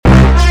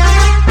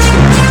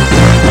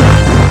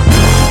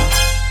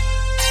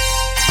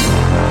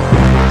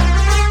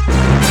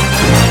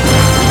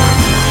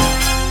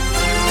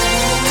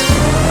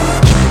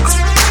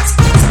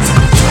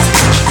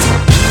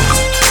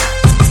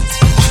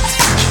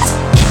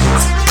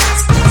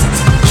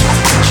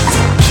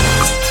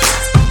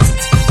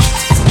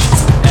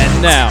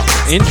And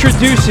now,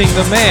 introducing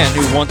the man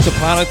who once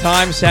upon a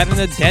time sat in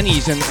a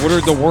Denny's and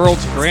ordered the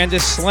world's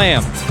grandest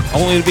slam,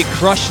 only to be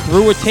crushed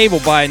through a table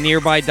by a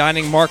nearby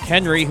dining Mark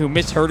Henry who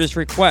misheard his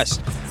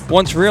request.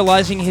 Once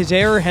realizing his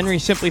error, Henry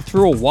simply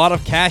threw a wad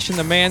of cash in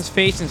the man's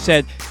face and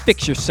said,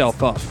 "Fix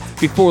yourself up,"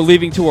 before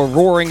leaving to a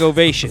roaring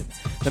ovation.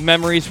 The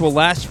memories will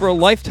last for a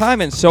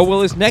lifetime, and so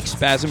will his next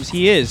spasms.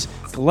 He is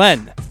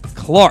Glenn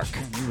Clark.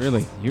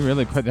 You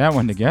really put that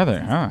one together,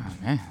 huh?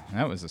 Man,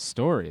 that was a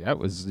story.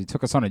 He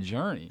took us on a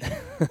journey.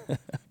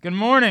 Good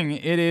morning.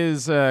 It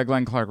is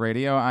Glenn Clark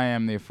Radio. I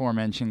am the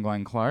aforementioned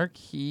Glenn Clark.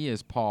 He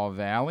is Paul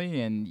Valley,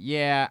 and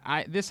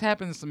yeah, this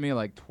happens to me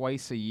like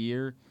twice a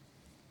year.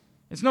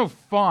 It's no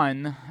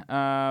fun.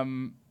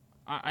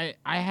 I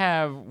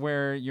have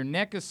where your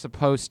neck is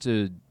supposed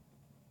to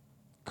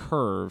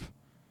curve.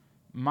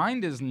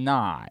 Mine does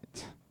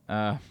not,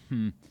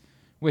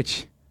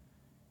 which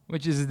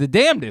is the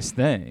damnedest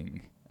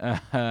thing.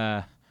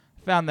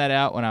 Found that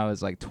out when I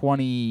was like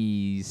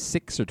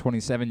 26 or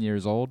 27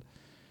 years old.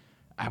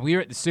 We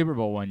were at the Super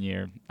Bowl one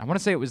year. I want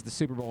to say it was the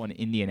Super Bowl in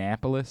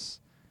Indianapolis.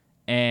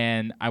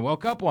 And I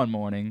woke up one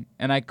morning,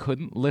 and I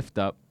couldn't lift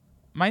up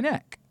my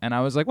neck. And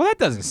I was like, well, that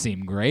doesn't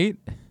seem great.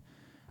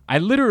 I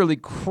literally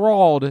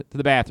crawled to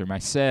the bathroom. I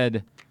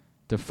said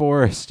to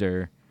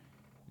Forrester,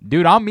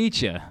 dude, I'll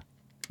meet you.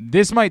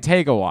 This might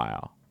take a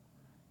while.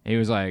 He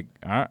was like,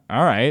 all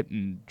right.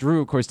 And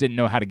Drew, of course, didn't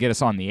know how to get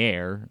us on the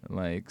air.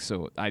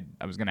 So I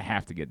was going to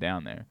have to get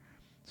down there.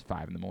 It's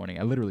 5 a.m.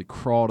 I literally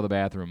crawled to the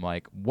bathroom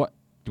like, what?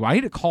 Do I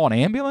need to call an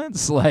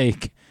ambulance? I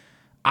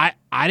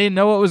didn't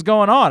know what was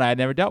going on. I had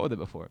never dealt with it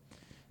before.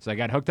 So I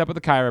got hooked up with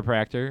a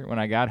chiropractor when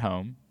I got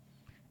home.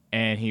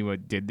 And he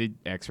did the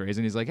x-rays.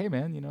 And he's like, hey,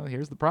 man,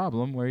 here's the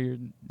problem where you're.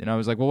 And I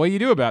was like, well, what do you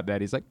do about that?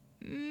 He's like,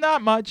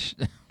 not much.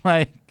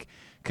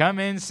 Come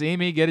in, see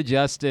me, get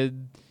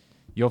adjusted.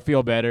 You'll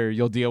feel better.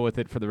 You'll deal with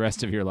it for the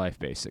rest of your life,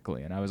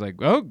 basically. And I was like,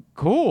 oh,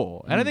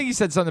 cool. And I think he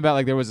said something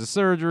about there was a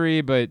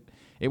surgery, but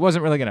it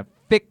wasn't really going to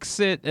fix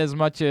it as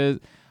much as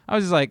I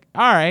was just like,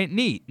 all right,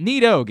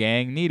 neato,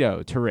 gang,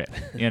 neato,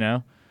 terrific,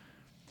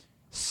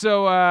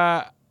 So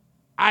I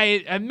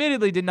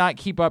admittedly did not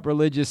keep up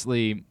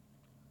religiously.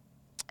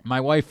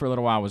 My wife for a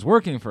little while was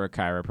working for a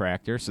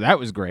chiropractor, so that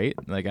was great.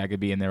 I could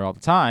be in there all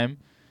the time.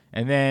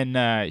 And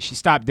then she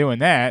stopped doing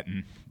that,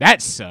 and that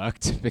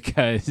sucked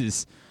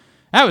because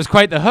that was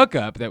quite the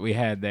hookup that we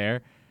had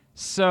there.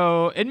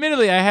 So,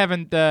 admittedly, I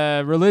haven't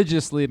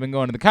religiously been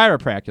going to the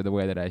chiropractor the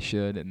way that I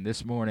should, and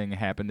this morning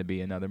happened to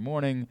be another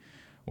morning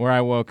where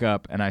I woke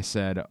up and I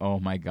said, oh,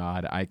 my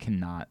God, I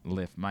cannot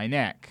lift my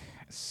neck.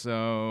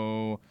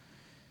 So,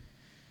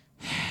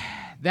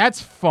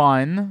 that's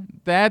fun.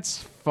 By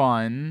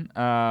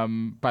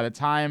the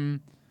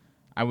time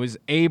I was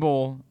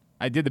able,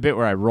 I did the bit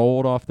where I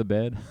rolled off the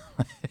bed.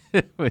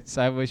 I wish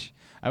I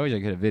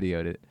could have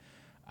videoed it.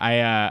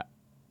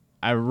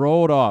 I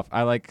rolled off.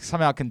 I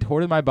somehow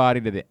contorted my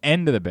body to the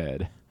end of the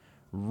bed,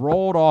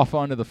 rolled off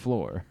onto the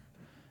floor,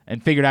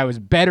 and figured I was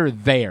better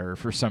there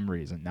for some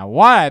reason. Now,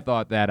 why I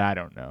thought that, I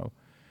don't know.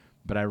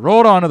 But I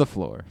rolled onto the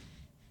floor.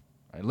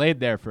 I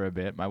laid there for a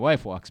bit. My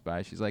wife walks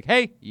by. She's like,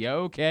 hey, you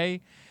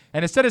okay?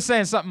 And instead of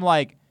saying something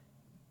like,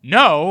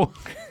 no,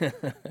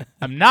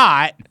 I'm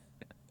not.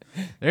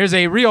 There's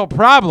a real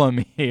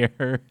problem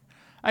here.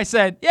 I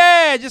said,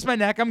 yeah, just my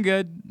neck. I'm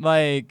good.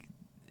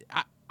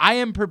 I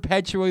am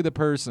perpetually the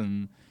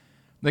person.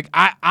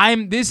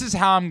 This is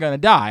how I'm going to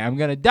die. I'm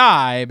going to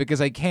die because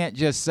I can't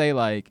just say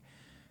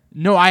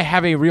no, I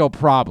have a real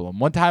problem.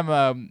 One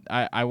time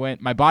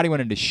my body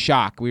went into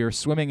shock. We were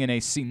swimming in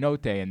a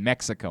cenote in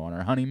Mexico on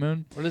our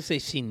honeymoon. What does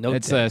it say, cenote?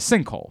 It's a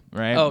sinkhole,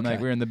 right? Oh, okay.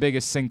 We were in the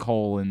biggest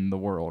sinkhole in the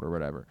world or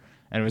whatever.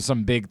 And it was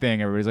some big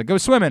thing. Everybody's like, go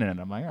swimming in it.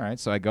 I'm like, all right.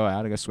 So I go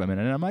out, I go swimming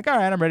in it. I'm like, all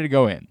right, I'm ready to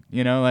go in.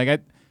 There's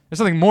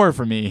something more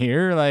for me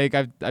here.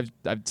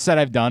 I've said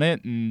I've done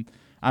it, and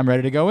I'm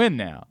ready to go in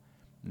now.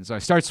 And so I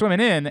start swimming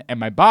in, and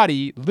my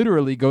body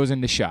literally goes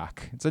into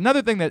shock. It's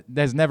another thing that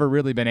has never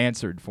really been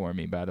answered for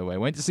me, by the way.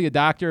 Went to see a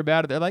doctor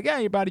about it. They're like, yeah,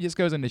 your body just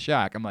goes into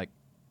shock. I'm like,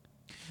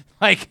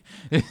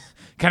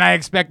 can I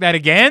expect that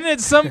again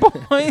at some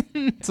point?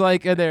 It's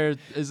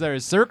is there a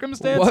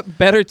circumstance? What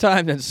better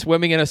time than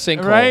swimming in a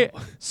sinkhole? Right?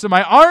 So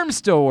my arms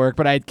still work,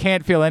 but I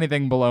can't feel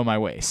anything below my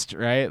waist,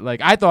 right?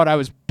 I thought I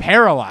was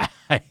paralyzed.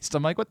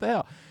 I'm like, what the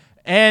hell?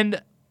 And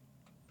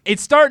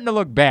it's starting to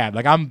look bad.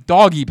 I'm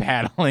doggy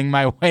paddling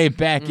my way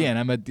back in.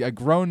 I'm a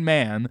grown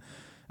man,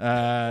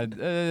 a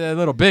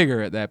little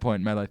bigger at that point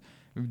in my life,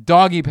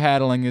 doggy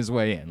paddling his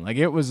way in.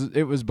 It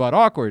was butt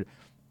awkward.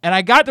 And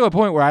I got to a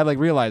point where I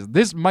realized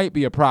this might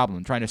be a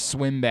problem trying to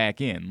swim back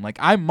in.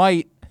 I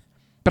might,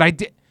 but I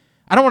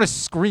don't want to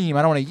scream.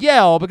 I don't want to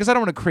yell because I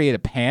don't want to create a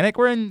panic.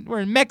 We're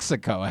in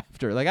Mexico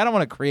after. I don't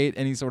want to create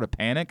any sort of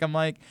panic. I'm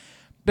like,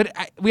 but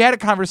we had a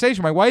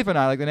conversation, my wife and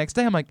I, the next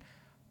day. I'm like,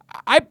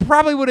 I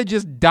probably would have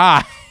just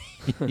died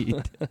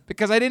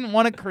because I didn't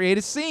want to create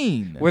a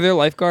scene. Were there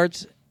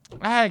lifeguards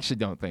I actually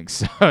don't think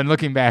so. And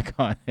looking back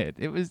on it,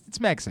 it's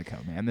Mexico,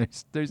 man.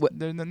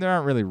 There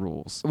aren't really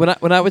rules.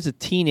 When I was a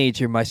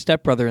teenager, my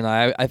stepbrother and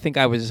I think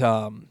I was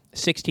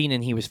 16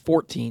 and he was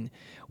 14.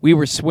 We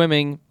were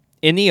swimming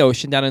in the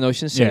ocean down in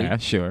Ocean City. Yeah,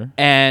 sure.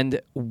 And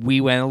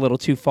we went a little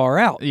too far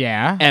out.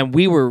 Yeah. And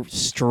we were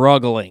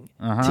struggling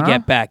to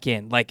get back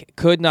in. Like,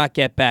 could not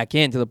get back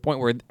in to the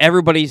point where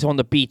everybody's on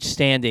the beach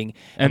standing.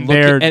 And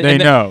they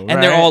know,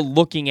 and they're all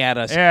looking at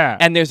us. Yeah.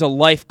 And there's a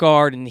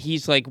lifeguard, and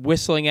he's, like,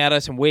 whistling at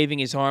us and waving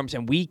his arms.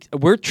 And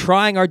we're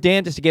trying our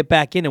damnedest to get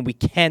back in, and we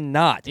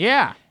cannot.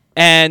 Yeah.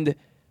 And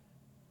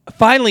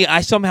finally,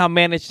 I somehow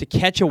managed to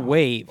catch a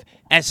wave.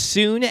 As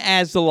soon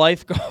as the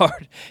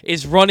lifeguard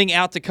is running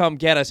out to come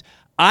get us,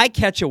 I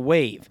catch a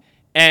wave,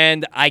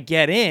 and I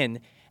get in,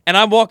 and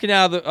I'm walking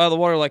out of the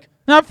water like,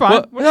 no, I'm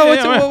fine. What are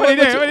you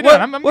doing?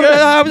 I'm good.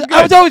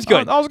 I was always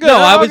good. I was good.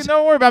 No,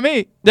 don't worry about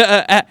me.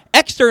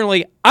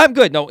 Externally, I'm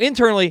good. No,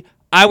 internally,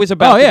 I was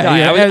about to die.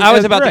 Yeah, I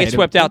was about to get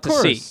swept out to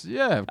sea.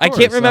 Yeah, of I course,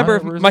 can't remember.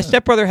 100%. My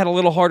stepbrother had a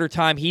little harder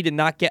time. He did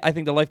not get. I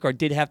think the lifeguard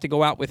did have to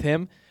go out with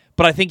him,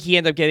 but I think he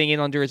ended up getting in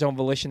under his own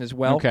volition as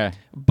well. Okay.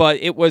 But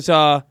it was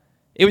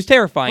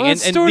terrifying, Well,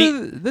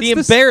 and the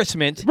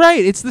embarrassment.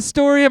 Right, it's the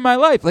story of my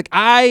life. Like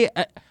I've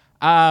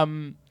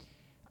known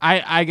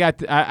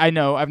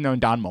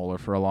Don Moeller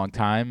for a long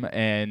time,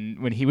 and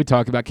when he would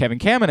talk about Kevin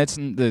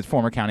Kamenetz, the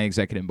former county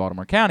executive in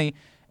Baltimore County,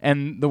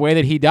 and the way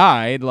that he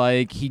died,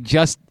 like he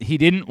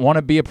didn't want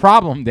to be a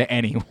problem to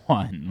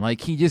anyone. Like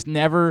he just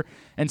never.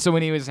 And so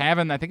when he was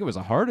having, I think it was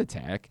a heart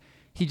attack,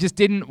 he just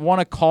didn't want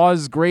to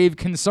cause grave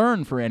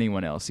concern for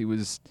anyone else. He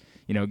was.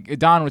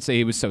 Don would say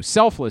he was so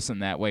selfless in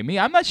that way. Me,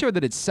 I'm not sure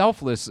that it's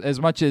selfless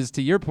as much as,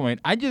 to your point,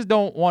 I just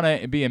don't want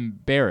to be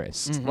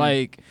embarrassed. Mm-hmm.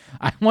 Like,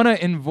 I want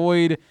to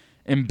avoid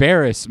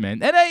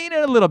embarrassment. And,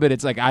 a little bit,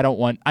 it's like I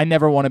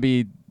never want to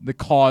be the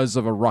cause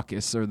of a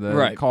ruckus or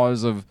the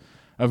cause of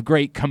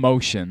great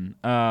commotion.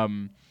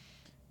 I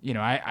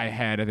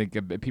had, I think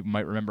people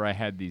might remember I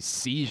had these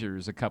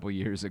seizures a couple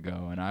years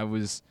ago, and I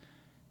was...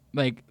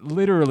 like,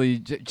 literally,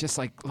 just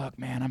like, look,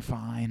 man, I'm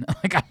fine.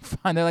 Like, I'm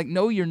fine. They're like,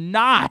 no, you're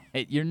not.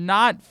 You're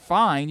not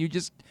fine. You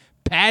just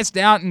passed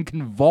out and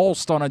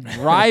convulsed on a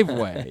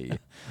driveway.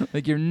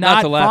 Like, you're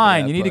not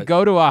fine. You need to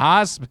go to a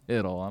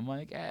hospital. I'm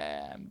like,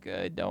 I'm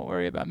good. Don't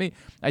worry about me.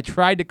 I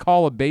tried to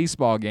call a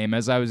baseball game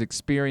as I was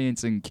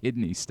experiencing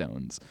kidney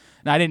stones.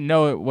 And I didn't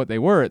know what they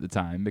were at the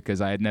time because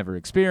I had never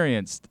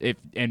experienced.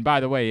 And by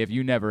the way, if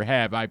you never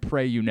have, I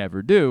pray you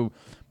never do,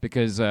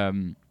 because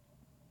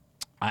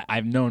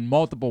I've known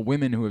multiple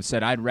women who have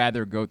said, I'd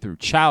rather go through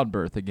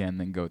childbirth again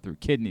than go through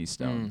kidney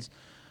stones.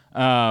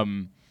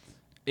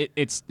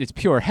 It's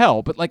pure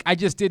hell, but like I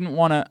just didn't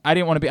want to. I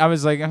didn't want to be. I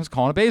was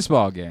calling a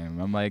baseball game.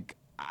 I'm like,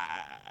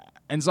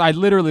 and so I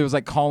literally was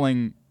like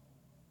calling.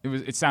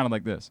 It sounded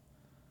like this: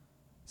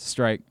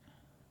 strike,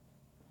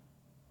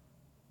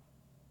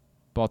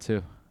 ball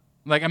 2.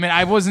 Like, I mean,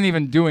 I wasn't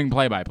even doing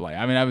play-by-play.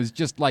 I mean, I was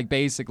just like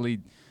basically.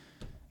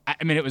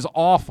 I mean, it was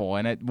awful.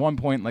 And at one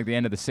point, like the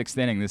end of the 6th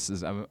inning,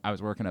 I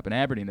was working up in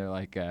Aberdeen. They're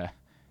like,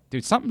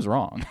 dude, something's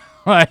wrong.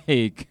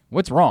 Like,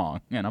 what's wrong?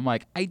 And I'm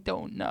like, I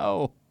don't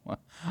know.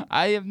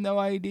 I have no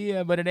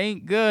idea, but it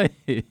ain't good.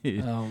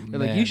 They're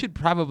like, you should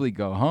probably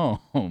go home.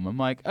 I'm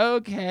like,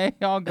 okay,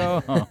 I'll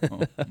go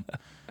home.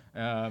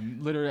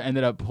 Literally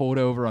ended up pulled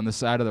over on the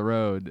side of the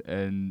road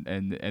and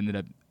ended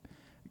up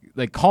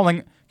like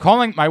calling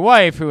my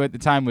wife, who at the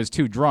time was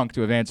too drunk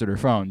to have answered her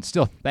phone.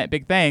 Still,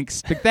 big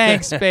thanks,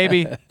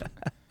 baby.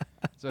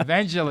 So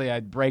eventually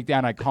I'd break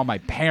down. I'd call my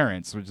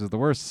parents, which is the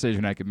worst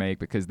decision I could make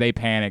because they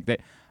panicked.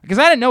 Because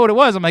I didn't know what it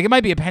was. I'm like, it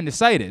might be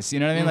appendicitis. You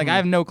know what I mean? Mm-hmm. Like, I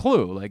have no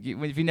clue. Like,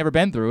 if you've never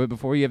been through it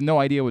before, you have no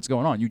idea what's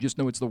going on. You just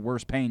know it's the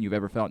worst pain you've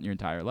ever felt in your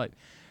entire life.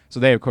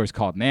 So they, of course,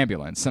 called an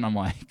ambulance. And I'm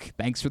like,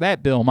 thanks for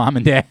that, Bill, Mom,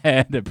 and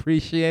Dad.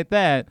 Appreciate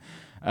that.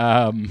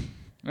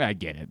 I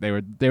get it.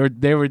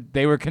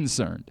 They were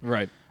concerned.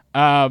 Right.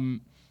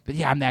 But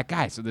yeah, I'm that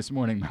guy. So this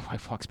morning, my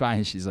wife walks by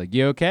and she's like,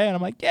 "You okay?" And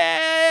I'm like,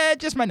 "Yeah,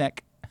 just my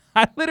neck.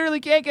 I literally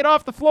can't get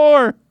off the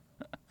floor."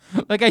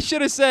 Like, I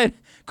should have said,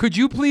 "Could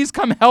you please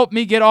come help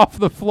me get off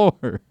the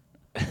floor?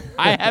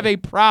 I have a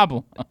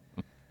problem."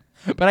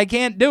 But I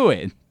can't do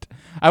it.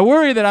 I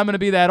worry that I'm going to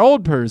be that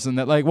old person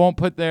that like won't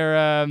put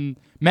their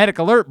medic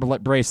alert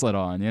bracelet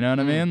on. You know what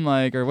I mean?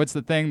 Like, or what's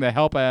the thing? The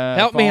help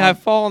me, I've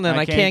fallen and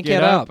I can't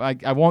get up.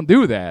 I won't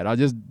do that. I'll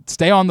just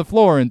stay on the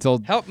floor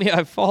until help me,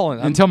 I've fallen.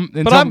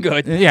 But I'm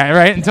good. Yeah,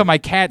 right. Until my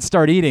cats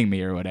start eating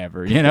me or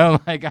whatever. You know,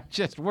 like I'm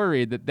just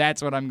worried that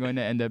that's what I'm going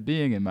to end up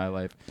being in my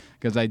life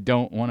because I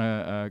don't want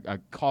to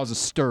cause a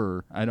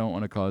stir. I don't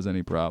want to cause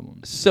any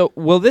problems. So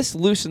will this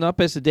loosen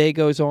up as the day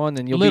goes on?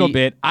 And you'll a little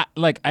bit.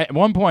 At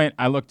one point,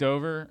 I looked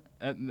over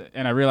and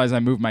I realized I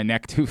moved my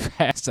neck too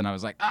fast, and I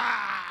was like,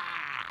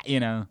 you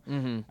know,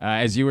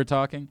 as you were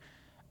talking.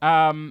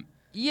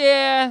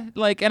 Yeah,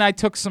 like, and I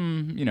took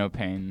some,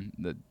 pain.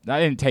 I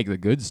didn't take the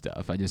good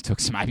stuff. I just took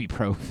some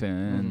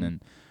ibuprofen,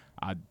 and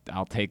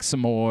I'll take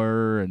some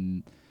more,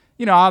 and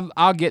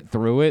I'll get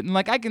through it. And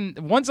like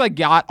once I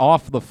got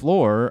off the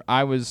floor,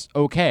 I was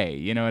okay.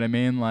 You know what I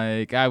mean?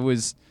 Like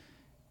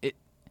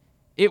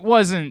it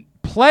wasn't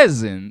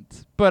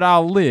pleasant, but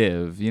I'll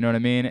live, you know what I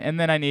mean? And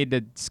then I need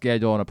to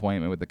schedule an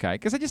appointment with the guy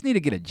because I just need to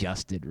get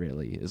adjusted,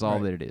 really, is all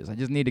that it is. I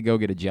just need to go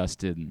get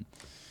adjusted, and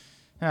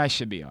I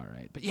should be all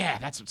right. But, yeah,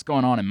 that's what's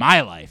going on in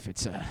my life.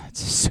 It's a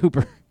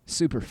super,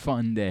 super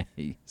fun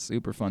day.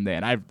 Super fun day.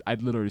 And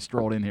I've literally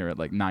strolled in here at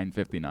like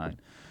 9:59.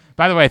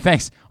 By the way,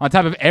 thanks. On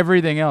top of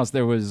everything else,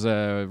 there was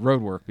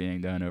road work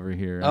being done over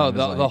here. Oh,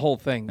 the whole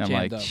thing I'm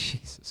jammed like, up.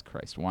 Jesus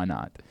Christ, why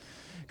not?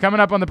 Coming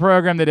up on the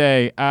program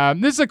today,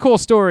 this is a cool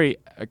story.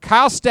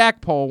 Kyle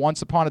Stackpole,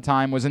 once upon a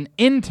time, was an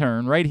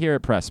intern right here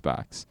at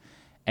Pressbox.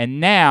 And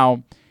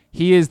now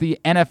he is the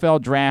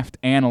NFL draft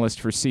analyst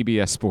for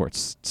CBS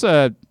Sports. It's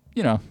a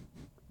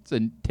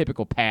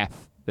typical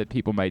path that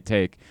people might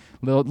take.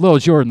 Lil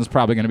Jordan's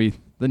probably going to be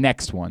the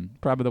next one,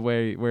 probably the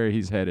way where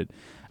he's headed.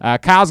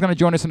 Kyle's going to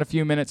join us in a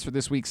few minutes for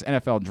this week's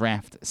NFL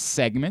draft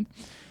segment.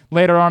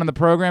 Later on in the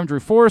program, Drew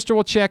Forrester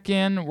will check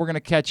in. We're going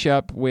to catch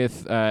up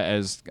with,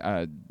 as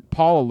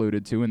Paul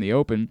alluded to in the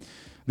open,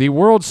 the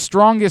world's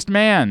strongest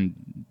man.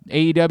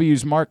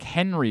 AEW's Mark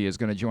Henry is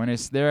going to join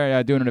us.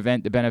 They're doing an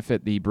event to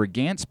benefit the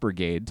Brigance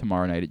Brigade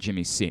tomorrow night at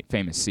Jimmy's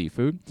Famous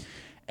Seafood.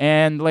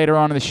 And later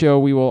on in the show,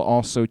 we will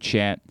also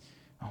chat.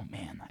 Oh,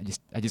 man,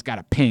 I just got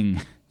a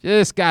ping.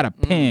 Just got a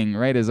ping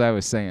right as I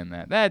was saying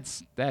that.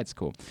 That's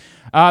cool.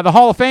 The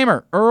Hall of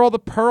Famer, Earl the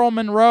Pearl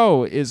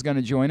Monroe, is going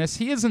to join us.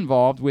 He is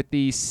involved with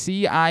the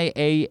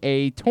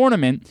CIAA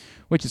tournament,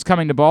 which is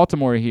coming to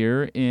Baltimore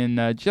here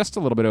in just a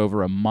little bit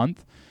over a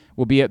month.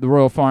 We'll be at the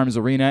Royal Farms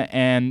Arena,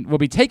 and we'll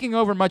be taking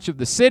over much of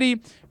the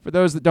city. For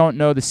those that don't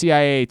know, the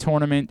CIAA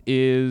tournament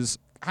is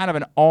kind of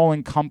an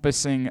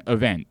all-encompassing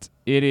event.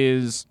 It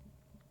is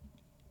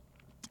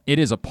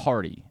a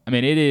party. I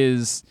mean, it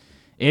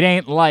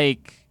ain't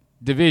like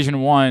Division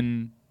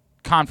I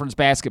conference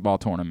basketball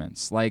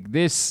tournaments. Like,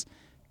 this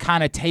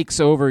kind of takes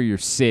over your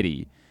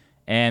city.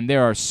 And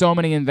there are so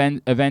many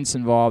events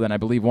involved, and I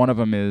believe one of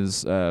them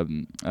is a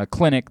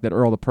clinic that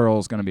Earl the Pearl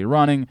is going to be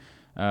running.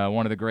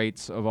 One of the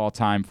greats of all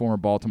time, former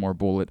Baltimore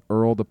Bullet,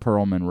 Earl the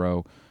Pearl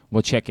Monroe,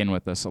 will check in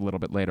with us a little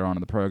bit later on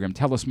in the program.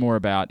 Tell us more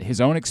about his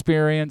own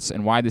experience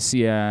and why the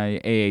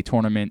CIAA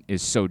tournament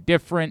is so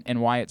different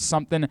and why it's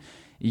something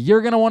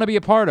you're going to want to be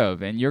a part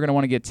of and you're going to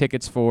want to get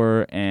tickets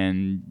for.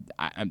 And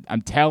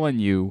I'm telling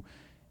you,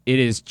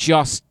 it's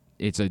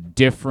a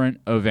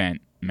different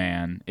event,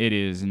 man. It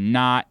is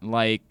not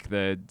like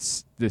the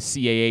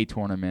CAA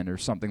tournament or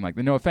something like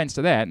that. No offense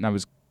to that, and I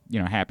was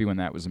happy when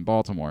that was in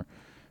Baltimore.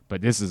 But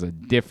this is a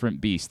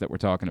different beast that we're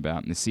talking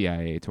about in the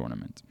CIAA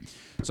tournament.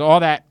 So all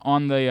that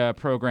on the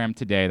program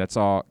today, that's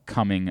all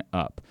coming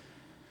up.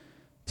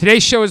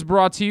 Today's show is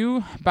brought to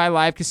you by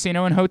Live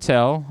Casino and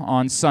Hotel.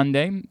 On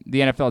Sunday,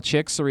 the NFL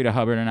Chicks, Sarita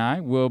Hubbard and I,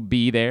 will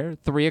be there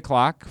 3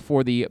 o'clock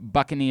for the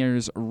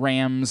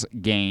Buccaneers-Rams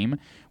game.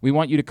 We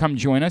want you to come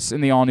join us in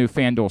the all-new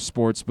FanDuel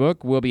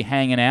Sportsbook. We'll be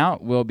hanging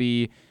out. We'll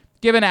be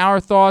giving our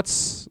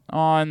thoughts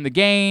on the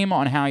game,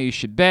 on how you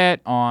should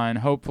bet, on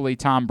hopefully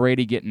Tom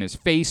Brady getting his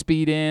face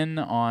beat in,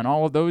 on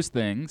all of those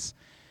things.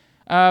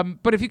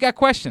 But if you got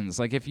questions,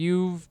 like if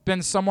you've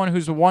been someone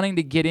who's wanting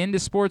to get into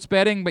sports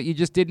betting, but you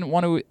just didn't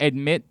want to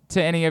admit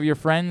to any of your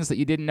friends that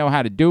you didn't know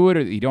how to do it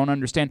or that you don't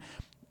understand.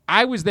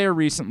 I was there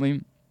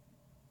recently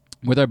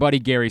with our buddy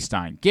Gary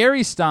Stein.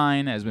 Gary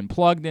Stein has been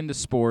plugged into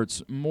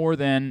sports more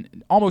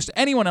than almost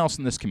anyone else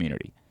in this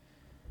community.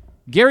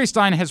 Gary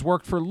Stein has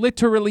worked for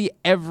literally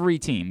every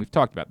team. We've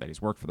talked about that.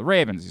 He's worked for the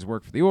Ravens. He's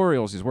worked for the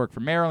Orioles. He's worked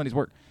for Maryland.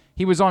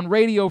 He was on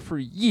radio for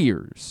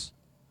years.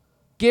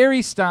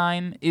 Gary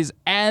Stein is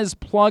as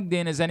plugged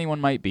in as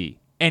anyone might be.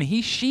 And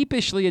he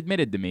sheepishly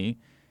admitted to me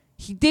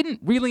he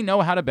didn't really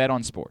know how to bet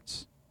on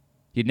sports.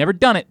 He'd never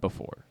done it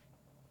before.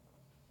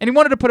 And he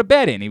wanted to put a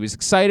bet in. He was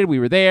excited. We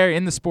were there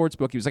in the sports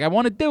book. He was like, I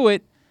want to do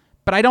it,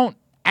 but I don't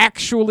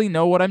actually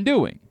know what I'm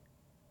doing.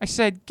 I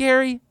said,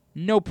 Gary,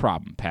 no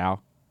problem,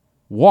 pal.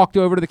 Walked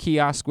over to the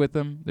kiosk with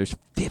him. There's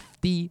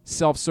 50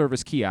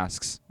 self-service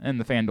kiosks in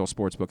the FanDuel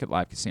Sportsbook at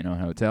Live Casino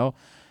and Hotel.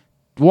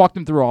 Walked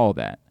him through all of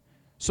that.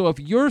 So if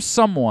you're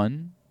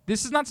someone,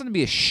 this is not something to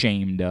be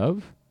ashamed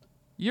of.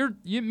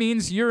 It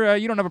means you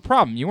don't have a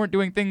problem. You weren't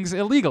doing things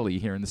illegally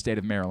here in the state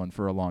of Maryland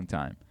for a long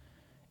time.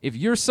 If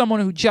you're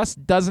someone who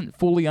just doesn't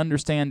fully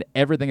understand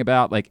everything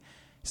about,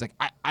 it's like,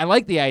 I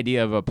like the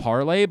idea of a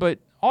parlay, but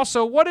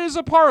also, what is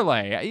a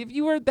parlay? If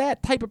you are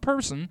that type of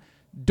person,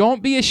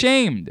 don't be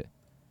ashamed.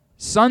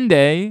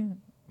 Sunday,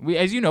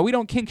 as you know, we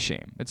don't kink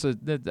shame. I've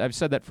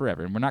said that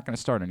forever, and we're not going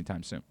to start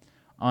anytime soon.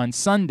 On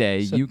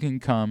Sunday, you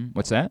can come.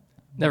 What's that?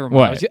 Never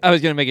mind. I was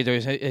going to make it. I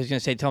was going to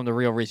say, tell them the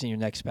real reason your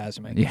neck's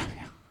spasming. Yeah.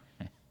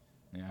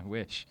 Yeah, I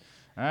wish.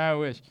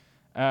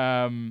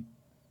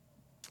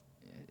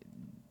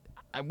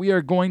 We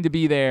are going to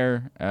be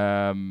there,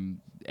 and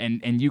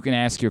you can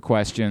ask your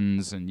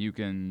questions, and you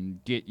can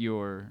get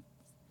your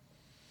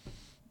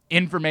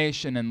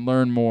information and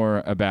learn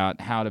more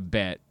about how to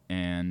bet.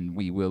 And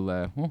we will,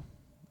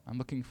 I'm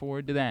looking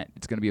forward to that.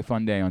 It's going to be a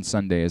fun day on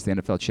Sunday as the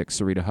NFL chick,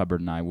 Sarita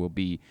Hubbard, and I will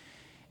be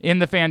in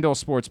the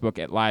FanDuel Sportsbook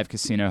at Live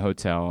Casino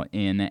Hotel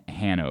in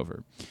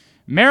Hanover.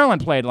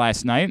 Maryland played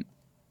last night.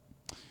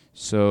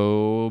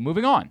 So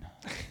moving on.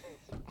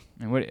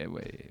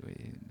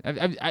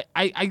 And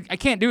I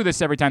can't do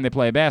this every time they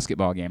play a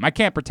basketball game. I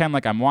can't pretend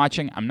like I'm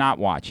watching. I'm not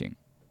watching.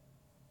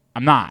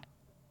 I'm not.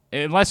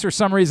 Unless for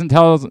some reason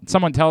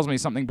someone tells me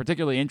something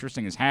particularly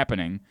interesting is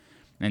happening,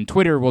 and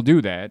Twitter will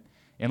do that.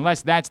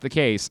 Unless that's the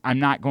case, I'm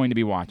not going to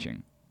be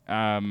watching.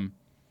 They're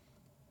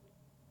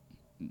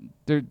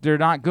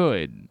not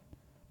good.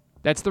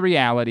 That's the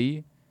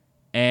reality,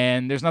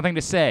 and there's nothing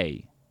to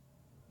say.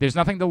 There's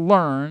nothing to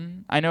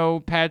learn. I know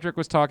Patrick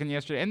was talking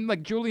yesterday, and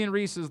like Julian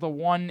Reese is the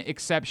one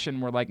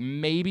exception where like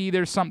maybe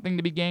there's something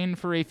to be gained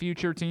for a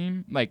future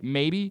team. Like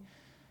maybe.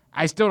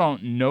 I still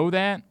don't know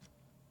that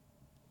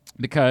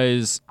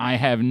because I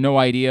have no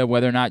idea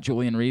whether or not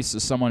Julian Reese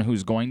is someone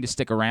who's going to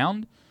stick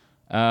around.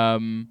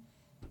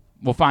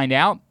 We'll find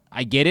out.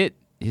 I get it.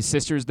 His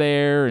sister's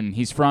there, and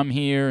he's from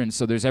here, and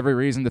so there's every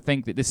reason to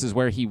think that this is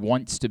where he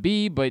wants to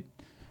be, but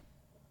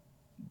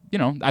you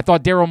know, I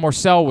thought Daryl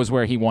Morcell was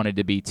where he wanted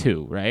to be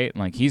too, right?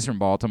 Like, he's from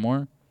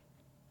Baltimore,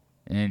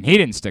 and he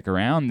didn't stick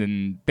around,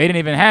 and they didn't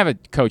even have a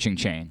coaching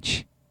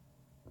change.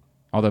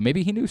 Although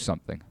maybe he knew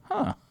something.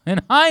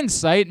 In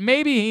hindsight,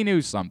 maybe he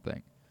knew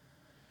something.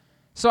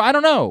 So I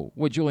don't know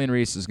what Julian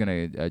Reese is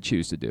going to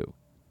choose to do.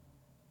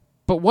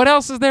 But what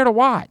else is there to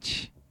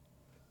watch?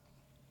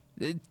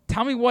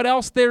 Tell me what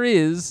else there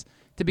is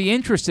to be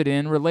interested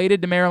in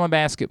related to Maryland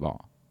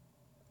basketball.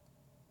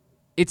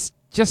 It's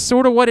just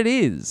sort of what it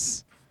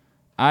is.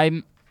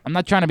 I'm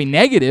not trying to be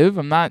negative.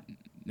 I'm not.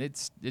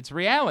 It's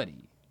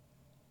reality.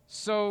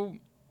 So,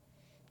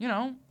 you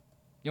know,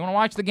 you want to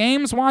watch the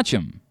games? Watch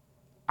them.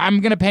 I'm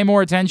going to pay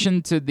more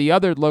attention to the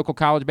other local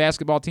college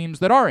basketball teams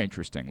that are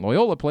interesting.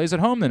 Loyola plays at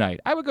home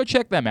tonight. I would go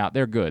check them out.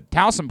 They're good.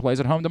 Towson plays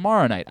at home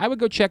tomorrow night. I would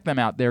go check them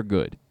out. They're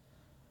good.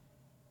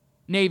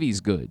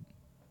 Navy's good.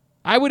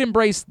 I would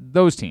embrace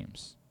those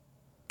teams.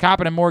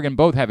 Coppin and Morgan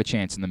both have a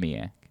chance in the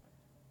MEAC.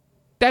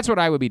 That's what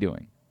I would be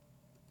doing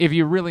if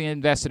you're really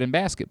invested in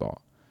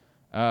basketball.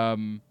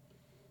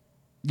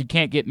 You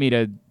can't get me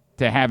to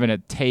having a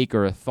take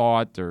or a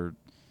thought, or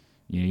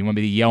you want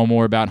me to yell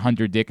more about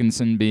Hunter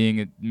Dickinson being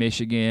at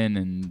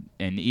Michigan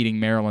and eating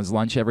Maryland's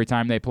lunch every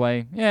time they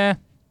play. Yeah,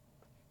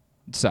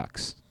 it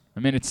sucks.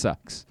 I mean, it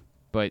sucks.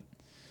 But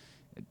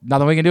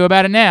nothing we can do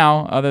about it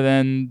now other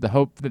than the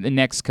hope that the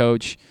next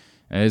coach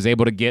is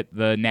able to get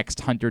the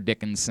next Hunter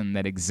Dickinson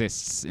that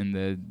exists in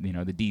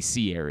the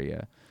D.C.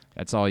 area.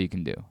 That's all you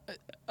can do.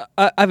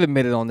 I've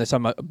admitted on this,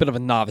 I'm a bit of a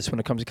novice when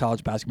it comes to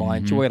college basketball. I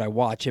enjoy it, I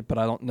watch it, but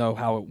I don't know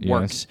how it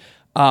works.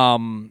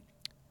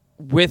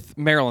 With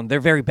Maryland, they're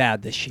very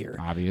bad this year.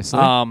 Obviously.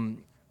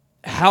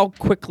 How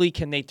quickly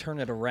can they turn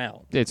it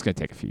around? It's going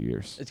to take a few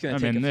years. It's going to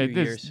take a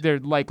few years. They're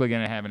likely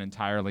going to have an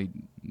entirely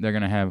 – they're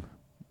going to have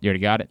 – you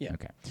already got it? Yeah.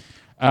 Okay.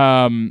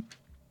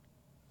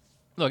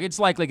 Look, it's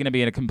likely going to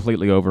be in a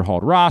completely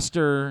overhauled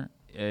roster.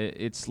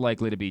 It's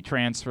likely to be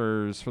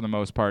transfers for the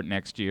most part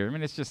next year. I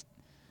mean, it's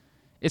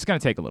going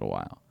to take a little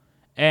while.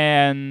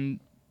 And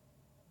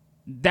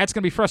that's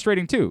going to be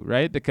frustrating too,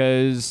 right?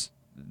 Because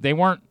they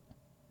weren't –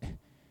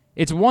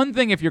 it's one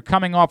thing if you're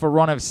coming off a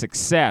run of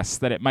success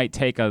that it might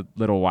take a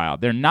little while.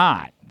 They're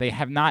not. They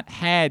have not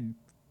had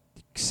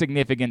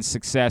significant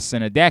success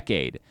in a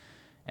decade.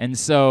 And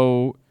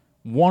so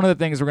one of the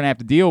things we're going to have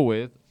to deal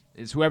with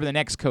is whoever the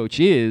next coach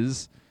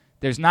is,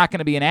 there's not going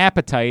to be an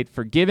appetite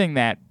for giving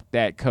that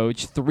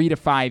coach 3 to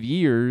 5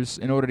 years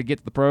in order to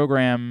get the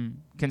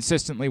program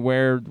consistently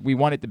where we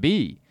want it to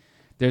be.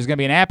 There's going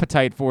to be an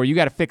appetite for, you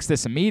got to fix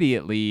this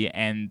immediately,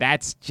 and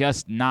that's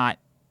just not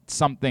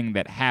something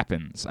that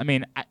happens. I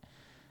mean,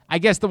 I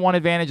guess the one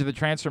advantage of the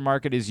transfer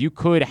market is you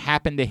could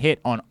happen to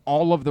hit on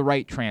all of the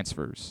right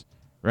transfers,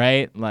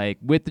 right? Like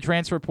with the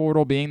transfer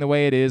portal being the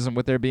way it is and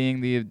with there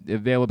being the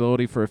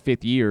availability for a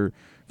fifth year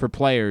for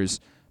players,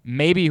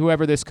 maybe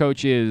whoever this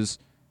coach is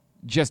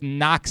just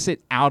knocks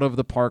it out of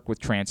the park with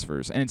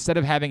transfers. And instead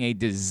of having a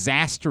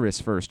disastrous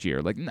first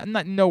year, like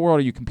in no world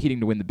are you competing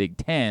to win the Big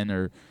Ten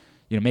or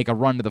make a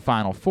run to the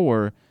Final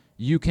Four,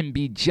 you can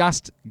be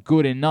just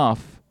good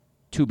enough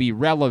to be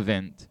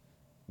relevant,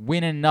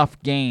 win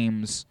enough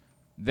games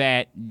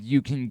that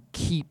you can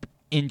keep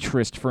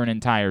interest for an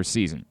entire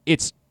season.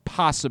 It's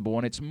possible,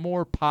 and it's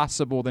more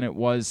possible than it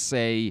was,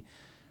 say,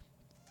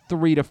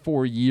 3 to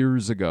 4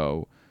 years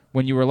ago,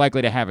 when you were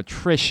likely to have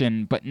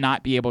attrition but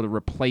not be able to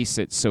replace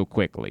it so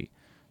quickly.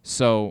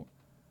 So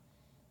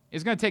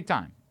it's going to take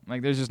time.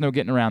 Like, there's just no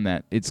getting around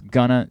that. It's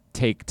going to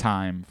take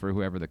time for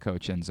whoever the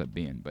coach ends up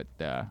being. But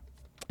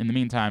in the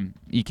meantime,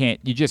 you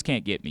just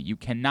can't get me. You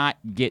cannot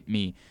get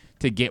me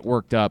to get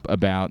worked up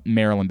about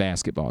Maryland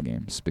basketball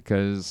games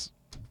because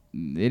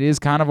it is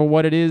kind of a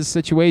what it is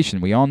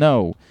situation. We all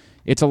know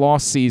it's a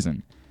lost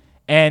season.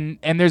 And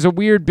there's a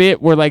weird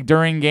bit where, like,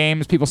 during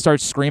games, people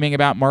start screaming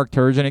about Mark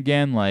Turgeon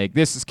again, like,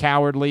 this is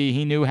cowardly.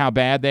 He knew how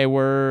bad they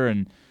were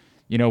and,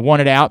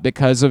 wanted out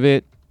because of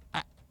it.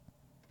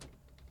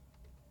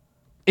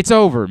 It's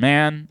over,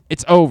 man.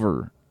 It's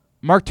over.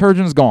 Mark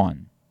Turgeon's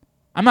gone.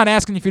 I'm not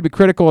asking if you'd be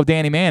critical of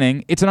Danny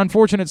Manning. It's an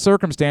unfortunate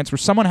circumstance where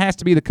someone has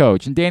to be the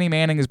coach, and Danny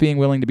Manning is being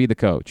willing to be the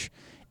coach.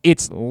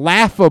 It's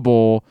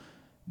laughable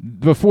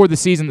before the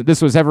season that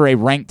this was ever a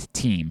ranked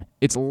team.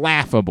 It's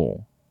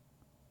laughable.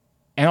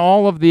 And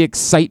all of the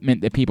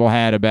excitement that people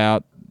had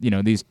about,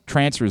 these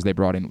transfers they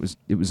brought in,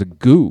 it was a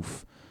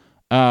goof.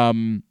 But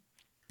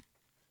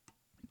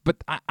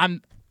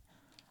I'm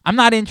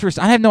not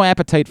interested. I have no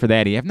appetite for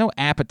that. I have no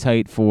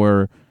appetite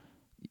for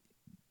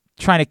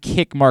trying to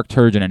kick Mark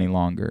Turgeon any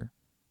longer.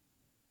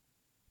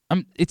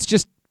 It's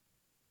just,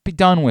 be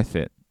done with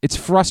it. It's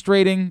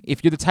frustrating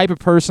if you're the type of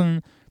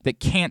person that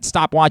can't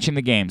stop watching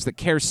the games, that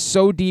cares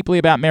so deeply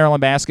about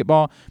Maryland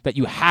basketball that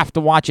you have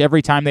to watch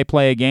every time they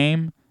play a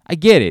game. I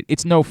get it.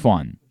 It's no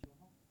fun.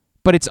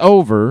 But it's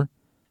over.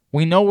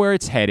 We know where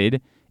it's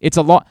headed. It's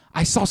a lot.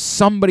 I saw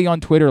somebody on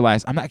Twitter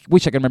I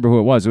wish I could remember who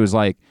it was. It was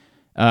like,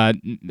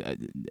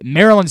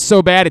 Maryland's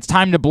so bad, it's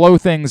time to blow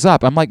things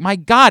up. I'm like, my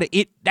God,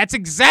 that's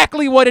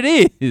exactly what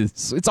it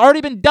is. It's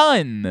already been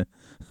done.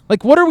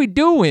 Like, what are we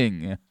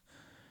doing?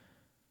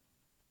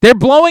 They're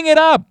blowing it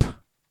up.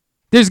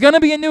 There's going to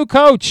be a new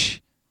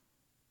coach.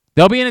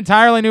 There'll be an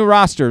entirely new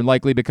roster,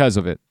 likely because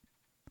of it.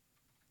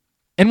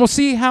 And we'll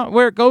see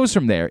where it goes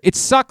from there. It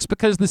sucks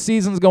because the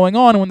season's going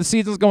on, and when the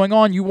season's going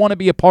on, you want to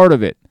be a part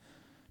of it.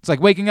 It's like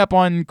waking up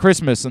on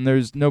Christmas and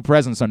there's no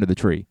presents under the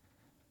tree.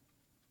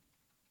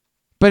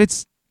 But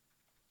it's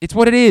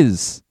what it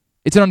is.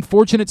 It's an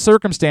unfortunate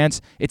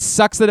circumstance. It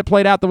sucks that it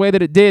played out the way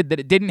that it did,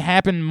 that it didn't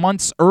happen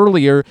months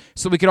earlier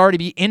so we could already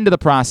be into the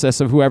process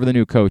of whoever the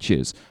new coach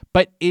is.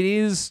 But it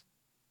is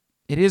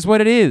what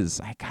it is.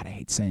 I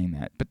hate saying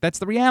that, but that's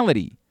the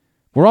reality.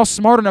 We're all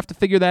smart enough to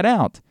figure that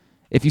out.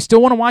 If you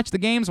still want to watch the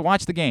games,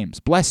 watch the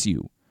games. Bless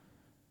you.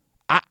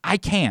 I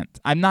can't.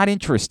 I'm not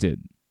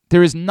interested.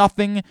 There is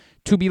nothing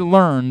to be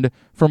learned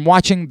from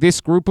watching this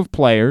group of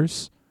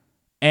players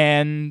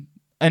and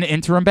an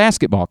interim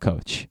basketball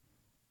coach.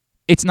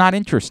 It's not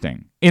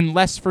interesting,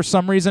 unless for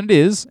some reason it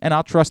is, and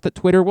I'll trust that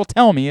Twitter will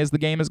tell me as the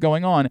game is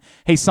going on,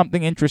 hey,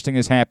 something interesting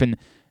is happening,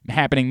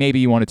 maybe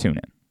you want to tune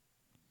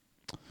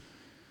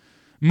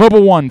in.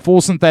 Mobil 1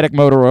 full synthetic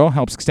motor oil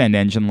helps extend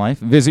engine life.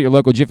 Visit your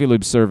local Jiffy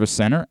Lube service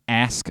center.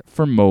 Ask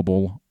for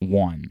Mobil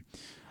 1.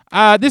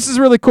 This is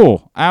really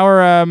cool.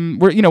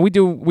 We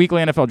do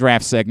weekly NFL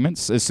draft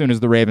segments. As soon as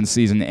the Ravens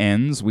season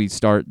ends, we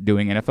start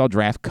doing NFL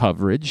draft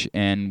coverage,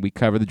 and we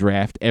cover the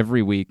draft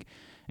every week.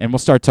 And we'll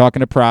start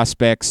talking to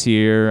prospects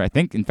here. I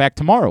think, in fact,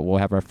 tomorrow we'll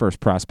have our first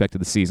prospect of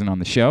the season on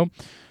the show.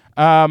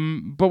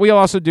 But we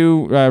also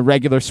do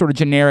regular sort of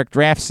generic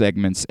draft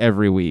segments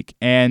every week.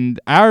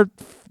 And our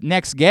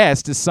next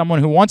guest is someone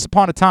who once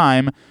upon a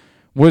time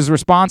was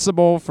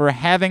responsible for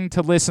having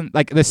to listen.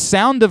 Like, the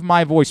sound of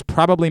my voice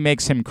probably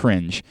makes him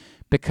cringe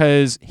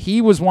because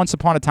he was once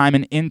upon a time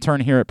an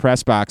intern here at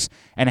PressBox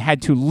and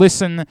had to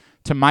listen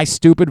to my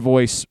stupid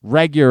voice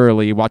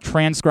regularly while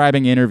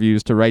transcribing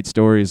interviews to write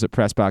stories at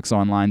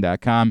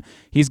PressBoxOnline.com.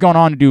 He's gone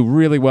on to do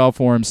really well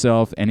for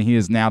himself, and he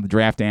is now the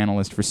draft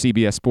analyst for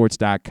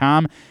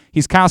CBSSports.com.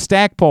 He's Kyle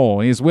Stackpole.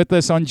 He's with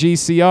us on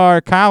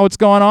GCR. Kyle, what's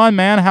going on,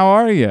 man? How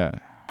are you?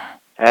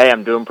 Hey,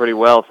 I'm doing pretty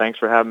well. Thanks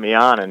for having me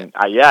on. And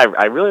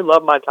I really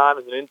love my time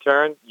as an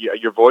intern.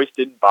 Your voice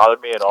didn't bother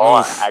me at all.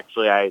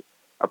 I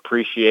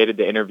appreciated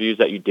the interviews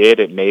that you did.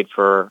 It made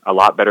for a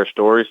lot better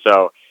stories.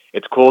 So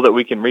it's cool that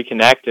we can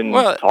reconnect and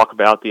talk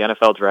about the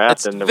NFL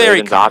draft and the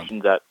Ravens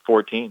options at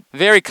 14.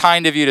 Very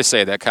kind of you to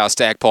say that, Kyle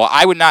Stackpole.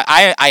 I would not.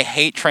 I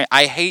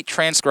hate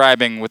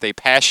transcribing with a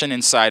passion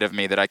inside of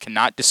me that I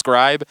cannot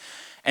describe.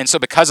 And so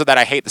because of that,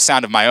 I hate the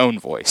sound of my own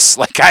voice.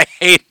 Like, I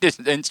hate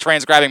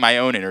transcribing my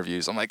own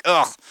interviews. I'm like,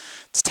 ugh,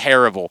 it's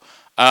terrible.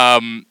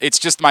 It's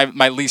just my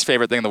least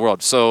favorite thing in the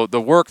world. So the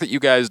work that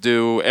you guys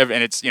do, and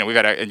it's, we've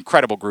got an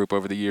incredible group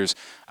over the years.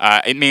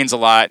 It means a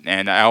lot,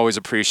 and I always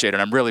appreciate it.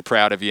 I'm really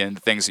proud of you and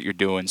the things that you're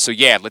doing. So,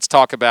 yeah, let's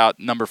talk about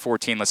number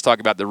 14. Let's talk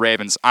about the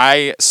Ravens.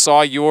 I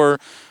saw your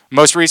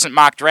most recent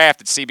mock draft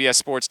at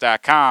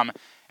CBSSports.com.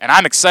 And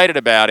I'm excited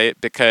about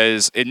it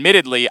because,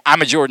 admittedly,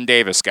 I'm a Jordan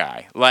Davis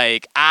guy.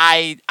 Like,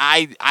 I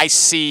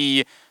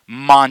see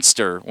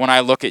monster when I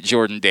look at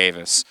Jordan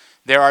Davis.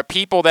 There are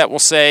people that will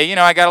say,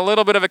 I got a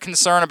little bit of a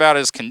concern about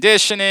his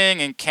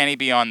conditioning and can he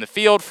be on the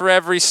field for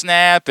every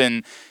snap?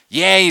 And,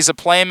 yeah, he's a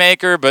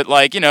playmaker, but,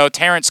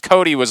 Terrence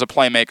Cody was a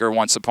playmaker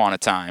once upon a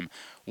time.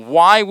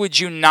 Why would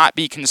you not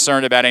be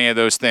concerned about any of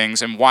those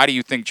things, and why do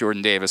you think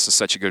Jordan Davis is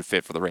such a good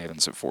fit for the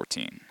Ravens at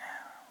 14?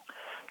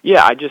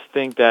 Yeah, I just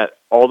think that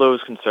all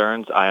those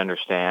concerns I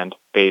understand,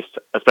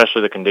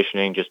 especially the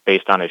conditioning, just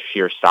based on his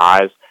sheer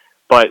size.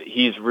 But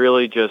he's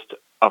really just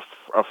a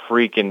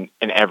freak in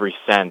every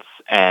sense.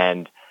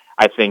 And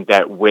I think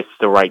that with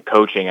the right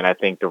coaching, and I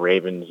think the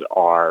Ravens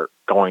are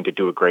going to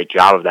do a great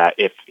job of that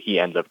if he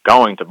ends up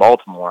going to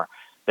Baltimore,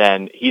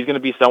 then he's going to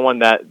be someone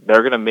that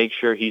they're going to make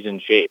sure he's in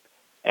shape.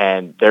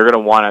 And they're going to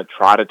want to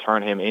try to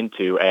turn him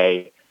into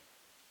a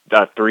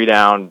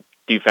three-down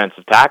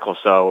defensive tackle.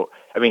 So,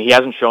 he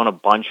hasn't shown a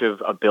bunch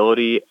of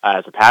ability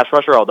as a pass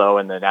rusher, although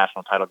in the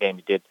national title game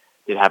he did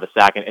have a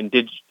sack, and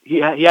he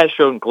has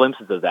shown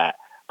glimpses of that.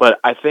 But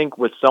I think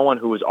with someone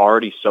who is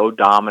already so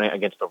dominant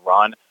against the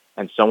run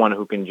and someone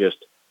who can just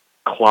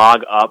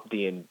clog up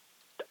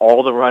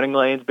all the running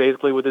lanes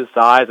basically with his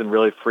size and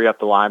really free up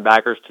the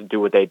linebackers to do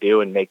what they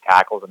do and make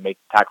tackles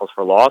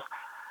for loss.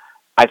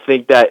 I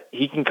think that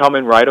he can come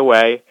in right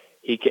away.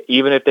 He can,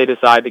 even if they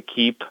decide to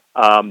keep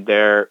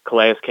their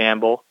Calais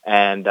Campbell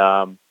and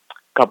a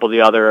couple of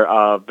the other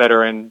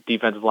veteran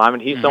defensive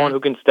linemen, he's someone who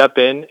can step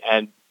in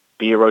and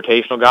be a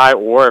rotational guy,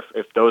 or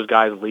if those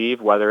guys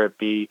leave, whether it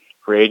be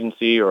free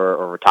agency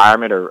or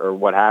retirement or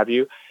what have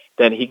you,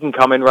 then he can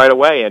come in right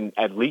away and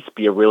at least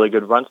be a really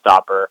good run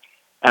stopper.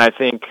 And I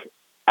think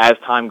as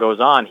time goes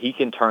on, he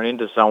can turn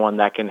into someone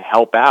that can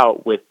help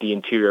out with the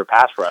interior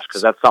pass rush,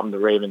 because that's something the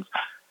Ravens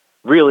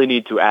really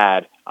need to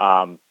add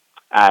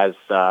as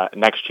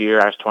next year,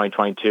 as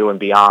 2022 and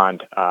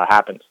beyond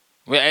happens.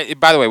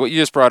 By the way, what you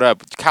just brought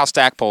up, Kyle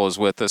Stackpole is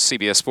with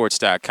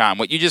CBSSports.com.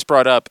 What you just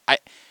brought up,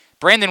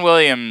 Brandon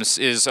Williams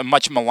is a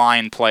much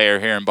maligned player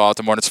here in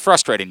Baltimore, and it's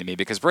frustrating to me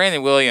because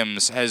Brandon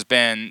Williams has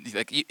been,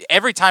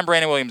 every time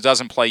Brandon Williams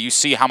doesn't play, you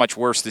see how much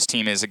worse this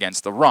team is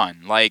against the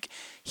run. Like,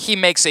 he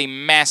makes a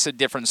massive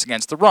difference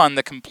against the run.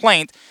 The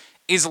complaint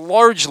is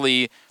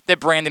largely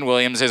that Brandon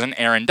Williams isn't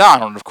Aaron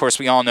Donald. Of course,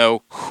 we all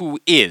know who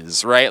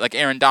is, right? Like,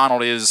 Aaron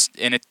Donald is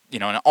an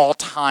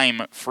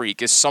all-time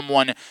freak, is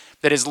someone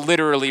that is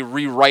literally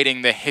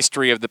rewriting the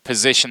history of the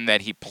position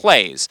that he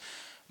plays.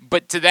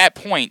 But to that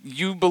point,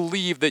 you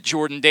believe that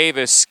Jordan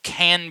Davis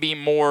can be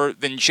more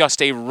than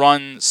just a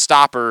run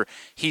stopper.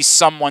 He's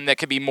someone that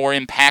could be more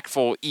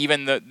impactful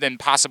even than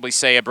possibly,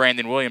 say, a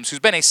Brandon Williams, who's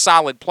been a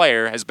solid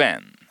player, has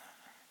been.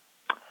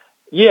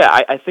 Yeah,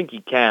 I think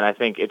he can. I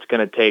think it's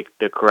going to take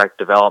the correct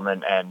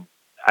development, and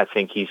I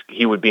think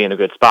he would be in a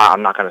good spot.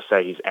 I'm not going to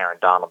say he's Aaron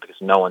Donald because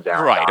no one's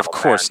Aaron Donald. Right, of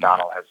course Aaron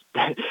not.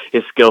 Donald has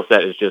his skill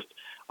set is just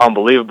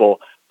unbelievable.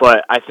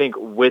 But I think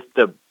with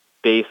the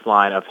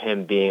baseline of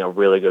him being a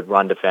really good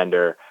run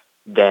defender,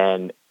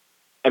 then,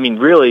 I mean,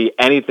 really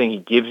anything he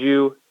gives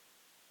you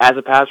as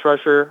a pass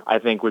rusher, I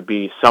think would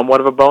be somewhat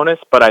of a bonus.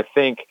 But I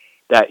think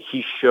that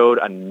he showed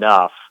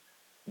enough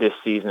this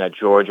season at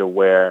Georgia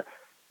where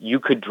you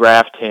could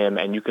draft him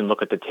and you can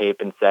look at the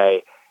tape and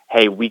say,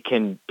 hey, we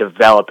can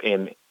develop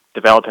him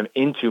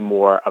into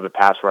more of a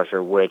pass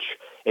rusher, which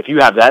if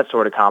you have that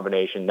sort of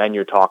combination, then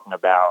you're talking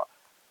about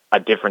a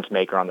difference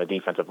maker on the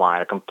defensive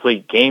line, a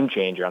complete game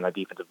changer on the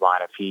defensive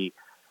line if he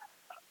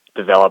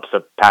develops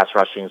a pass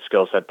rushing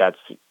skill set that's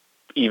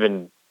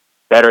even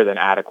better than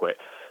adequate.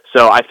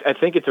 So I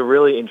think it's a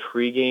really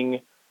intriguing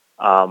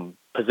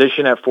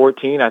position at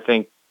 14. I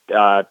think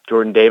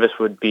Jordan Davis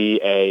would be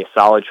a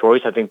solid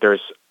choice. I think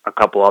there's a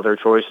couple other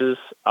choices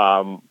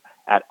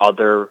at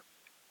other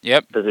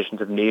positions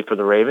of need for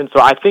the Ravens.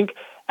 So I think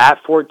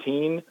at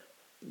 14,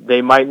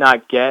 they might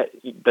not get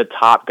the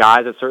top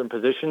guys at certain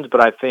positions,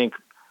 but I think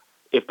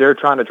if they're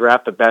trying to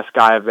draft the best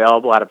guy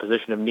available at a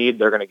position of need,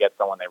 they're going to get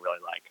someone they really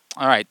like.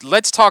 All right,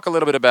 let's talk a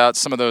little bit about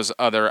some of those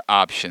other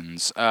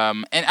options.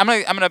 And I'm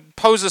gonna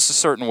pose this a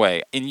certain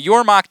way. In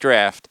your mock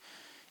draft,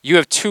 you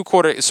have two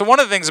quarterbacks. So one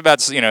of the things about,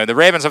 the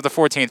Ravens have the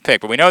 14th pick,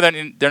 but we know that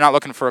they're not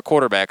looking for a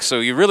quarterback. So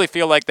you really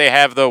feel like they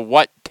have the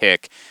what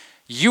pick.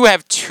 You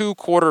have two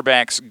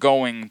quarterbacks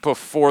going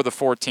before the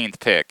 14th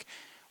pick.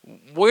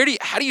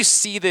 How do you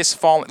see this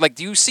falling? Like,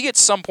 do you see at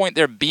some point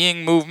there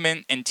being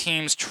movement and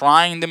teams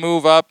trying to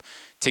move up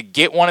to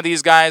get one of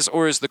these guys,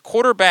 or is the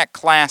quarterback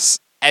class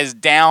as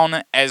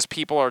down as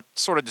people are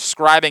sort of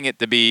describing it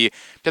to be,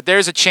 that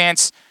there's a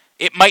chance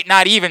it might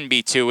not even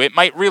be two? It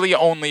might really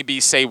only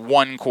be, say,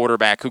 one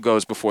quarterback who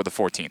goes before the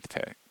 14th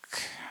pick.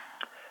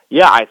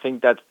 Yeah, I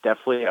think that's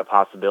definitely a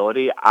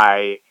possibility.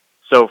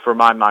 So for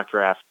my mock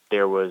draft,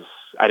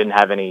 I didn't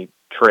have any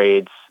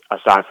trades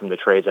aside from the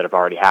trades that have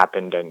already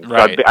happened, and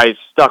right. So I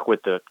stuck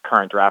with the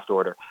current draft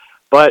order.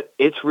 But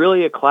it's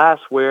really a class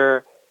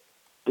where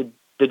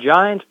the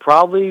Giants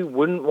probably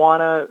wouldn't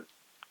want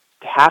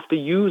to have to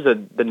use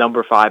the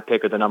number 5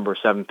 pick or the number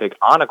 7 pick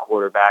on a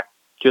quarterback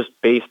just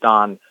based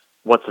on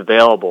what's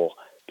available,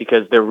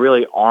 because there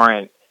really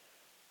aren't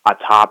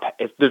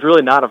there's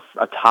really not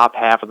a top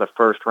half of the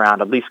first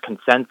round, at least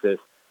consensus,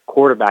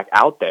 quarterback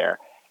out there.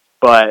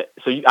 But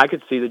so I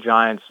could see the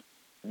Giants,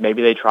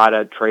 maybe they try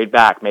to trade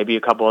back. Maybe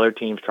a couple other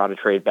teams try to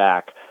trade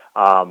back.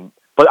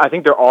 But I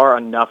think there are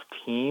enough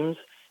teams,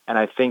 and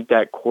I think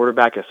that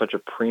quarterback is such a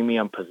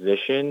premium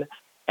position,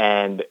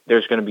 and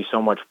there's going to be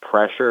so much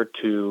pressure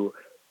to,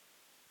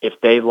 if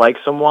they like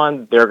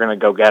someone, they're going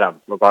to go get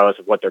them, regardless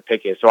of what their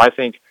pick is. So I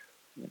think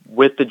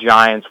with the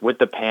Giants, with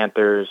the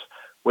Panthers,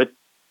 with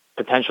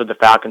potentially the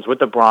Falcons, with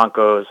the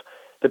Broncos,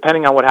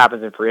 depending on what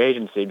happens in free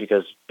agency,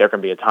 because there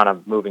can be a ton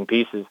of moving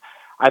pieces,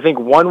 I think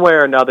one way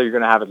or another you're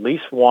going to have at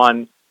least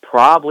one,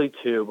 probably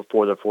two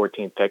before the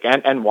 14th pick.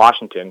 And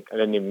Washington, I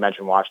didn't even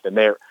mention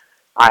Washington.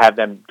 I have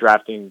them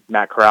drafting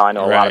Matt Corral. I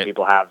know a lot of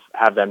people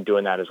have them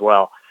doing that as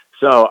well.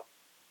 So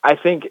I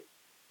think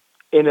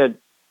in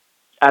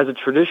a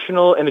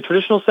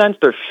traditional sense,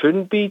 there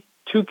shouldn't be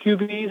two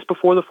QBs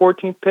before the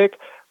 14th pick,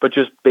 but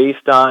just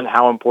based on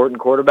how important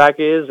quarterback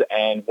is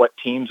and what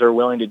teams are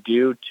willing to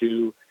do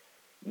to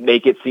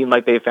make it seem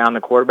like they found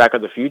the quarterback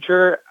of the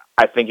future,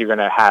 I think you're going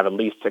to have at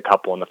least a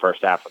couple in the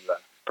first half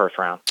first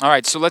round. All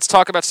right, so let's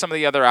talk about some of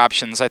the other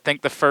options. I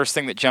think the first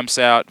thing that jumps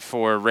out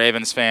for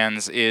Ravens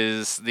fans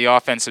is the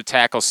offensive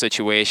tackle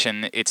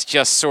situation. It's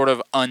just sort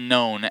of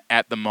unknown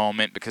at the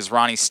moment because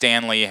Ronnie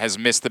Stanley has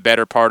missed the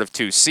better part of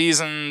 2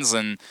 seasons,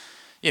 and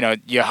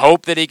you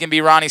hope that he can be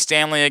Ronnie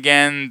Stanley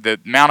again. The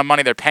amount of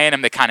money they're paying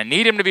him, they kind of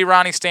need him to be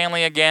Ronnie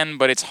Stanley again,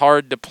 but it's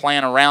hard to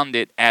plan around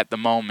it at the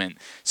moment.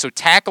 So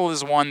tackle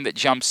is one that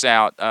jumps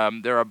out.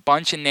 There are a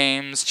bunch of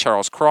names.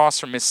 Charles Cross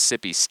from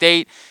Mississippi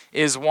State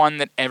is one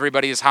that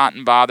everybody is hot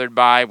and bothered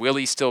by. Will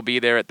he still be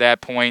there at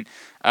that point?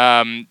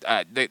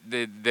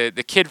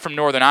 The kid from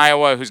Northern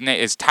Iowa, whose name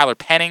is Tyler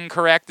Penning,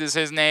 correct, is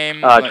his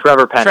name?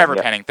 Trevor Penning. Trevor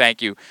yeah. Penning,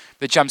 thank you.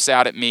 That jumps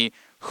out at me.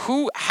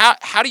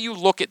 How do you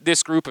look at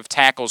this group of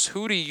tackles?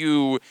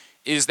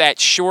 Is that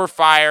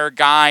surefire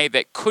guy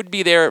that could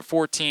be there at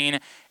 14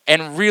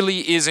 and really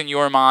is, in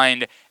your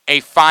mind, a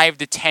 5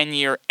 to 10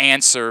 year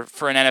answer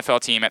for an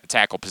NFL team at the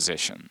tackle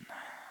position?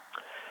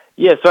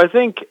 Yeah, so I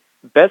think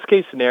best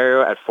case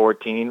scenario at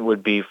 14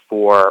 would be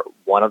for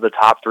one of the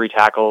top 3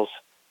 tackles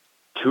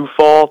to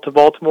fall to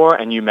Baltimore,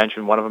 and you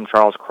mentioned one of them,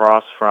 Charles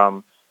Cross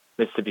from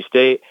Mississippi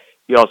State.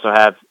 You also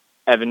have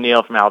Evan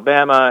Neal from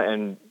Alabama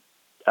and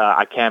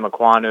Ikem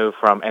Ekwonu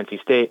from NC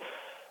State.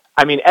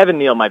 I mean, Evan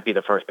Neal might be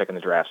the first pick in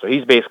the draft, so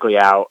he's basically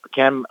out.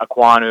 Ikem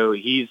Ekwonu,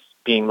 he's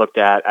being looked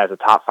at as a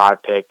top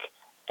 5 pick,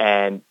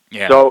 and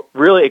so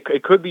really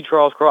it could be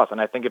Charles Cross,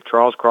 and I think if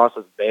Charles Cross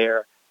is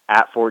there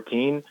at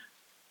 14,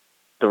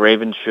 the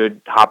Ravens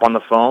should hop on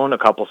the phone a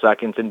couple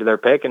seconds into their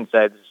pick and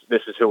say,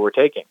 this is who we're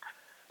taking.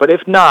 But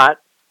if not,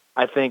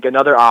 I think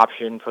another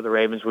option for the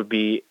Ravens would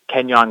be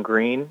Kenyon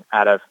Green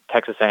out of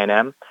Texas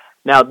A&M.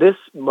 Now, this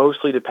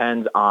mostly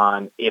depends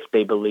on if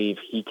they believe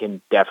he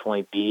can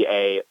definitely be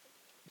a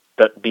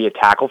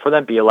tackle for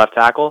them, be a left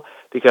tackle,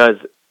 because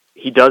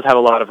he does have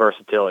a lot of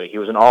versatility. He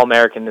was an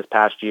All-American this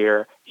past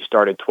year. He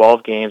started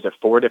 12 games at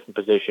 4 different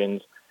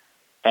positions.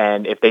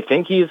 And if they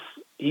think he's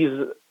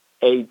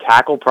a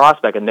tackle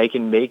prospect and they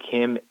can make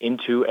him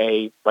into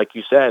a, like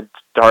you said,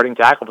 starting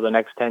tackle for the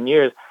next 10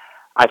 years,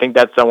 I think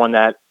that's someone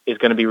that is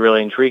going to be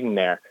really intriguing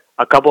there.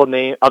 A couple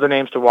of other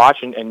names to watch,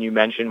 and you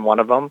mentioned one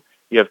of them.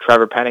 You have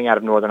Trevor Penning out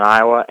of Northern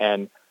Iowa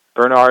and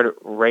Bernard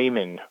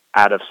Raymond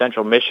out of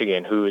Central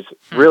Michigan, who's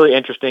really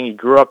interesting. He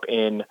grew up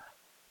in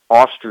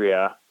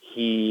Austria.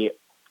 He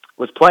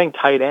was playing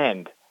tight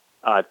end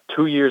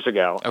 2 years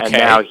ago, and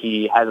now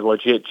he has a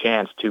legit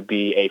chance to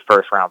be a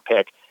first-round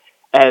pick.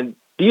 And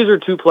these are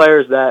 2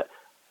 players that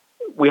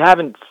we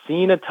haven't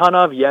seen a ton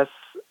of. Yes,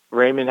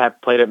 Raymond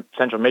had played at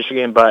Central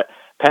Michigan, but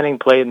Penning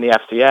played in the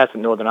FCS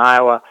in Northern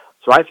Iowa.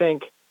 So I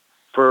think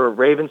for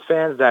Ravens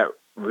fans that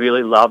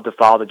really love to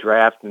follow the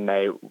draft and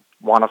they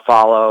want to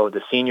follow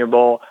the Senior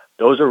Bowl,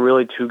 those are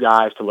really 2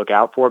 guys to look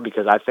out for,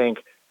 because I think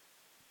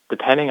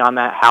depending on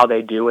how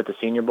they do at the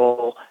Senior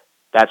Bowl,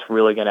 that's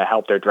really going to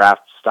help their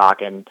draft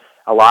stock. And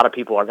a lot of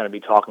people are going to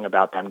be talking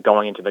about them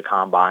going into the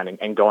combine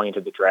and going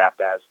into the draft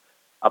as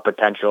a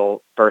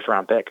potential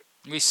first-round pick.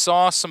 We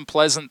saw some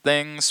pleasant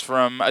things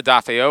from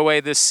Odafe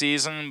Oweh this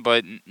season,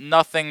 but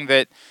nothing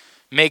that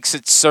makes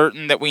it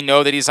certain that we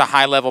know that he's a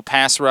high-level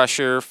pass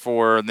rusher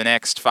for the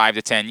next 5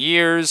 to 10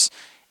 years.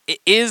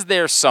 Is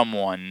there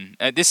someone,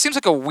 this seems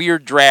like a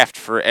weird draft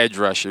for edge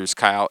rushers,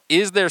 Kyle.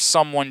 Is there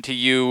someone to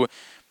you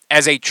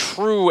as a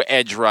true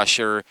edge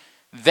rusher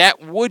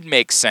that would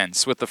make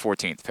sense with the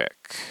 14th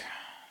pick?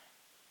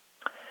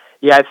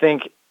 Yeah, I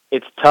think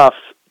it's tough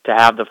to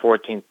have the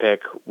 14th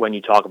pick when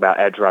you talk about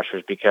edge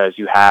rushers, because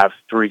you have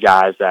 3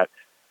 guys that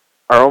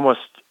are almost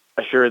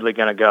assuredly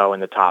going to go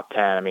in the top 10.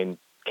 I mean,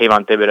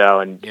 Kayvon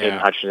Thibodeau and Aiden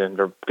Hutchinson,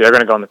 they're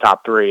going to go in the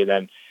top 3.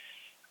 Then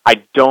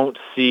I don't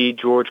see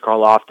George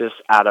Karlaftis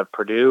out of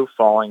Purdue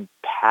falling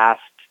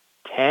past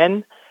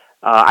 10.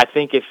 I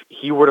think if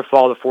he were to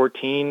fall to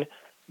 14,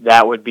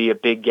 that would be a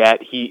big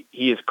get. He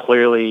is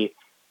clearly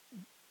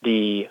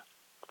the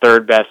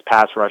 3rd best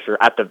pass rusher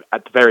at the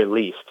very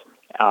least.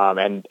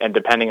 And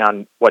depending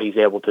on what he's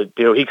able to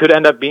do, he could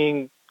end up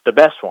being the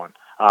best one.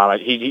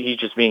 He's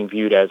just being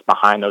viewed as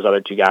behind those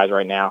other 2 guys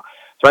right now.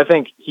 So I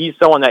think he's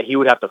someone that he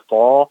would have to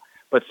fall,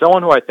 but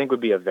someone who I think would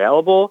be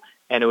available,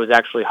 and it was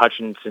actually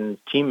Hutchinson's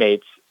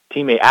teammate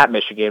at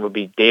Michigan, would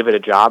be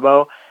David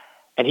Ojabo.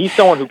 And he's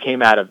someone who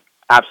came out of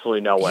absolutely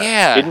nowhere.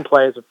 Yeah. Didn't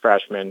play as a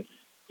freshman.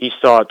 He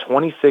saw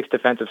 26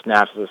 defensive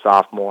snaps as a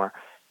sophomore.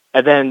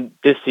 And then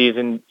this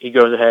season, he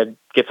goes ahead,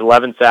 gets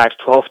 11 sacks,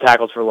 12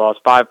 tackles for loss,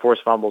 5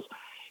 forced fumbles.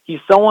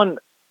 He's someone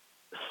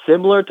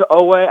similar to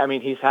Oweh. I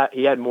mean, he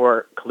had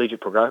more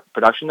collegiate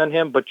production than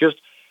him, but just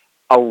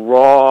a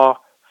raw,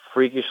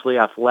 freakishly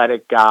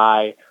athletic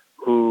guy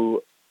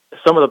who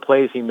some of the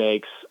plays he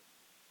makes,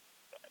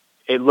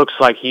 it looks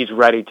like he's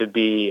ready to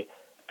be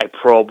a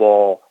Pro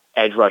Bowl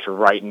edge rusher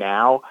right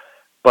now,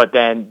 but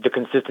then the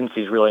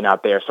consistency is really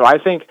not there. So I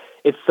think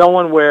it's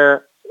someone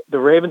where the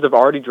Ravens have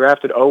already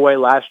drafted Oweh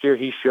last year.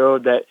 He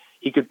showed that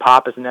he could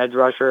pop as an edge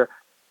rusher.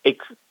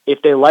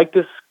 If they like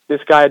this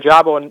guy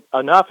Ojabo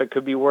enough, it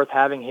could be worth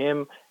having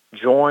him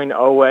join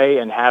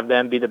Oweh and have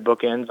them be the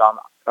bookends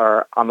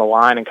on the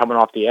line and coming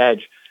off the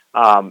edge.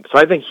 So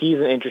I think he's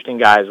an interesting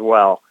guy as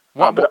well.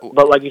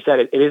 But like you said,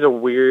 it is a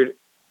weird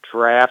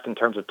draft in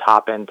terms of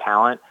top-end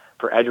talent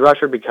for edge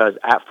rusher because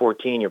at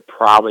 14, you're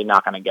probably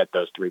not going to get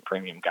those 3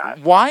 premium guys.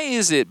 Why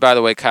is it, by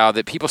the way, Kyle,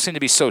 that people seem to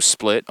be so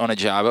split on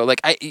Ojabo?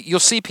 Like, you'll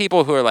see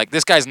people who are like,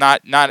 this guy's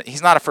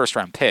he's not a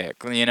first-round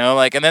pick, you know?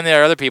 Like, and then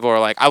there are other people who are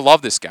like, I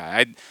love this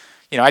guy.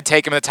 I'd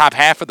take him in the top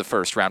half of the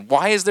first round.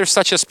 Why is there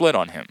such a split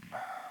on him?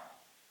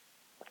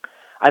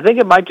 I think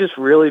it might just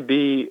really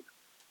be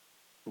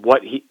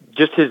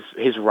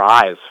his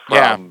rise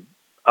from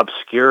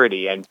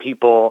obscurity, and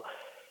people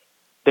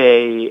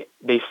they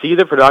see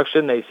the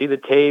production, they see the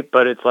tape,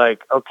 but it's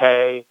like,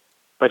 okay,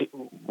 but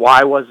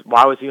why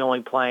was he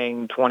only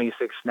playing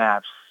 26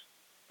 snaps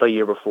the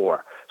year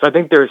before? So I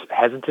think there's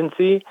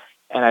hesitancy,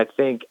 and I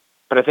think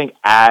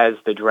as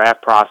the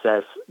draft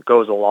process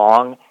goes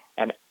along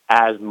and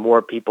as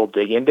more people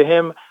dig into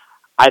him,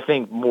 I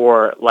think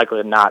more likely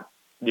than not,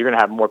 you're going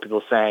to have more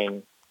people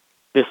saying,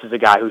 this is a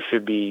guy who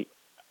should be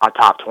a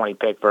top 20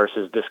 pick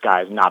versus this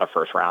guy is not a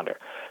first rounder.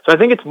 So I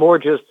think it's more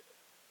just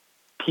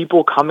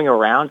people coming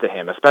around to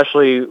him,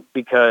 especially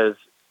because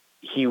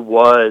he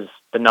was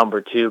the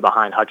number 2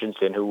 behind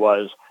Hutchinson, who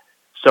was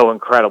so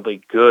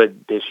incredibly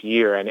good this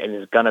year and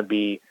is going to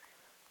be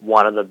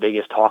one of the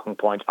biggest talking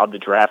points of the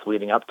draft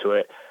leading up to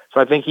it. So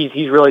I think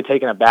he's really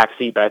taken a back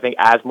seat, but I think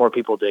as more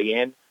people dig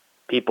in,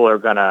 people are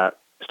going to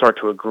start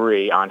to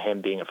agree on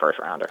him being a first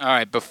rounder. All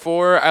right,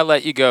 before I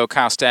let you go,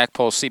 Kyle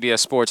Stackpole,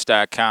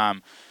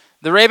 CBSSports.com.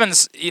 The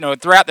Ravens,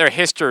 throughout their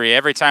history,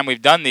 every time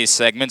we've done these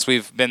segments,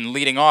 we've been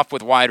leading off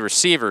with wide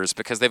receivers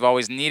because they've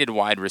always needed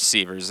wide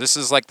receivers. This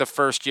is like the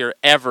first year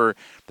ever,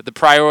 but the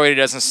priority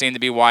doesn't seem to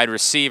be wide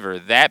receiver.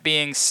 That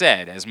being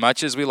said, as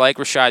much as we like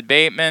Rashad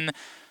Bateman,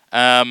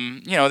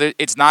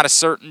 it's not a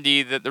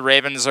certainty that the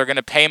Ravens are going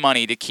to pay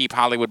money to keep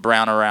Hollywood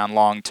Brown around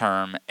long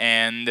term.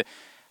 And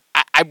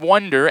I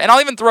wonder, and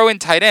I'll even throw in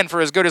tight end, for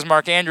as good as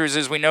Mark Andrews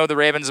is, we know the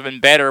Ravens have been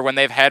better when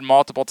they've had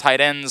multiple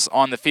tight ends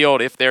on the field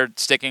if they're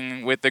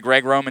sticking with the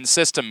Greg Roman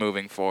system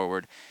moving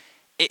forward.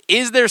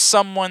 Is there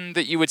someone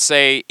that you would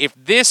say, if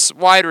this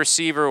wide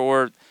receiver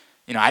or,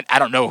 I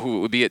don't know who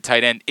it would be at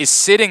tight end, is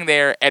sitting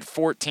there at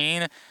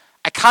 14,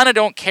 I kind of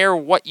don't care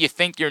what you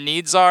think your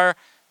needs are.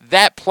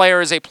 That player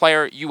is a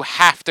player you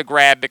have to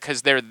grab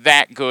because they're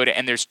that good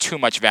and there's too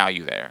much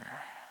value there.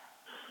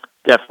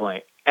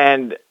 Definitely.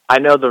 And I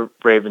know the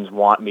Ravens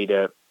want me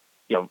to,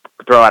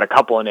 throw out a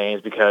couple of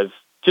names because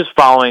just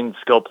following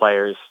skill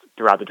players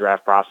throughout the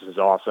draft process is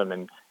awesome.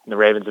 And the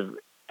Ravens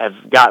have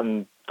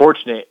gotten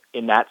fortunate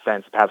in that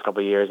sense the past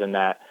couple of years in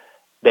that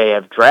they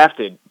have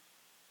drafted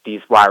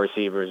these wide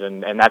receivers.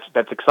 And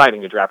that's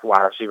exciting to draft a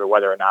wide receiver,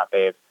 whether or not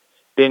they've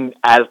been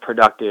as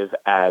productive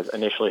as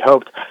initially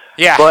hoped.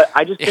 Yeah. But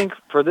I just think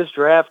for this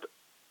draft,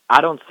 I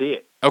don't see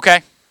it.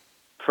 Okay.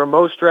 For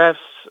most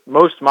drafts,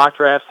 most mock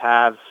drafts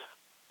have,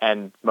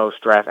 and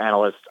most draft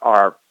analysts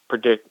are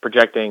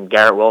projecting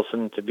Garrett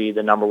Wilson to be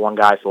the number 1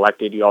 guy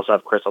selected. You also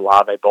have Chris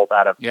Olave, both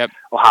out of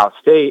Ohio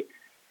State.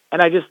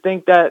 And I just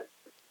think that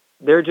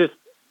they're just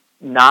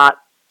not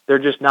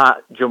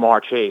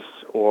Jamar Chase,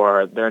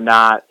 or they're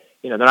not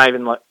even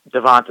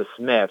Devonta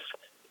Smith.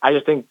 I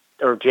just think,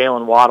 or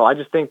Jalen Waddle. I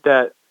just think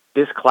that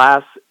this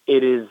class,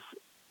 it is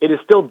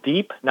still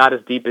deep, not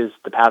as deep as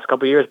the past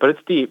couple of years, but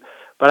it's deep.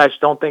 But I just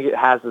don't think it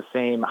has the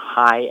same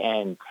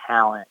high-end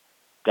talent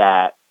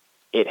that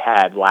it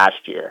had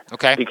last year.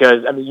 Okay.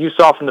 Because, you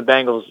saw from the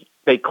Bengals,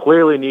 they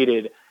clearly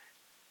needed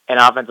an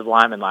offensive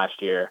lineman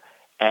last year,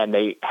 and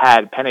they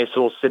had Penei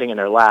Sewell sitting in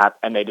their lap,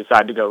 and they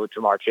decided to go with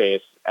Jamar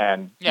Chase,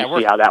 and see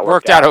how that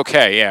worked out.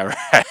 Okay, yeah,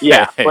 right.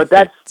 Yeah, but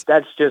that's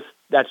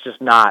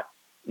just not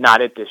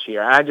it this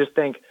year. And I just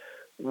think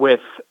with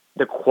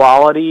the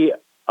quality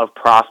of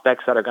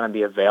prospects that are going to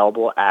be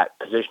available at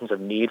positions of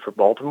need for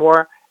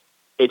Baltimore,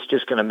 it's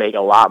just going to make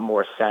a lot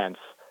more sense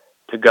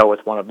to go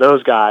with one of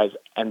those guys,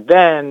 and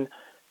then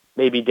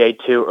maybe day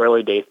 2,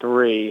 early day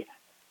 3,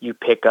 you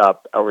pick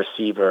up a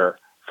receiver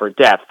for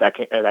depth that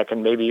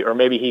can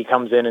maybe he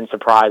comes in and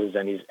surprises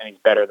and he's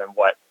better than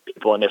what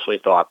people initially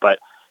thought. But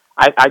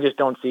I just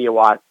don't see a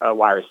wide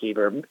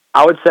receiver.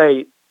 I would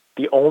say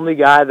the only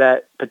guy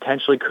that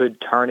potentially could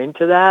turn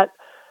into that,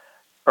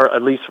 or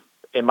at least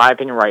in my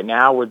opinion right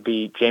now, would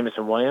be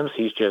Jameson Williams.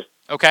 He's just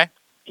okay.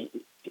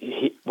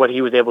 What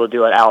he was able to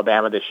do at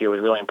Alabama this year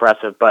was really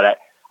impressive. But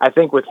I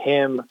think with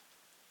him,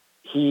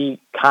 he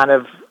kind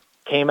of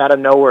came out of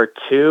nowhere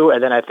too,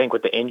 and then I think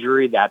with the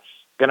injury, that's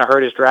going to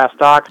hurt his draft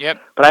stock.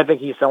 Yep. But I think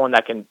he's someone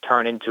that can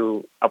turn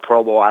into a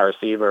Pro Bowl wide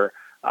receiver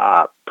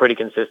pretty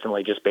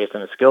consistently just based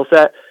on his skill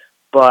set.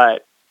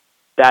 But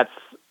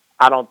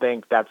I don't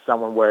think that's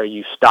someone where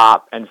you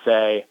stop and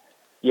say,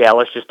 yeah,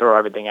 let's just throw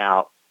everything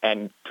out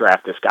and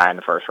draft this guy in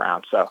the first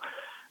round. So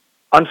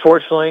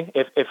unfortunately,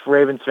 if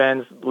Ravens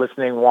fans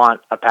listening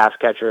want a pass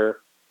catcher,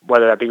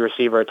 whether that be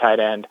receiver or tight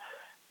end,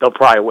 they'll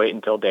probably wait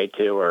until day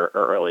 2 or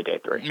early day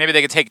 3. Maybe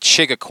they could take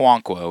Chigga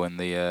in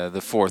the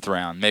 4th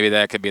round. Maybe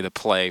that could be the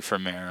play for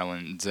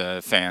Maryland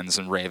fans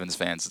and Ravens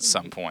fans at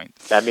some point.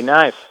 That'd be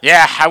nice.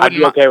 Yeah, I'd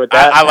be okay with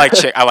that. I like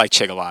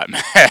Chig a lot,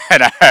 man.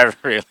 And I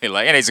really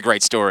like, and he's a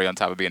great story on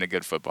top of being a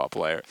good football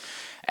player.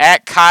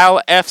 At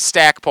Kyle F.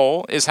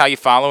 Stackpole is how you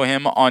follow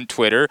him on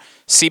Twitter.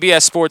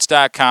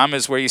 CBSSports.com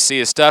is where you see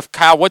his stuff.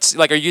 Kyle,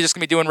 are you just going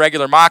to be doing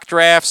regular mock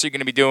drafts? Are you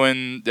going to be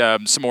doing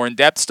some more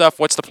in-depth stuff?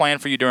 What's the plan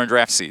for you during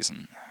draft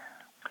season?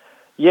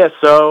 Yeah,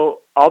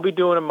 so I'll be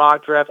doing a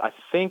mock draft, I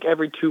think,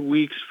 every 2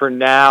 weeks for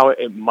now.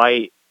 It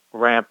might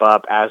ramp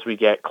up as we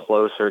get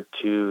closer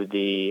to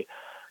the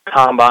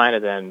combine,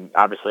 and then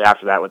obviously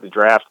after that with the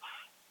draft.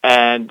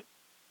 And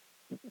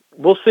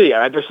we'll see.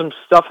 There's some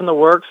stuff in the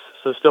works,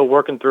 so still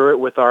working through it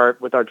with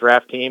our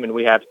draft team, and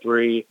we have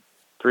three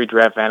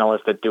draft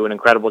analysts that do an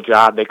incredible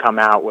job. They come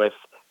out with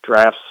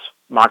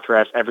mock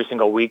drafts every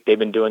single week. They've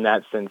been doing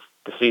that since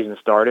the season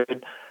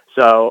started.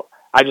 So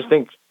I just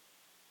think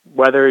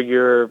whether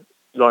you're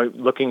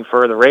looking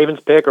for the Ravens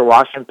pick or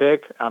Washington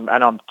pick, I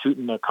know I'm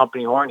tooting the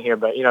company horn here,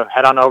 but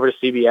head on over to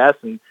CBS,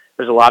 and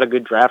there's a lot of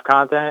good draft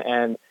content,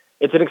 and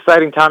it's an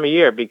exciting time of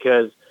year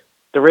because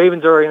the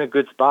Ravens are in a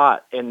good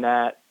spot in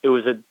that it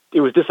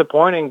was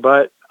disappointing,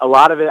 but a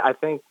lot of it, I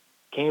think,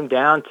 came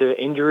down to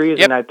injuries.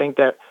 Yep. And I think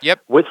that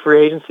with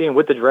free agency and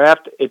with the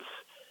draft,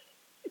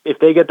 if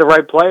they get the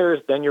right players,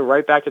 then you're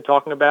right back to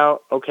talking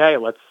about, okay,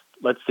 let's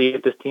see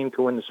if this team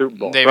can win the Super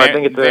Bowl. I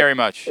think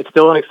it's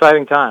still an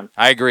exciting time.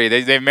 I agree.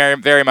 They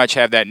very much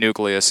have that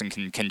nucleus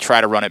and can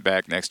try to run it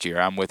back next year.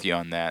 I'm with you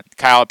on that.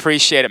 Kyle,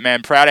 appreciate it,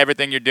 man. Proud of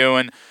everything you're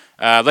doing.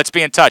 Let's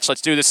be in touch.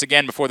 Let's do this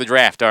again before the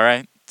draft, all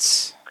right?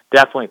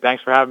 Definitely.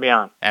 Thanks for having me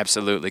on.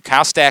 Absolutely.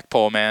 Kyle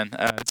Stackpole, man.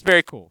 It's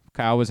very cool.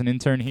 Kyle was an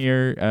intern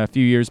here a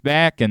few years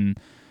back and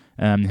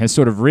has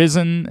sort of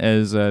risen,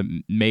 as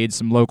made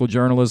some local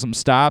journalism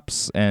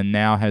stops, and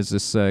now has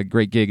this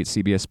great gig at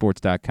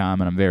CBSSports.com,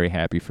 and I'm very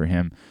happy for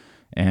him.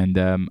 And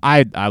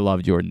I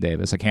love Jordan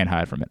Davis. I can't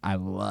hide from it. I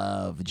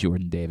love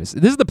Jordan Davis.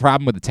 This is the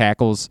problem with the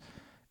tackles.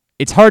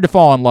 It's hard to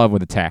fall in love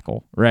with a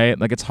tackle, right?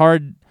 Like, it's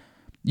hard.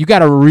 You got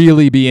to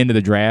really be into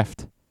the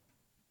draft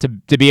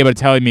to be able to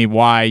tell me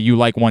why you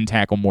like one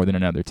tackle more than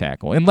another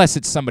tackle. Unless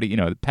it's somebody,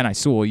 Penei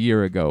Sewell a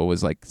year ago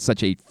was like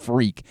such a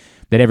freak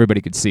that everybody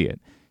could see it.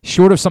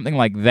 Short of something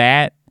like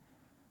that,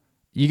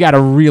 you got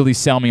to really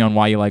sell me on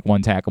why you like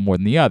one tackle more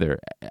than the other.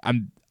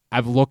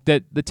 I've looked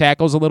at the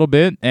tackles a little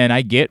bit, and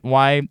I get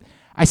why.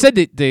 I said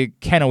to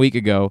Ken a week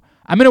ago,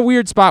 I'm in a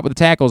weird spot with the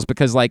tackles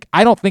because,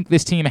 I don't think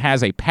this team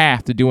has a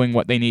path to doing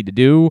what they need to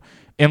do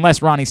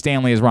unless Ronnie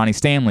Stanley is Ronnie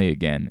Stanley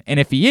again. And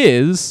if he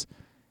is,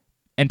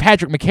 and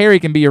Patrick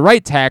McCary can be your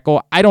right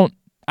tackle, I don't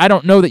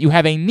know that you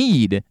have a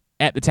need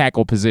at the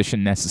tackle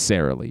position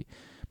necessarily.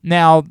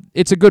 Now,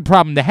 it's a good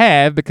problem to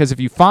have because if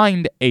you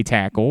find a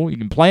tackle, you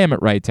can play him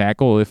at right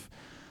tackle if,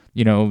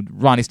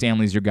 Ronnie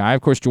Stanley's your guy.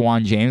 Of course,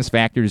 Juwan James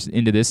factors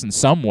into this in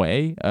some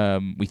way,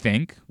 we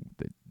think.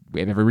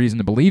 We have every reason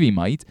to believe he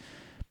might.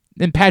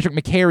 And Patrick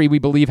McCary, we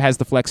believe, has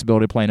the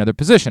flexibility to play another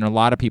position. A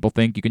lot of people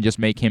think you can just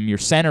make him your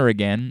center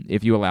again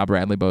if you allow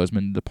Bradley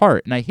Bozeman to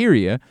depart. And I hear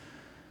you.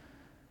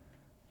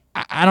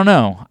 I don't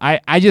know.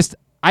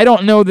 I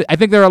don't know that. I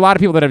think there are a lot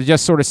of people that have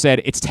just sort of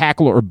said it's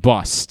tackle or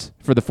bust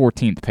for the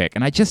 14th pick,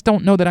 and I just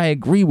don't know that I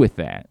agree with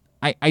that.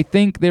 I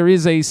think there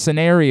is a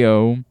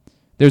scenario,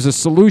 there's a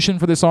solution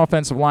for this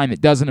offensive line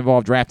that doesn't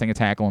involve drafting a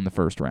tackle in the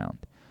first round.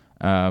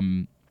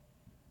 And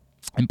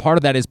part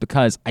of that is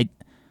because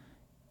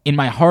in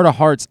my heart of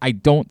hearts, I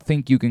don't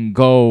think you can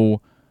go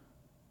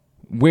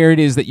where it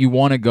is that you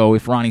want to go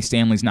if Ronnie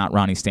Stanley's not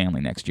Ronnie Stanley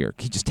next year.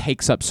 He just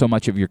takes up so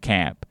much of your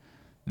cap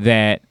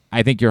that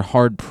I think you're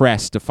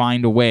hard-pressed to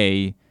find a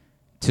way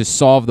to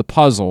solve the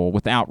puzzle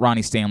without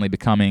Ronnie Stanley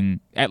becoming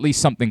at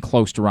least something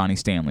close to Ronnie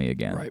Stanley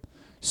again. Right.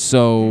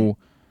 So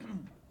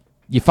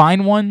you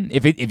find one.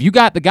 If you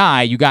got the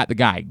guy, you got the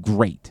guy.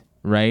 Great,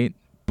 right?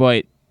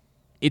 But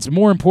it's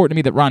more important to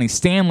me that Ronnie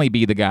Stanley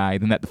be the guy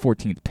than that the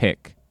 14th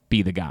pick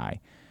be the guy.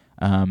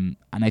 And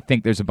I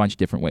think there's a bunch of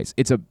different ways.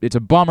 It's a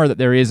bummer that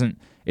there isn't.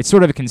 It's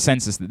sort of a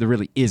consensus that there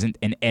really isn't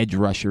an edge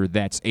rusher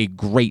that's a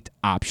great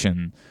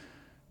option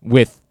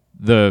with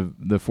the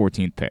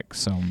 14th pick.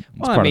 So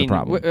it's part of the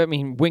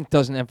problem. Wink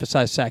doesn't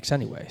emphasize sacks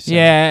anyway. So.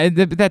 Yeah,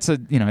 but that's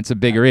it's a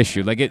bigger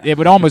issue. Like it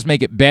would almost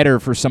make it better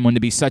for someone to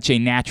be such a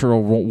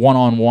natural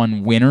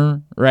one-on-one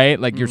winner, right?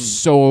 Like you're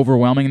so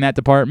overwhelming in that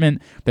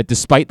department that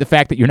despite the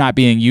fact that you're not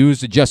being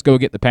used to just go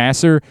get the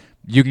passer,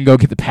 you can go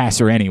get the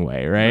passer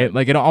anyway, right?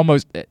 Like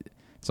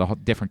it's a whole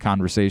different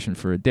conversation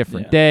for a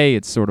different day.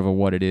 It's sort of a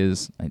what it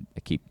is.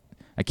 I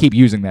keep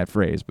using that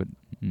phrase, but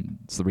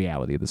it's the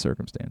reality of the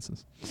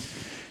circumstances.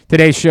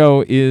 Today's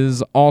show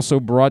is also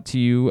brought to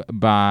you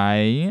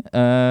by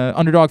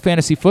Underdog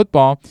Fantasy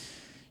Football.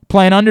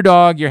 Playing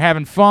Underdog, you're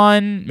having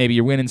fun. Maybe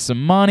you're winning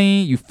some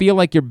money. You feel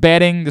like you're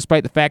betting,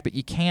 despite the fact that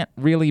you can't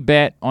really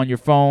bet on your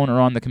phone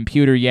or on the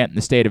computer yet in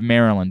the state of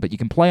Maryland. But you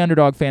can play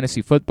Underdog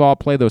Fantasy Football,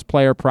 play those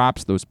player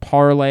props, those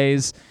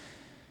parlays.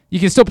 You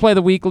can still play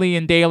the weekly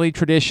and daily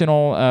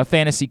traditional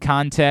fantasy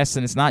contests,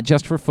 and it's not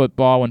just for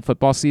football. When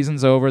football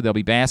season's over, there'll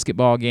be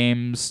basketball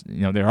games.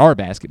 There are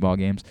basketball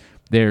games.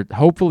 There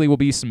hopefully will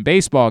be some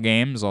baseball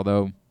games,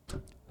 although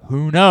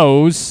who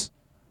knows?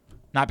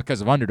 Not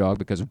because of Underdog,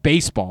 because of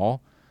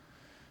baseball.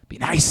 Be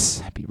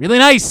nice. It'd be really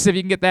nice if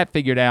you can get that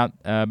figured out.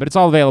 But it's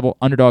all available,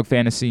 Underdog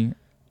Fantasy,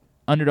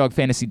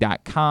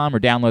 underdogfantasy.com or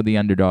download the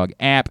Underdog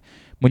app.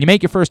 When you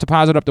make your first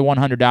deposit up to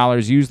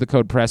 $100, use the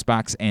code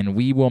PRESSBOX, and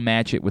we will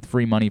match it with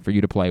free money for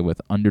you to play with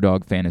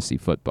Underdog Fantasy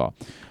Football.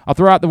 I'll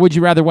throw out the Would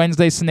You Rather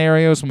Wednesday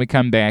scenarios when we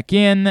come back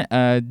in.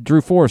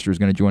 Drew Forrester is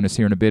going to join us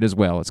here in a bit as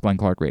well. It's Glenn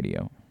Clark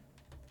Radio.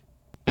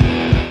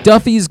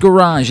 Duffy's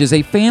Garage is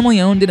a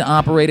family-owned and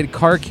operated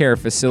car care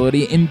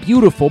facility in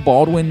beautiful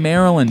Baldwin,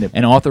 Maryland.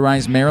 An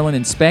authorized Maryland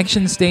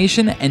inspection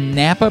station and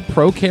Napa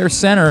Pro Care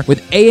Center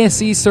with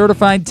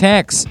ASE-certified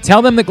techs.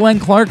 Tell them that Glenn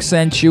Clark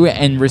sent you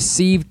and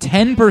receive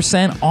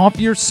 10% off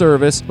your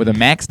service with a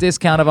max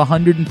discount of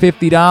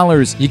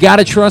 $150. You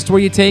gotta trust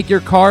where you take your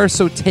car,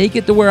 so take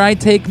it to where I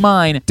take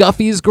mine.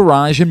 Duffy's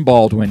Garage in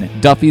Baldwin.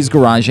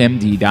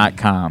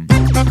 Duffy'sGarageMD.com.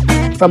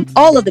 From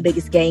all of the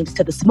biggest games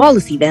to the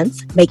smallest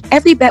events, make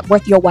every bet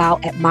worth your while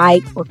at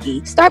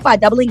MyBookie. Start by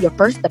doubling your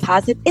first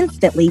deposit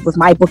instantly with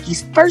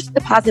MyBookie's first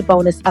deposit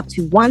bonus up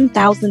to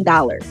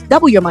 $1,000.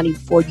 Double your money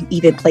before you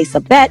even place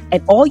a bet,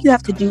 and all you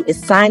have to do is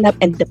sign up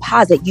and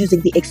deposit using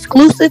the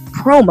exclusive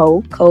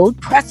promo code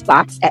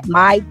PRESSBOX at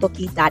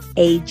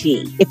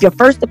mybookie.ag. If your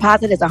first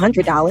deposit is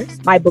 $100,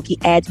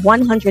 MyBookie adds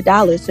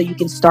 $100 so you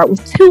can start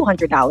with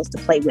 $200 to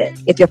play with.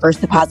 If your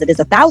first deposit is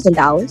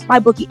 $1,000,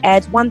 MyBookie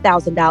adds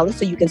 $1,000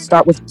 so you can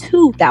start with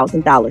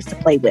 $2,000 to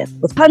play with.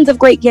 With tons of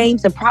great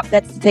games and prop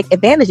bets to take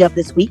advantage of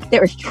this week,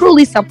 there is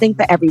truly something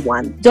for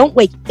everyone. Don't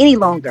wait any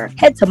longer.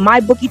 Head to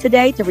MyBookie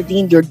today to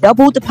redeem your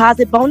double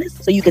deposit bonus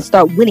so you can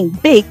start winning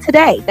big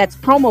today. That's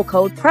promo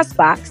code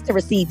PRESSBOX to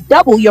receive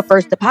double your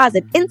first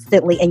deposit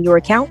instantly in your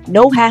account.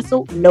 No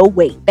hassle, no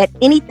wait. Bet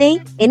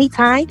anything,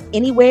 anytime,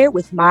 anywhere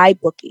with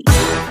MyBookie.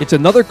 It's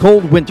another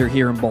cold winter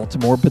here in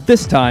Baltimore, but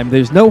this time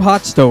there's no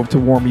hot stove to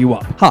warm you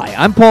up. Hi,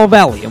 I'm Paul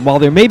Valley, and while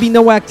there may be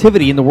no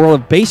activity in the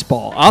world of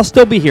baseball, I'll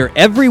still be here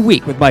every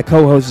week with my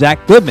co-host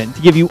Zach Goodman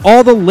to give you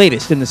all the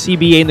latest in the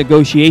CBA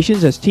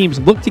negotiations as teams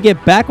look to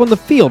get back on the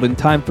field in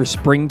time for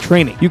spring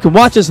training. You can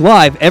watch us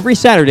live every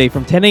Saturday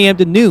from 10 a.m.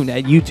 to noon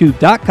at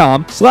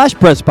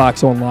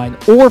youtube.com/PressBoxOnline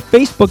or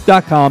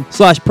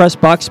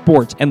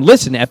facebook.com/PressBoxSports and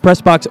listen at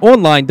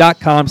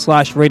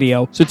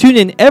PressBoxOnline.com/radio. So tune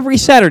in every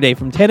Saturday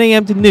from 10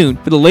 a.m. to noon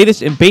for the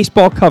latest in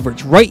baseball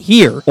coverage right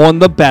here on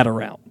the Bat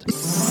Around.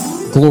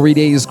 Glory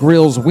Days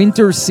Grill's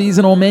winter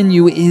seasonal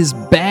menu is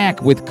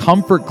back with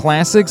comfort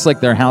classics like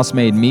their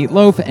house-made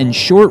meatloaf and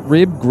short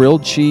rib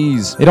grilled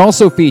cheese. It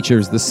also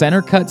features the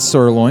center-cut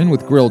sirloin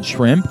with grilled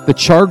shrimp, the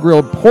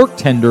char-grilled pork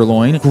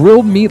tenderloin,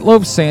 grilled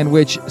meatloaf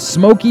sandwich,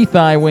 smoky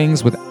thigh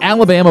wings with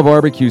Alabama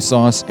barbecue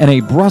sauce, and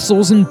a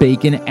Brussels and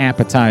bacon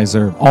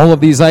appetizer. All of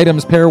these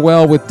items pair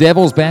well with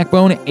Devil's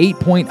Backbone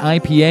 8-Point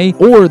IPA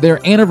or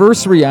their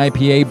anniversary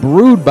IPA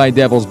brewed by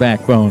Devil's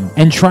Backbone.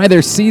 And try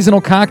their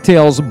seasonal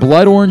cocktails,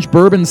 Blood Orange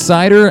Bourbon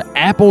Cider,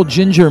 Apple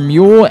Ginger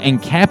Mule,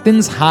 and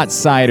Captain's Hot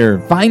Cider.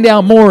 Find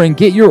out more and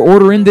get your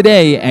order in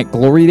today at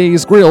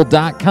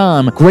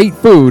GloryDaysGrill.com. Great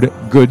food,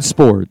 good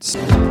sports.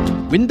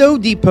 Window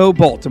Depot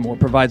Baltimore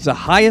provides the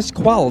highest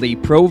quality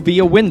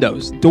Pro-Via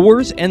windows,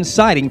 doors, and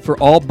siding for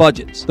all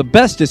budgets. The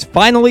best is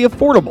finally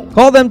affordable.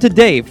 Call them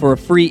today for a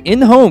free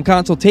in-home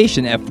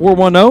consultation at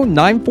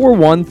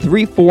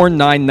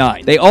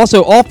 410-941-3499. They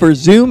also offer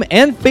Zoom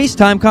and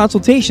FaceTime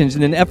consultations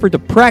in an effort to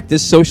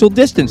practice social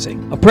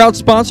distancing. A proud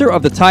sponsor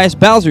of the Tyus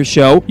Bowser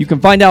Show, you can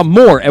find out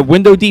more at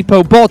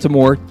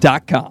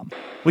WindowDepotBaltimore.com.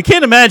 We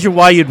can't imagine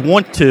why you'd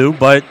want to,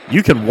 but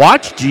you can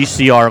watch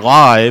GCR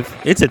live.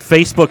 It's at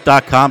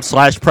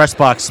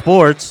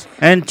Facebook.com/PressBoxSports.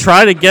 And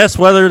try to guess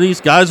whether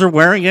these guys are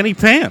wearing any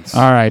pants.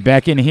 All right,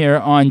 back in here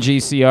on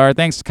GCR.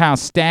 Thanks to Kyle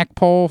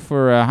Stackpole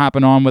for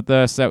hopping on with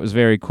us. That was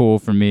very cool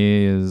for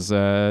me. That's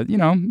a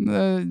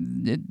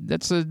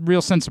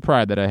real sense of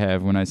pride that I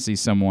have when I see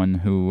someone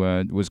who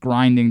was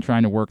grinding,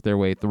 trying to work their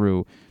way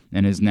through,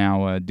 and is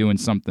now doing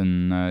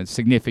something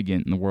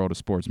significant in the world of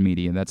sports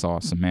media. That's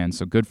awesome, man.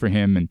 So good for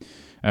him, and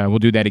we'll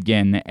do that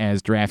again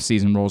as draft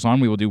season rolls on.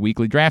 We will do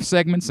weekly draft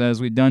segments as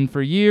we've done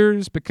for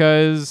years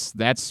because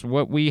that's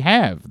what we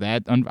have. I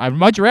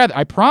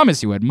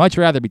promise you, I'd much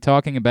rather be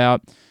talking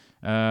about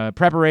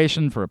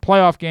preparation for a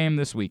playoff game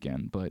this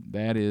weekend, but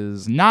that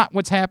is not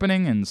what's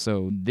happening, and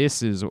so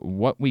this is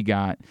what we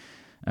got.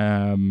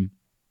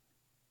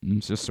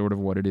 It's just sort of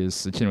what it is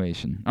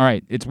situation. All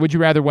right, it's Would You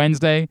Rather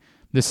Wednesday.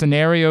 The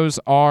scenarios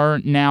are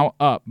now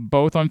up,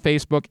 both on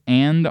Facebook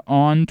and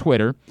on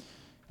Twitter.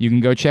 You can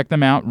go check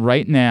them out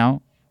right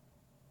now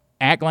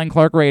at Glenn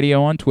Clark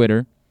Radio on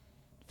Twitter,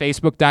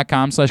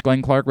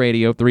 Facebook.com/Glenn Clark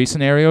Radio. 3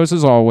 scenarios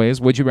as always.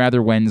 Would You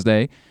Rather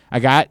Wednesday. I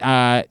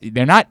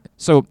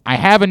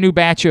have a new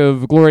batch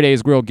of Glory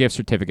Days Grill gift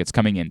certificates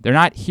coming in. They're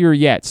not here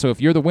yet. So if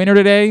you're the winner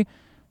today,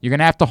 you're going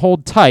to have to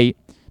hold tight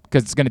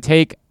because it's going to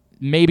take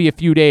maybe a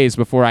few days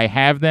before I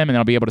have them, and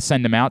I'll be able to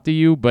send them out to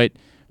you. But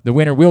the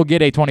winner will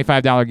get a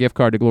 $25 gift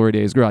card to Glory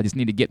Days Grill. I just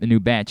need to get the new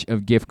batch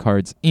of gift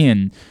cards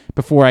in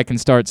before I can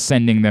start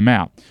sending them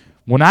out.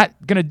 We're not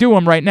going to do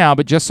them right now,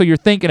 but just so you're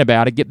thinking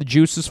about it, get the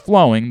juices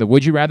flowing. The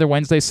Would You Rather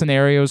Wednesday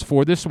scenarios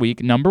for this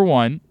week. Number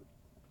 1,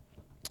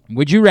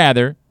 would you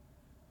rather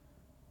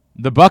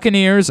the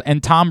Buccaneers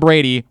and Tom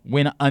Brady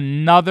win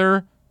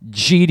another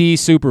GD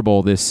Super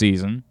Bowl this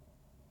season,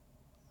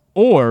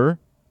 Or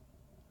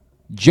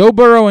Joe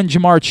Burrow and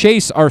Jamar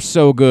Chase are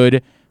so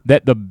good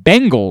that the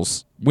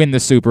Bengals win the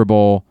Super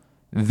Bowl,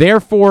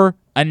 therefore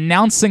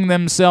announcing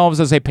themselves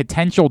as a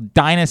potential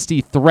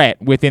dynasty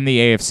threat within the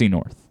AFC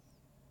North.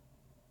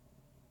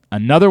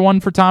 Another one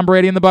for Tom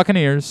Brady and the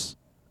Buccaneers.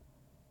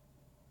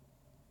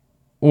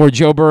 Or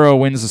Joe Burrow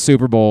wins the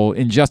Super Bowl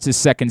in just his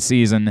second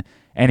season,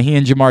 and he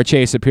and Jamar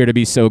Chase appear to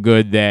be so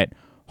good that,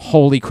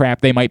 holy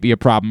crap, they might be a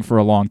problem for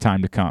a long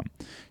time to come.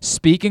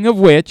 Speaking of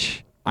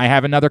which, I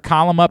have another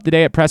column up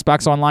today at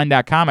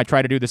PressBoxOnline.com. I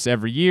try to do this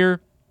every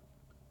year.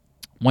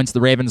 Once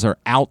the Ravens are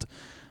out,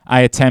 I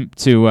attempt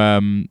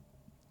to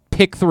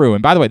pick through.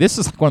 And by the way, this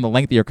is like one of the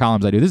lengthier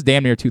columns I do. This is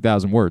damn near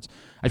 2,000 words.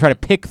 I try to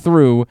pick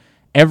through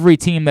every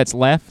team that's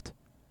left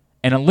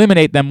and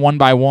eliminate them one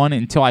by one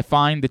until I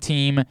find the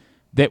team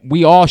that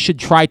we all should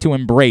try to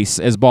embrace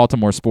as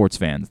Baltimore sports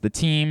fans. The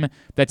team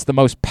that's the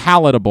most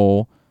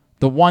palatable,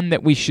 the one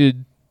that we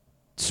should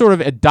sort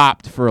of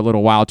adopt for a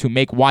little while to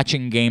make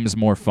watching games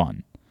more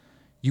fun.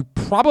 You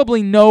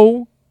probably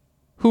know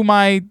who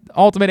my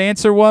ultimate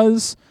answer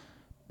was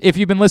if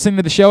you've been listening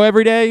to the show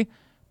every day,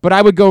 but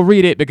I would go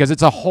read it because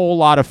it's a whole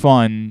lot of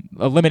fun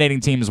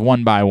eliminating teams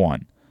one by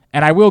one.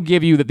 And I will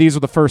give you that these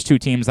are the first two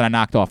teams that I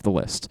knocked off the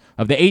list.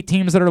 Of the 8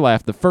 teams that are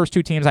left, the first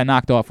 2 teams I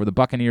knocked off were the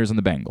Buccaneers and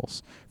the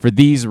Bengals for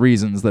these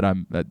reasons that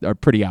are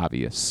pretty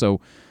obvious.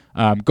 So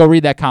go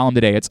read that column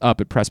today. It's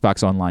up at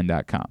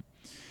PressBoxOnline.com.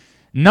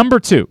 Number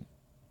 2.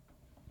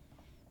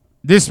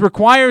 This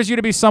requires you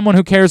to be someone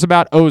who cares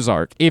about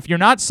Ozark. If you're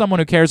not someone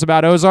who cares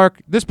about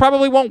Ozark, this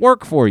probably won't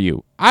work for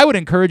you. I would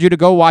encourage you to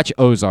go watch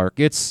Ozark.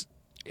 It's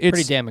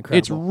pretty damn incredible.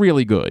 It's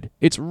really good.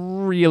 It's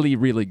really,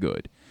 really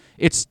good.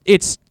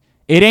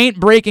 It ain't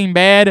Breaking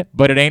Bad,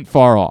 but it ain't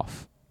far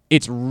off.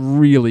 It's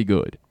really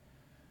good.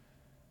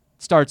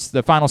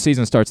 The final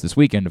season starts this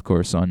weekend, of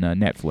course, on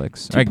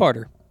Netflix.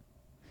 Two-parter.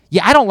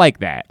 Yeah, I don't like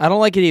that. I don't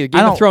like it either.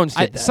 Game of Thrones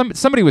did that.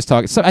 Somebody was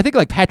talking. I think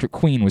like Patrick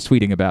Queen was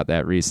tweeting about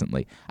that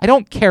recently. I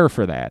don't care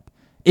for that.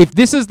 If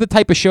this is the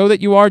type of show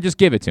that you are, just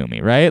give it to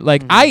me, right?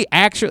 Like I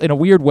actually, in a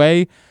weird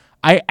way,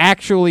 I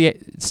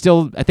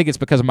think it's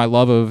because of my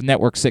love of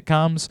network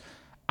sitcoms.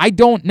 I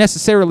don't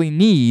necessarily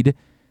need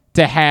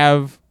to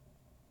have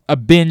a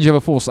binge of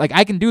a full... Like,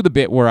 I can do the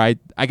bit where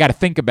I got to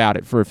think about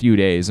it for a few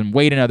days and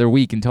wait another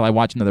week until I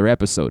watch another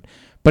episode.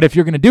 But if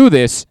you're going to do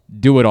this,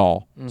 do it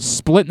all. Mm-hmm.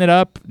 Splitting it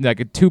up, like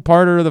a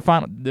 2-parter of the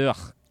final...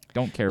 Ugh,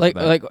 don't care for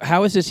that. Like,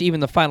 how is this even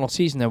the final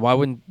season then? Why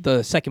wouldn't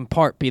the second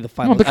part be the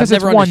final? Well, because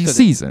it's one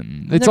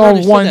season. It's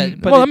all one...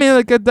 Well, I mean,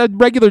 like a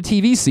regular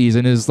TV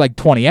season is like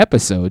 20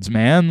 episodes,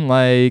 man.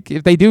 Like,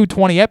 if they do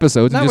 20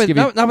 episodes... Not with like a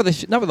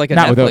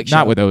Netflix show.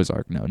 Not with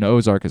Ozark, no. No,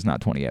 Ozark is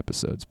not 20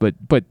 episodes. But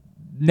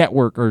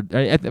network, or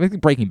I think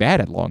Breaking Bad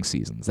had long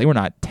seasons. They were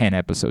not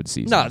 10-episode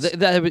seasons. No,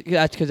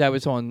 that's because that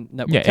was on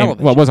network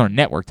television. Well, it wasn't on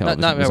network television.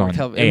 Not network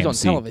television. It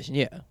was on television,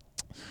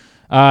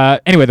 yeah.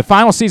 Anyway, the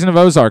final season of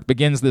Ozark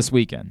begins this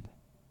weekend.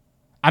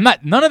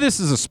 None of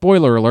this is a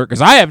spoiler alert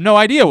because I have no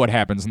idea what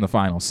happens in the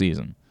final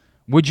season.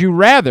 Would you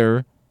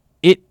rather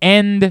it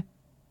end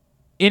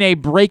in a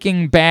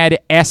Breaking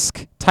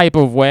Bad-esque type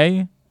of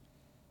way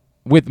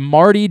with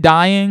Marty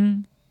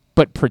dying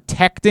but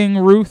protecting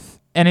Ruth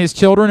and his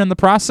children in the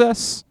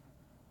process?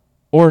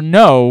 Or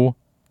no,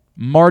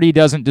 Marty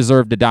doesn't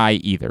deserve to die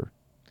either?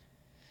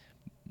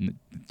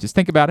 Just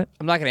think about it.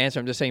 I'm not going to answer.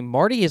 I'm just saying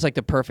Marty is like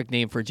the perfect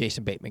name for a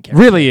Jason Bateman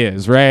character. Really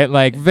is, right?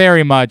 Like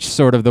very much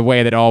sort of the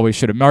way that always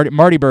should have.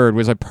 Marty Bird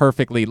was a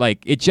perfectly,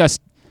 like, it's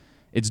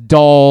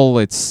dull,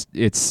 it's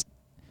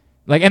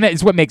like, and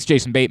it's what makes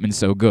Jason Bateman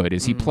so good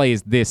is he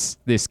plays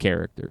this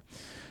character.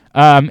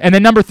 And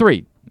then number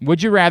 3,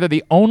 would you rather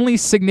the only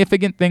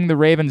significant thing the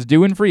Ravens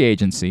do in free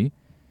agency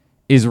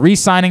is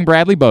re-signing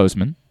Bradley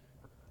Bozeman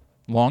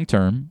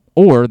long-term,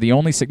 or the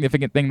only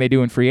significant thing they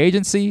do in free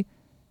agency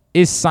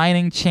is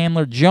signing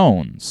Chandler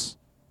Jones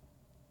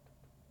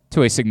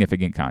to a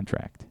significant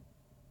contract?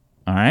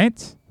 All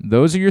right?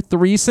 Those are your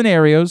 3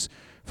 scenarios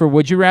for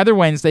Would You Rather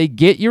Wednesday.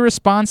 Get your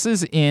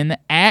responses in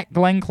at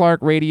Glenn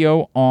Clark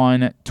Radio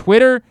on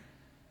Twitter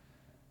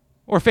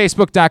or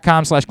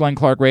Facebook.com/Glenn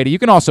Clark Radio. You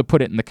can also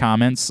put it in the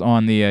comments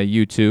on the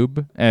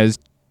YouTube, as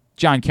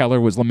John Keller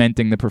was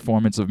lamenting the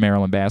performance of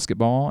Maryland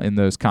basketball in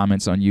those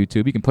comments on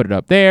YouTube. You can put it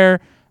up there.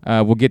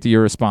 We'll get to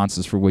your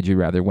responses for Would You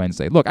Rather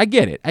Wednesday. Look, I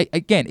get it.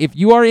 Again, if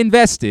you are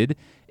invested,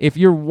 if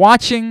you're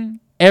watching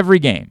every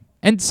game,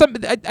 and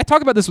I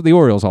talk about this with the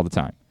Orioles all the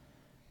time.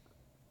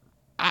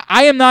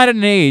 I am not at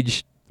an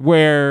age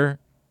where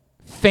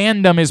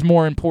fandom is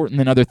more important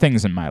than other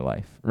things in my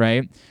life,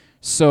 right?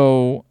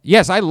 So,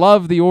 yes, I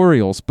love the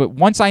Orioles, but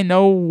once I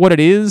know what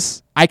it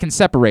is, I can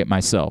separate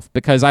myself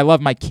because I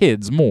love my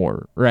kids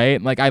more,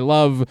 right? Like, I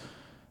love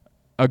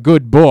a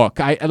good book.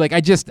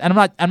 I'm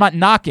not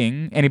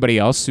knocking anybody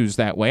else who's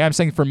that way. I'm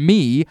saying for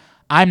me,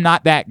 I'm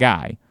not that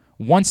guy.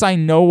 Once I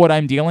know what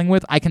I'm dealing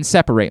with, I can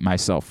separate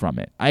myself from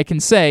it. I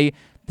can say,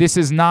 this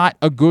is not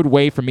a good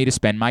way for me to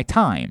spend my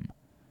time.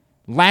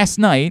 Last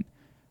night,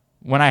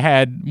 when I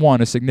had,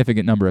 1, a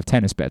significant number of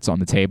tennis bets on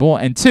the table,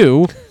 and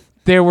 2,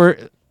 there were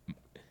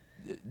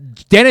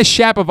Denis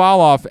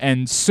Shapovalov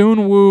and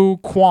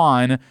Soonwoo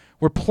Kwon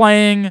were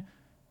playing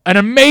an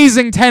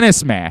amazing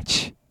tennis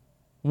match.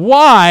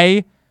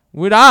 Why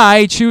would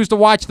I choose to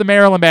watch the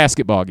Maryland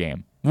basketball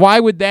game? Why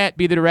would that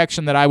be the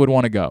direction that I would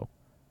want to go?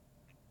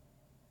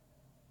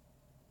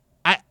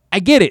 I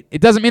get it.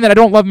 It doesn't mean that I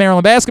don't love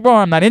Maryland basketball.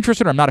 I'm not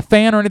interested. Or I'm not a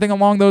fan or anything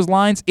along those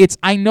lines. It's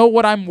I know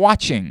what I'm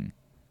watching.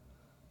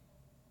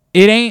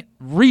 It ain't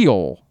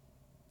real.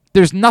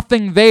 There's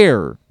nothing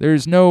there.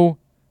 There's no,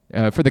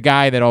 for the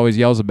guy that always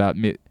yells about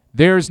me,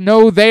 there's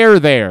no there.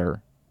 There's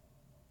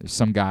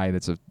some guy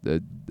that's a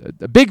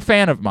big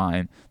fan of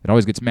mine that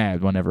always gets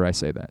mad whenever I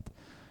say that.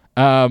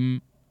 I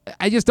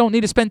just don't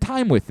need to spend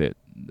time with it.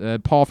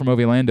 Paul from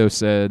Ovielando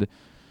said,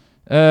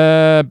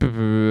 this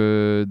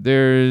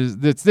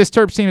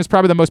Terps team is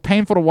probably the most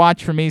painful to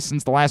watch for me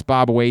since the last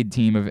Bob Wade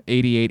team of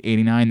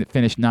 88-89 that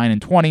finished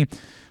 9-20.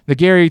 The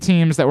Gary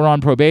teams that were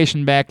on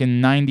probation back in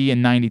 90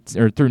 and 90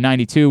 or through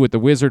 92 with the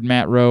Wizard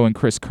Matt Rowe and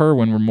Chris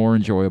Kerwin were more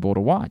enjoyable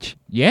to watch.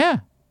 Yeah.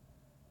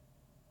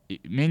 I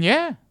mean,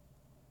 yeah.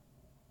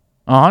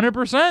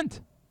 100%.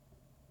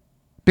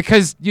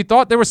 Because you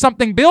thought there was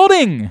something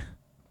building.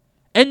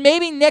 And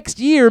maybe next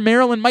year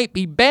Maryland might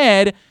be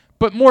bad,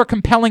 but more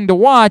compelling to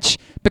watch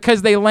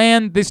because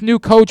this new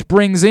coach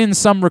brings in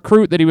some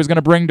recruit that he was going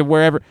to bring to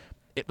wherever.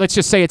 Let's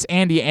just say it's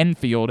Andy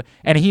Enfield,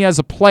 and he has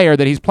a player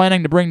that he's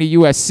planning to bring to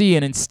USC,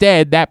 and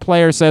instead that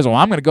player says, well,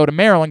 I'm going to go to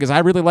Maryland because I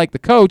really like the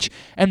coach,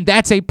 and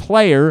that's a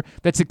player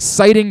that's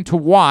exciting to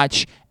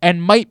watch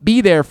and might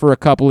be there for a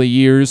couple of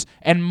years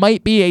and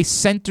might be a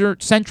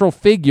central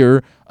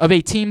figure of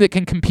a team that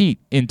can compete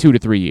in 2 to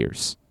 3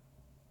 years.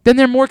 Then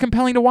they're more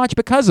compelling to watch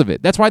because of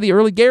it. That's why the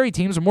early Gary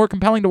teams are more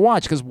compelling to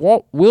watch, because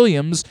Walt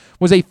Williams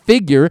was a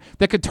figure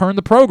that could turn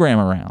the program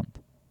around.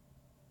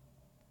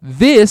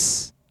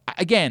 This,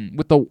 again,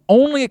 with the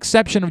only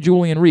exception of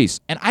Julian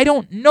Reese, and I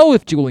don't know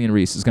if Julian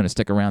Reese is going to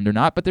stick around or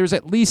not, but there's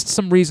at least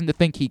some reason to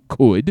think he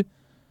could.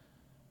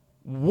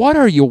 What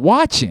are you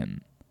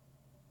watching?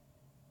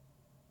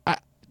 I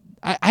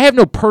have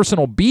no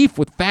personal beef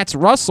with Fats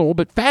Russell,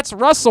 but Fats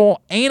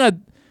Russell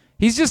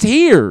he's just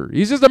here.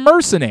 He's just a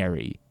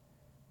mercenary.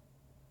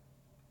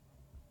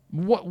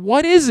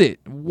 What is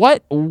it?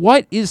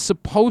 What is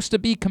supposed to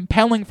be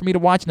compelling for me to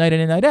watch night in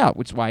and night out?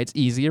 Which is why it's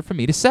easier for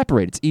me to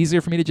separate. It's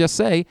easier for me to just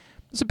say,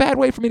 it's a bad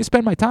way for me to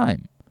spend my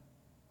time.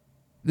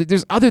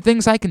 There's other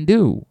things I can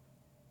do.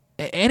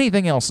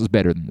 Anything else is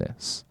better than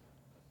this.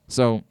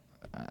 So,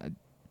 I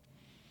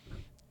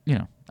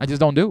just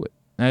don't do it.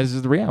 This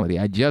is the reality.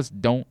 I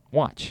just don't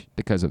watch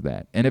because of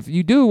that. And if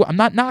you do, I'm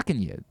not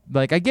knocking you.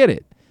 Like, I get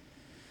it.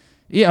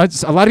 Yeah,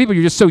 it's a lot of people.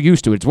 You're just so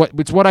used to it.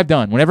 It's what I've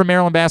done. Whenever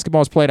Maryland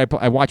basketball is played,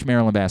 I watch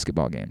Maryland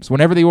basketball games.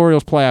 Whenever the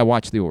Orioles play, I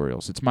watch the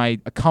Orioles. It's my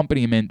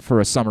accompaniment for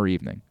a summer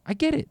evening. I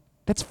get it.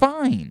 That's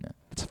fine.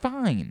 It's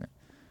fine.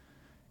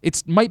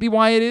 It might be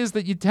why it is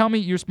that you tell me,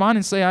 you respond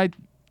and say,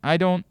 I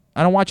don't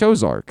watch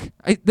Ozark.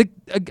 I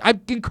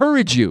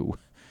encourage you.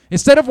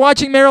 Instead of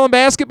watching Maryland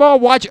basketball,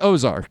 watch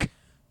Ozark.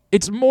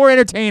 It's more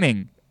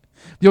entertaining.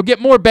 You'll get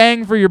more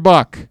bang for your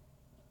buck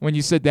when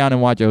you sit down and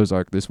watch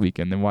Ozark this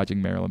weekend than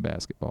watching Maryland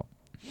basketball.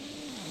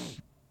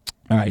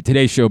 All right,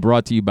 today's show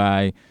brought to you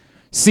by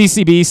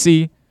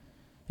CCBC.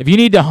 If you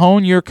need to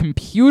hone your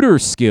computer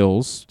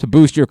skills to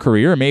boost your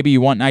career, or maybe you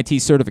want an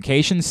IT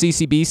certification,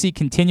 CCBC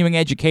Continuing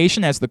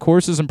Education has the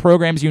courses and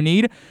programs you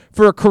need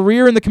for a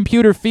career in the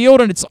computer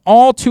field, and it's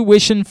all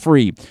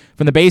tuition-free.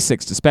 From the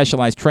basics to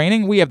specialized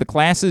training, we have the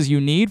classes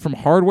you need, from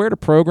hardware to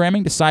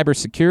programming to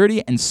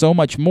cybersecurity and so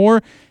much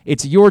more.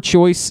 It's your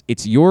choice.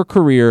 It's your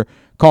career.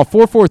 Call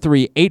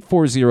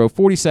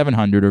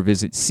 443-840-4700 or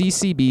visit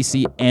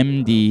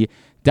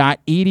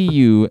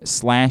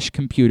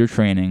ccbcmd.edu/computer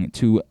training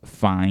to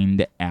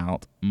find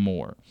out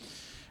more.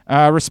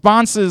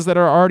 Responses that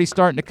are already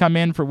starting to come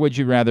in for Would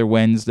You Rather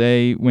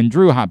Wednesday. When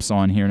Drew hops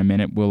on here in a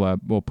minute,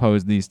 we'll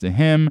pose these to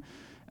him.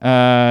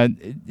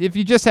 If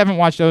you just haven't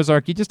watched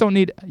Ozark, you don't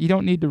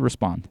need to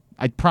respond.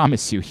 I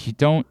promise you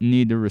don't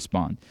need to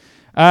respond.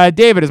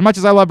 David, as much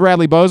as I love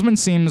Bradley Bozeman,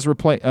 seems you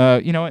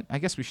know what? I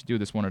guess we should do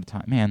this one at a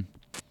time. Man,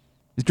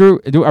 is Drew?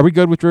 Are we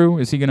good with Drew?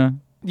 Is he gonna?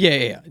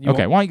 Yeah.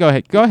 Okay, why don't you go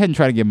ahead? Go ahead and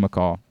try to give him a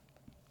call.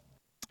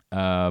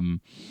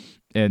 And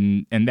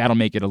that'll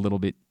make it a little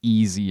bit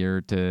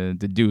easier to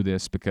do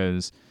this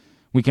because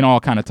we can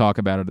all kind of talk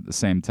about it at the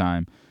same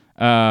time.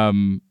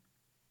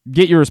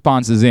 Get your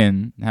responses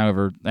in,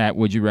 however, at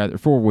Would You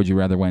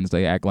Rather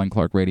Wednesday at Glenn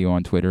Clark Radio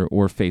on Twitter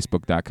or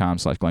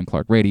Facebook.com/Glenn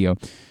Clark Radio,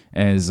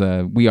 as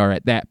we are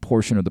at that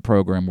portion of the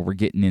program where we're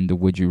getting into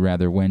Would You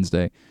Rather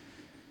Wednesday.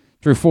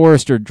 Drew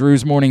Forrester,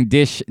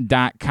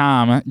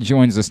 Drew'sMorningDish.com,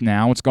 joins us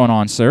now. What's going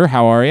on, sir?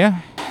 How are you?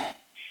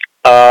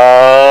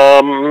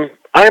 I'm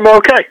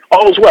okay.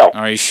 All's well.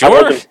 Are you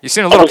sure? You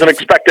seem a little. I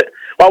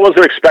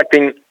wasn't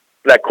expecting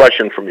that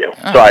question from you.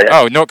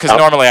 No, because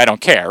normally I don't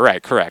care.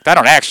 Right, correct. I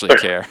don't actually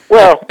care.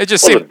 Well, it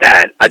just seemed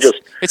that.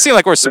 It seemed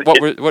like what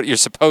you're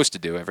supposed to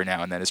do every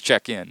now and then is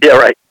check in. Yeah,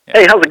 right. Yeah.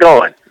 Hey, how's it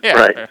going? Yeah,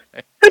 right.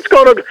 It's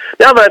going okay.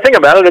 Now that I think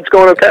about it, it's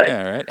going okay.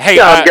 Yeah, right. Hey,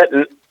 yeah,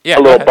 Yeah, a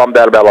little bummed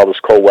out about all this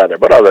cold weather,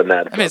 but other than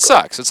that, I mean, it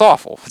sucks. It's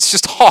awful. It's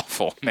just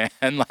awful, man.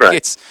 Like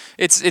Right.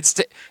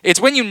 it's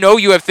when you know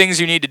you have things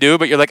you need to do,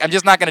 but you're like, I'm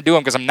just not going to do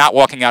them because I'm not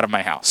walking out of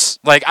my house.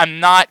 Like, I'm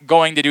not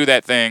going to do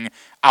that thing.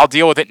 I'll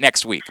deal with it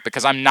next week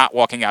because I'm not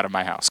walking out of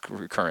my house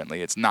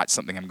currently. It's not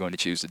something I'm going to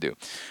choose to do.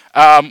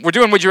 We're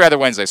doing Would You Rather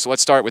Wednesday, so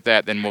let's start with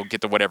that. Then we'll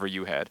get to whatever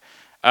you had.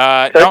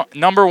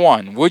 Number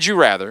one, would you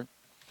rather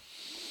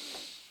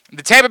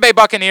the Tampa Bay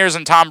Buccaneers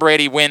and Tom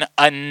Brady win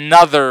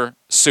another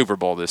Super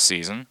Bowl this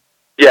season?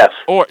 yes.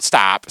 Or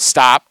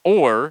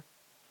or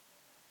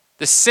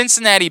the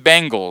Cincinnati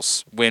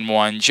Bengals win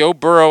one. Joe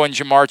Burrow and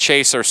Jamar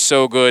Chase are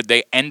so good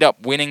they end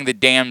up winning the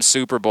damn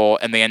Super Bowl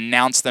and they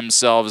announce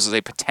themselves as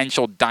a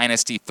potential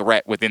dynasty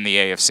threat within the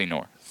AFC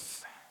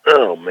North.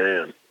 Oh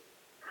man.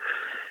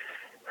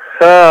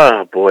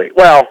 Oh boy.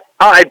 Well,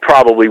 I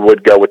probably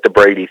would go with the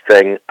Brady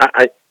thing.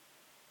 I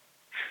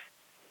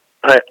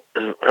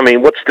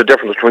mean, what's the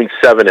difference between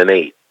 7 and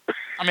 8?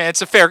 I mean,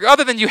 it's a fair.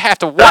 Other than you have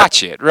to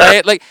watch it,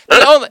 right? Like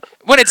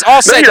when it's all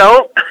No, said. you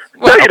don't.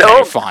 Well, no, you okay,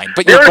 don't. fine,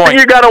 but The you're only going. thing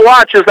you got to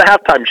watch is the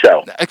halftime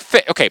show.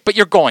 Okay, but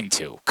you're going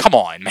to. Come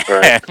on, man.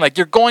 Right. Like,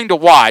 you're going to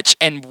watch,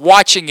 and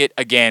watching it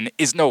again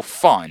is no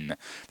fun.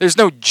 There's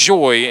no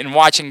joy in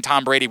watching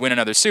Tom Brady win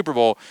another Super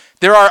Bowl.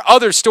 There are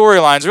other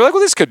storylines where you're like,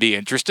 well, this could be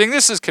interesting.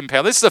 This is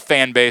compelling. This is a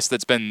fan base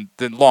that's been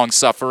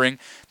long-suffering.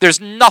 There's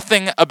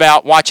nothing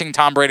about watching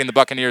Tom Brady and the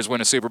Buccaneers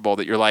win a Super Bowl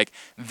that you're like,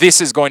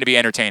 this is going to be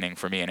entertaining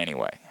for me in any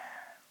way.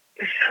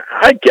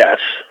 I guess.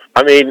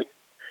 I mean,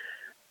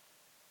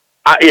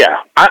 I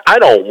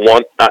don't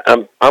want.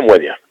 I'm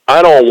with you.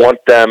 I don't want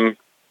them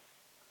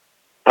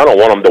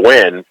to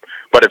win.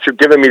 But if you're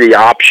giving me the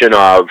option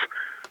of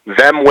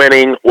them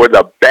winning or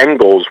the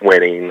Bengals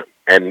winning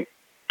and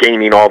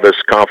gaining all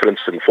this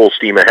confidence and full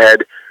steam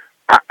ahead,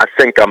 I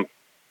think I'm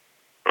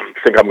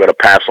going to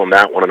pass on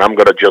that one, and I'm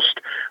going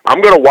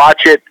to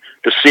watch it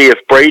to see if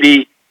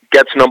Brady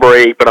gets number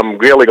 8. But I'm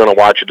really going to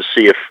watch it to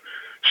see if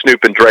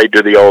Snoop and Dre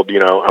do the old,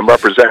 I'm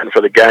representing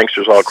for the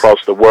gangsters all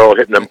across the world,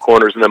 hitting them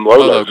corners and them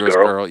Lolos,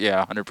 girl.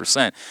 Yeah,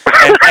 100%.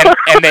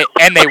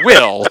 And they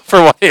will,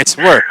 for what it's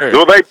worth.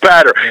 Well, they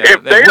better. Yeah,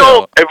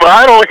 If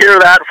I don't hear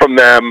that from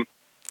them,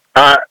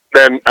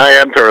 then I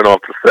am turning off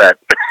the set.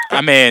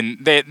 I mean,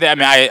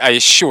 I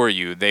assure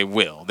you, they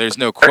will. There's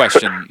no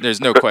question.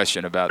 There's no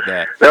question about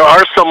that. There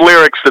are some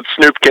lyrics that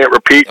Snoop can't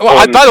repeat.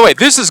 Well, by the way,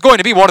 this is going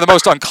to be one of the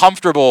most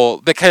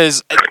uncomfortable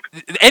because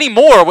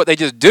anymore, what they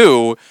just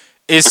do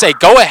is say,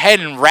 go ahead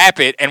and rap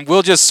it, and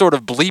we'll just sort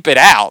of bleep it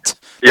out.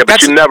 Yeah,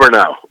 but you never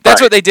know. That's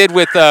what they did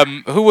with,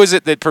 who was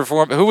it that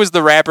performed, who was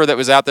the rapper that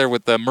was out there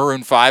with the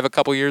Maroon 5 a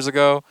couple years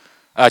ago?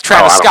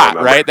 Travis Scott,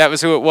 right? That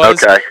was who it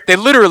was. Okay. They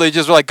literally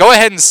just were like, go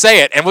ahead and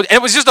say it, and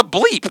it was just a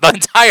bleep.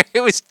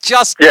 It was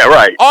just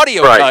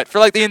audio cut for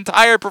like the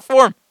entire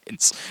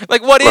performance.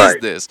 Like, what is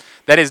this?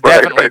 That is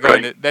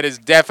definitely that is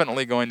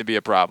definitely going to be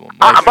a problem.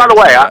 By the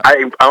way,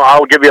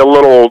 I'll give you a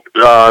little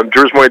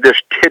Drew's Morning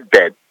Dish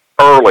tidbit.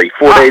 Early,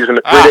 3 days in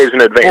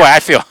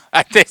advance. Boy,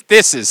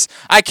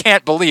 I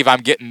can't believe I'm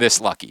getting this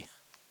lucky.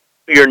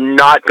 You're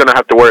not going to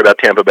have to worry about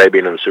Tampa Bay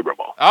being in the Super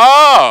Bowl.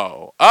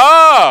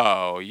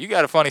 Oh, you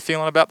got a funny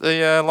feeling about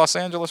the Los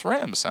Angeles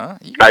Rams, huh?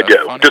 I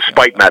do,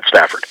 despite Matt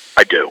Stafford.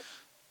 I do.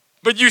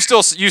 But you're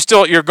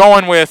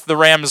going with the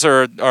Rams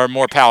are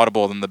more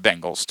palatable than the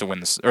Bengals to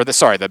win this, or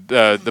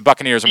the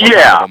Buccaneers are more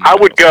palatable than the I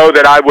would Bengals. go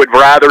that I would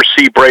rather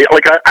see Brady.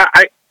 Like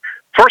I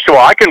first of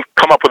all, I can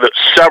come up with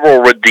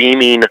several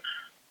redeeming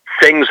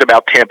things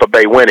about Tampa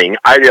Bay winning.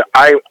 I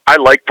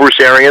like Bruce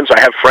Arians.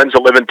 I have friends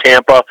that live in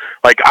Tampa.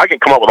 Like, I can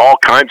come up with all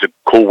kinds of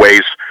cool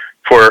ways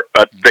for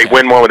they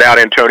win one without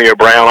Antonio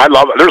Brown. I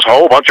love it. There's a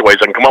whole bunch of ways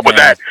I can come up with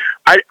that.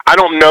 I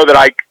don't know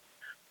that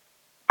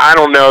I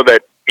don't know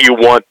that you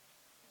want.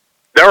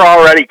 They're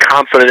already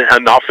confident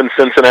enough in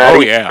Cincinnati.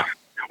 Oh yeah.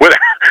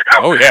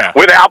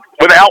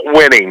 Without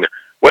winning.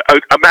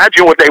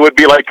 Imagine what they would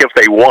be like if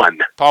they won.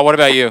 Paul, what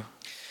about you?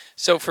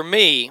 So for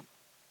me,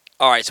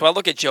 all right. So I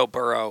look at Joe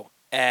Burrow.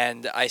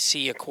 And I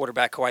see a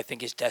quarterback who I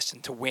think is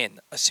destined to win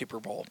a Super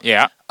Bowl.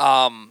 Yeah.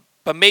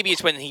 But maybe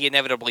it's when he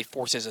inevitably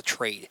forces a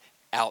trade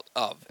out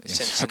of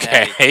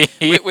Cincinnati. Okay.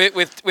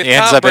 With he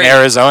ends Tom up Brady, in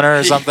Arizona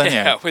or something?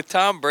 Yeah. With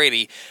Tom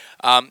Brady,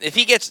 if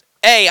he gets...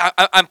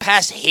 I'm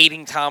past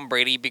hating Tom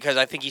Brady because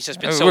I think he's just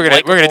been so We're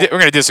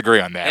gonna disagree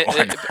on that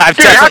one. Dude,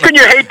 how can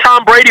you hate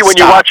Tom Brady when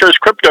you watch those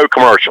crypto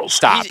commercials?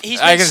 Stop. He's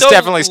I can so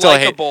definitely still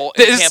hate.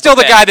 It's still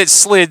the guy that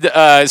slid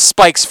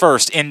spikes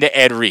first into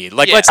Ed Reed.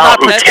 Like, let's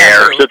not. Who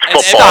cares? It's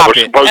football.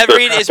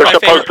 They're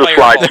supposed to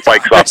slide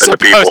spikes up into people.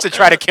 They're supposed to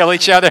try to kill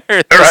each other.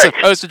 They're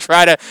supposed to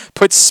try to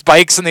put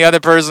spikes in the other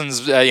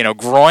person's,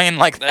 groin.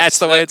 Like, that's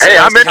the way it's. Hey,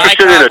 I'm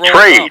interested in a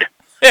trade.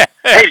 Hey,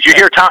 did you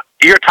hear Tom?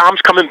 You hear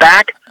Tom's coming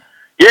back?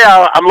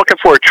 Yeah, I'm looking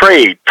for a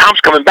trade.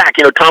 Tom's coming back.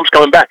 Tom's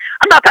coming back.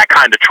 I'm not that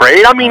kind of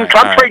trade. I mean,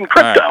 I'm trading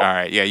crypto. All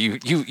right. Yeah,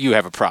 you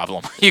have a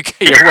problem. You're way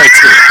too.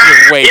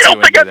 You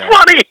don't think it's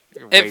funny?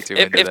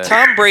 If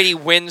Tom Brady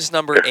wins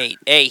number 8,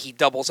 A, he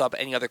doubles up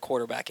any other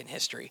quarterback in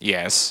history.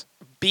 Yes.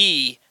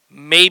 B,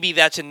 maybe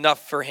that's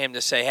enough for him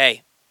to say,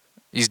 hey,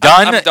 He's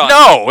done? I'm done.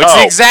 No, it's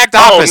the exact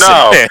opposite.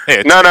 No. It's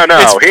He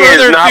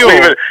further is not fuel.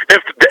 leaving. By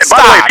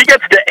the way, if he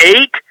gets to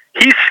 8,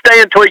 he's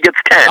staying until he gets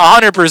 10.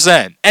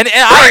 100%. And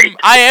Right.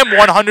 I am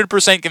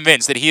 100%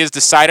 convinced that he has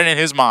decided in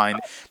his mind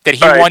that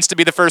he Right. wants to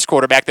be the first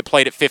quarterback that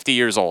played at 50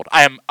 years old.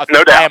 I am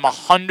No doubt. I am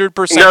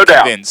 100% No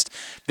doubt. convinced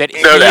that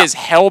No he doubt. is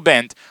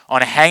hell-bent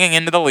on hanging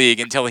into the league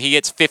until he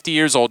gets 50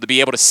 years old to be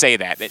able to say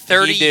that.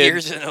 30 he did,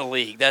 years in the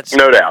league. That's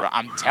No doubt.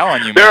 I'm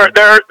telling you, There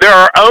man.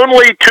 are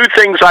only 2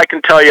 things I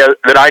can tell you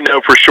that I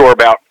know for sure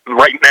about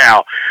right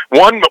now.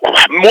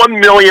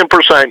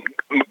 1,000,000%,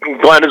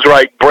 Glenn is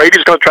right.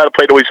 Brady's going to try to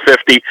play till he's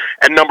 50.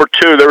 And number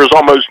 2, there is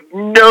almost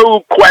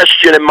no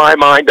question in my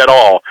mind at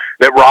all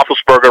that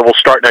Roethlisberger will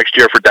start next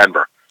year for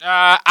Denver.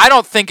 I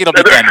don't think it'll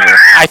be Denver.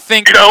 I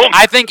think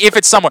if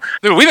it's somewhere.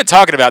 Dude, we've been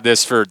talking about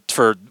this for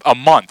a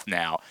month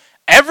now.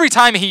 Every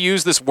time he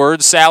used this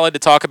word salad to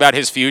talk about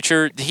his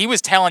future, he was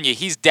telling you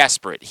he's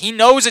desperate. He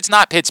knows it's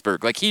not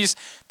Pittsburgh. Like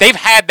they've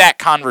had that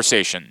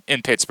conversation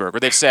in Pittsburgh where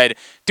they've said,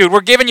 "Dude,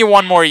 we're giving you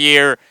one more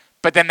year,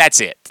 but then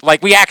that's it.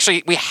 Like we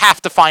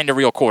have to find a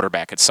real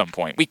quarterback at some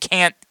point. We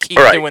can't keep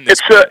doing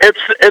this."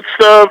 It's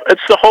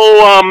the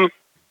whole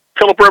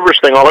Phillip Rivers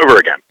thing all over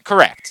again.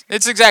 Correct.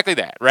 It's exactly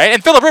that, right?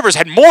 And Phillip Rivers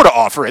had more to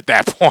offer at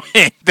that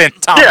point than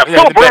Tom. Yeah,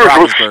 Phillip Ben Rivers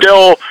was Roethlisberger.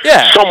 still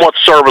Yeah. somewhat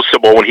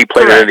serviceable when he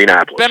played in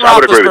Indianapolis. Ben I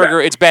would agree with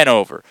Roethlisberger, that. it's been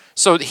over.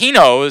 So he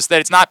knows that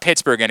it's not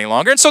Pittsburgh any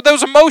longer. And so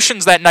those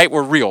emotions that night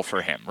were real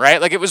for him,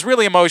 right? Like it was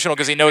really emotional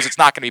because he knows it's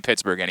not going to be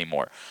Pittsburgh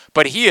anymore.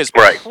 But he is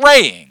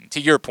praying, to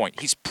your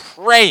point, he's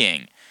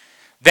praying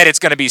that it's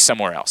going to be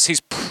somewhere else. He's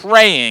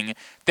praying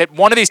that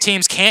one of these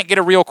teams can't get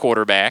a real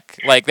quarterback.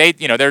 Like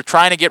they're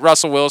trying to get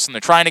Russell Wilson,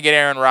 they're trying to get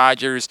Aaron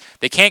Rodgers.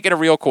 They can't get a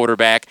real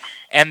quarterback,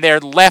 and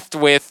they're left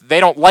with they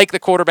don't like the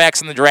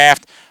quarterbacks in the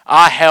draft.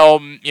 Hell,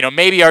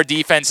 maybe our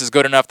defense is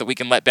good enough that we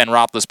can let Ben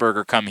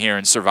Roethlisberger come here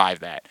and survive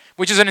that,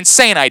 which is an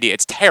insane idea.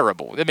 It's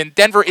terrible. I mean,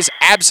 Denver is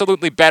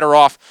absolutely better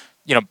off,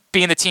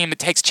 being the team that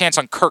takes a chance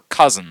on Kirk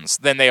Cousins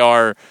than they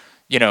are,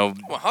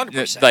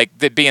 100%. like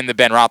being the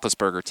Ben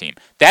Roethlisberger team.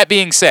 That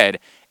being said,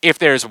 if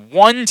there is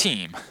one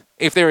team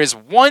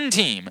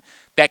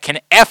that can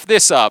F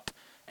this up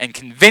and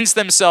convince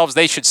themselves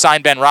they should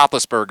sign Ben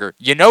Roethlisberger,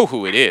 you know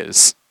who it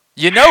is.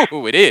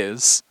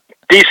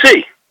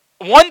 DC.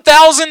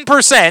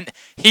 1,000%,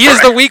 he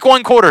is the Week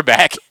 1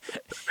 quarterback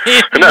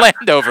in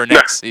Landover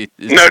next season.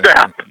 No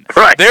doubt.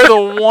 Right. They're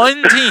the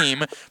one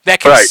team that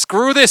can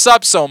screw this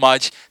up so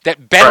much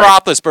that Ben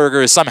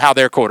Roethlisberger is somehow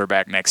their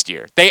quarterback next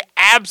year. They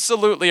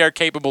absolutely are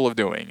capable of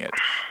doing it.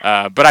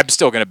 But I'm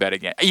still going to bet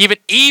against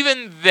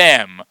even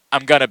them.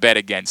 I'm going to bet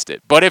against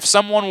it. But if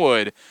someone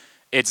would,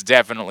 it's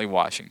definitely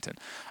Washington.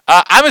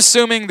 I'm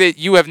assuming that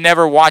you have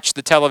never watched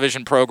the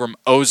television program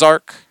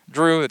Ozark,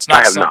 Drew. It's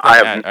not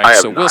something.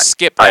 So we'll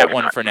skip that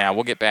one for now.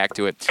 We'll get back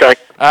to it.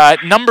 Okay.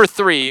 Number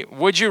 3,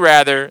 would you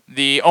rather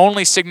the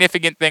only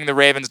significant thing the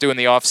Ravens do in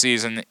the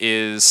offseason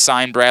is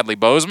sign Bradley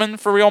Bozeman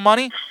for real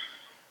money?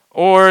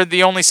 Or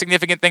the only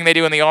significant thing they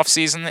do in the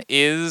offseason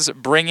is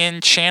bring in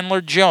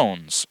Chandler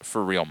Jones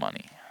for real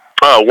money?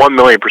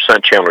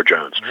 1,000,000% Chandler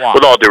Jones. Wow.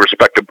 With all due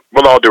respect to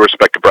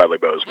Bradley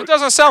Bozeman. It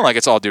doesn't sound like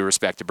it's all due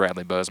respect to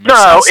Bradley Bozeman.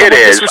 No, it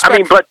is. I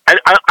mean, but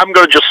I'm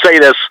going to just say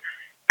this.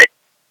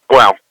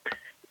 Well,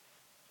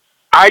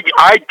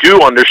 I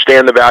do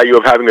understand the value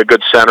of having a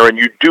good center, and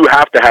you do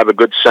have to have a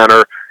good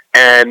center.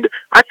 And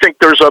I think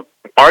there's a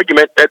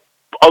argument that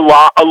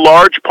a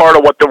large part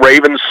of what the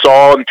Ravens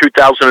saw in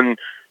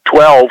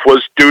 2012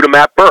 was due to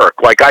Matt Burke.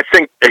 Like, I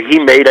think that he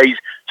made a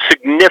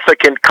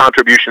significant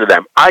contribution to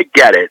them. I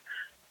get it.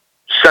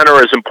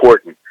 Center is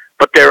important,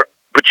 but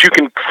you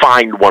can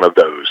find one of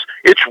those.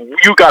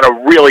 You got to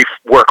really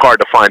work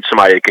hard to find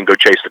somebody that can go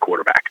chase the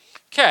quarterback.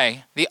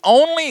 Okay.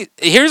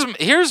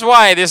 Here's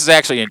why this is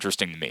actually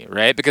interesting to me,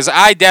 right? Because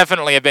I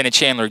definitely have been a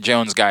Chandler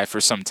Jones guy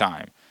for some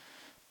time.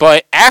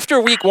 But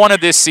after Week 1 of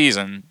this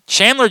season,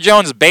 Chandler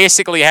Jones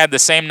basically had the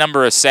same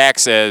number of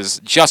sacks as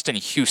Justin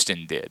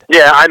Houston did.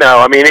 Yeah, I know.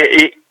 I mean,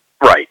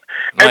 right.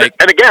 And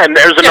again,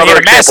 there's another he had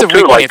a example massive too.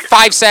 week 1. He had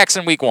 5 sacks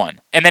in Week 1,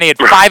 and then he had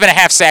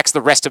 5.5 sacks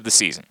the rest of the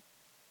season.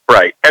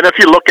 Right. And if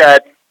you look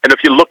at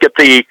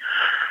the,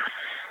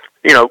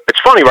 it's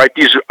funny, right?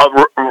 These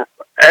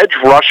edge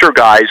rusher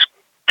guys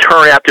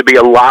turn out to be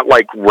a lot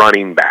like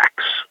running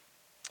backs.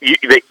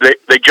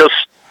 They just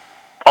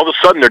all of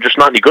a sudden they're just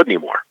not any good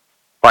anymore.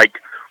 Like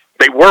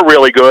they were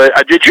really good.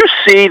 Did you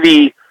see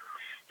the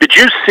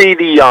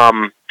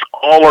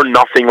All or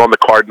Nothing on the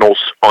Cardinals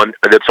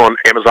that's on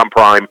Amazon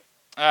Prime?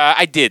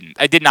 I didn't.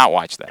 I did not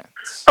watch that.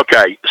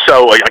 Okay,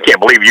 so I can't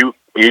believe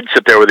you'd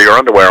sit there with your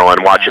underwear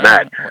on watching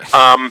that.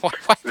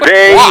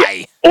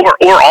 Why? Or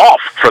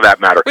off, for that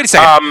matter. Wait a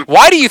second.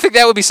 Why do you think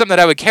that would be something that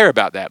I would care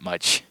about that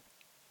much?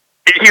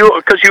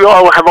 Because you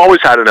all have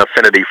always had an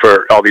affinity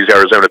for all these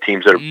Arizona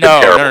teams that have been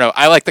terrible. No.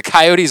 I like the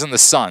Coyotes and the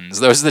Suns.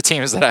 Those are the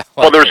teams that I like.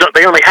 Well,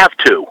 they only have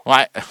 2.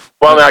 Why?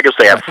 Well, I guess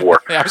they have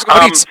 4.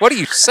 What are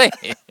you saying?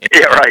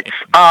 Yeah, right.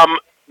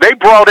 They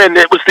brought in.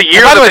 It was the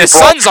year. By the way, the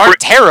Suns aren't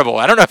terrible.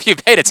 I don't know if you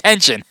paid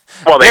attention.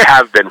 Well, they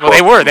have been. Well,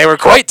 they were. They were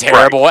quite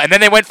terrible, and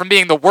then they went from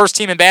being the worst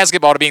team in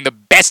basketball to being the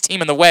best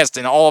team in the West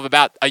in all of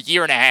about a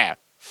year and a half.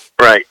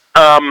 Right.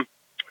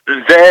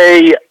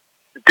 They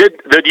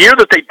did the year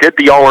that they did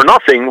the All or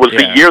Nothing was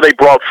the year they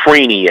brought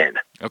Freeney in.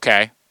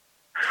 Okay.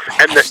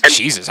 And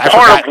Jesus,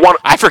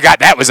 I forgot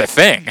that was a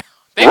thing.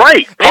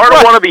 Part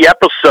of one of the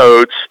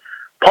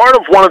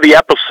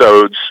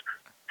episodes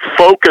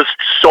focused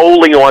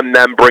solely on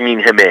them bringing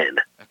him in.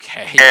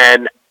 Okay.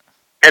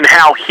 And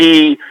how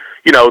he,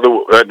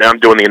 I'm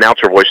doing the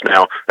announcer voice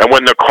now, and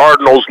when the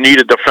Cardinals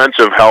needed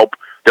defensive help,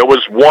 there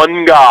was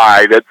one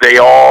guy that they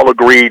all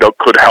agreed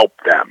could help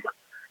them.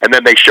 And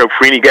then they show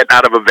Freeney getting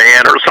out of a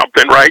van or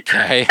something, right?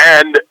 Okay.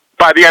 And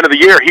by the end of the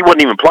year, he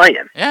wasn't even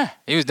playing. Yeah,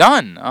 he was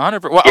done.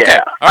 100%. Well, okay.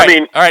 Yeah, all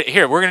right,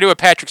 here, we're going to do a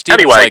Patrick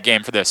Stevens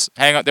game for this.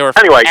 Hang on.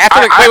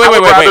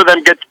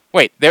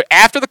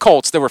 After the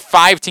Colts, there were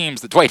 5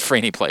 teams that Dwight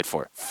Freeney played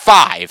for.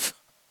 5.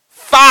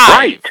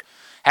 Right.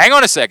 Hang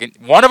on a second.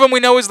 One of them we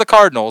know is the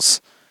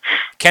Cardinals.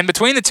 Can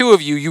between the two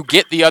of you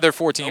get the other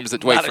 4 teams that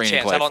Dwight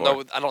Freeney played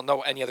for? I don't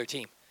know any other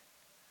team.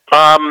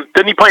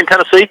 Didn't he play in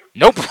Tennessee?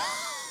 Nope.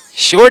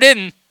 Sure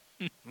didn't.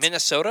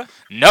 Minnesota?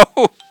 No.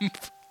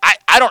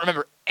 I don't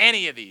remember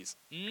any of these.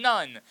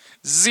 None.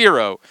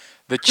 0.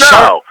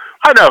 No.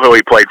 I know who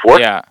he played for.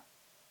 Yeah.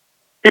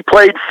 He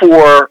played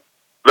for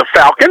the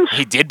Falcons.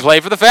 He did play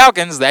for the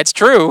Falcons. That's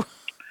true.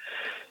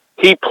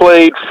 He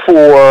played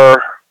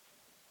for...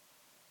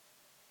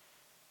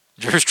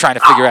 Drew's trying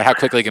to figure out how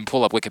quickly he can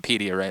pull up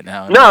Wikipedia right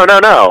now. No.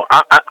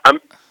 I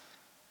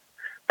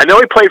know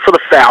he played for the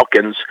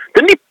Falcons.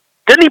 Didn't he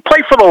play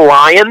for the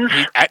Lions?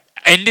 He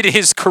ended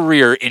his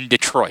career in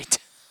Detroit.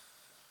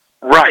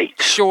 Right.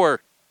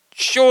 Sure.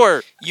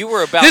 You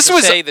were about to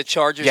say the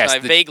Chargers, and I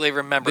vaguely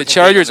remember the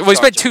Chargers. Well, he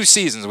spent 2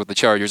 seasons with the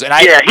Chargers, and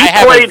I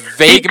have a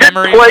vague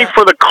memory. He played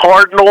for the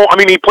Cardinal. I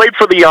mean, he played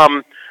for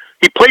the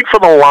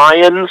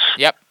Lions.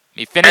 Yep,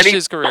 he finished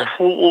his career.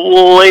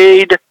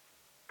 Played.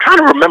 Trying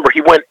to remember,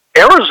 he went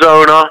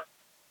Arizona,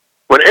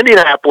 went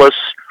Indianapolis.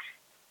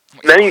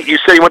 Then you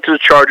said he went to the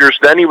Chargers.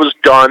 Then he was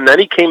done. Then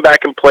he came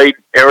back and played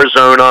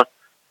Arizona.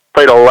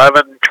 Played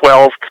 11,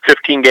 12,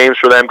 15 games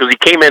for them because he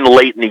came in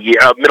late in the year,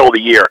 middle of the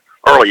year.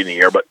 Early in the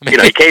year, but he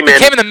came in. He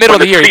came in the middle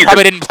of the year. He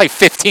probably didn't play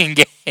 15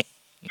 games.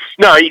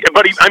 No, he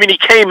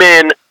came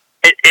in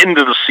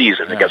into the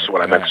season. I guess is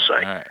what I meant to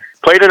say. Right.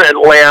 Played in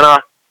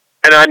Atlanta,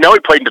 and I know he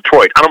played in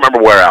Detroit. I don't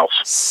remember where else.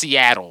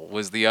 Seattle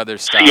was the other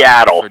stop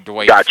for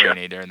Dwight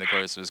Freeney during the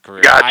course of his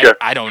career. Gotcha.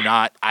 I do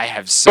not. I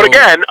have so. But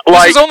again,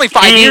 this was only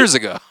 5 years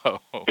ago.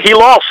 He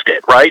lost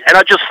it, right? And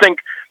I just think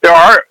there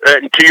are,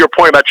 to your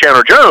point about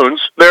Chandler Jones,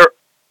 it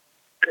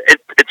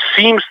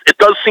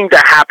does seem to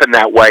happen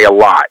that way a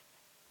lot.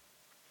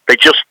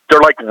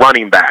 They're like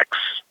running backs.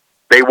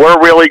 They were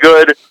really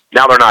good.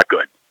 Now they're not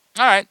good.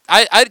 All right.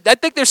 I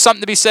think there's something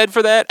to be said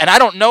for that. And I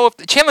don't know if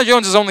Chandler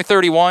Jones is only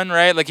 31,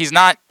 right? Like he's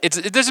not.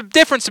 There's a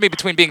difference to me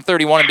between being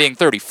 31 and being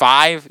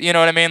 35. You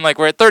know what I mean? Like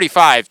we're at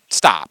 35.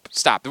 Stop.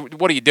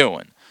 What are you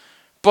doing?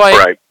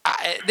 But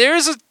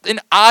there's an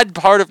odd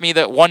part of me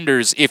that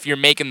wonders if you're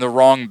making the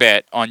wrong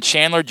bet on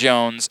Chandler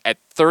Jones at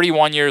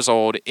 31 years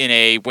old in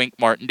a Wink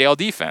Martindale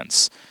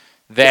defense.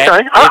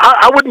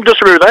 I wouldn't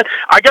disagree with that.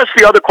 I guess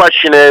the other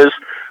question is,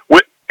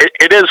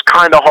 it is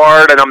kind of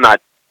hard, and I'm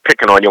not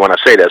picking on you when I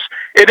say this,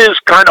 it is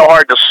kind of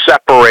hard to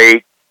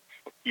separate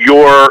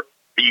your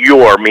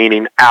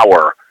meaning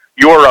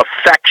your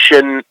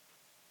affection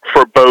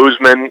for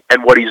Bozeman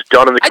and what he's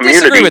done in the community.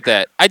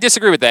 I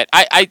disagree with that.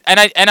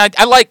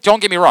 I like,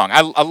 don't get me wrong,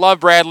 I love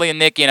Bradley and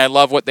Nicky, and I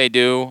love what they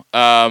do,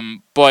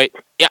 but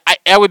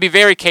I would be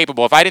very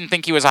capable. If I didn't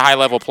think he was a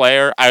high-level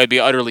player, I would be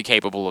utterly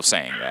capable of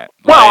saying that.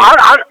 Well,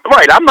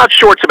 I'm not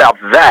sure it's about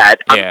that.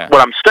 Yeah.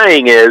 What I'm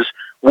saying is,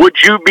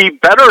 would you be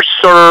better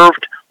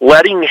served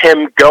letting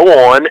him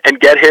go on and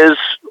get his,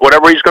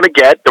 whatever he's going to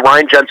get, the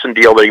Ryan Jensen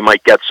deal that he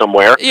might get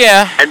somewhere,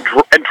 and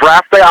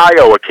draft the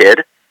Iowa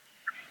kid,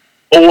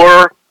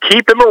 or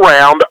keep him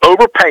around,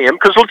 overpay him,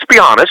 because let's be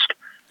honest,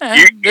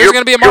 there's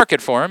going to be a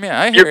market for him,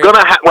 You're going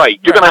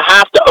to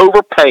have to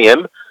overpay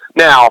him.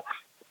 Now,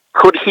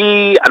 could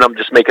he, and I'm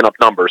just making up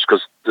numbers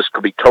because this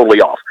could be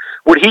totally off,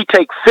 would he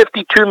take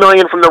 $52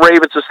 million from the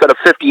Ravens instead of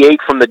 $58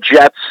 from the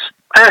Jets?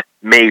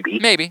 Maybe.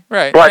 Maybe,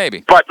 right,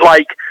 maybe. But,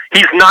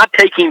 he's not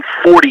taking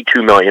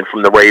 $42 million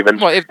from the Ravens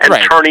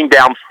turning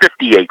down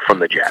 $58 from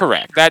the Jets.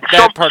 Correct. That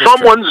part is true.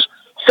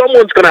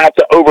 Someone's going to have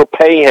to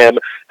overpay him,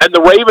 and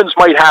the Ravens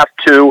might have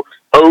to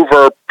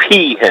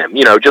overpay him.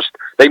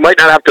 They might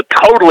not have to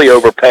totally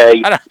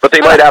overpay, but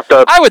they might have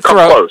to come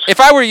close. If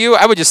I were you,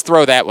 I would just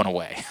throw that one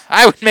away.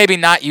 I would maybe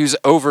not use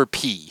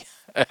overpay.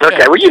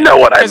 Okay, well, you know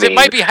what I mean. Because it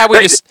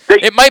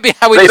might be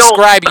how we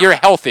describe your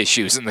health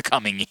issues in the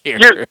coming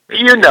year.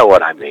 You know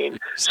what I mean.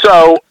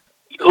 So,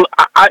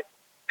 I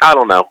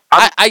don't know.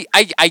 I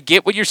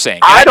get what you're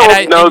saying. I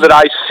don't know that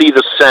I see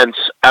the sense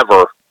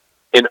ever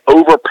in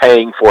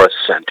overpaying for a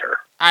center.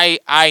 I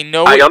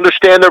know. I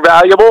understand they're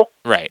valuable.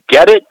 Right.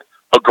 Get it.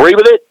 Agree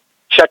with it.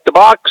 Check the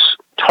box.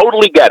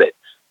 Totally get it.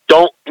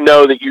 don't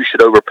know that you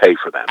should overpay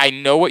for them. I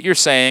know what you're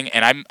saying,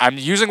 and I'm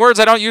using words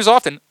I don't use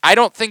often. I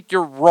don't think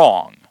you're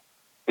wrong.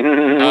 We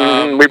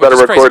better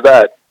record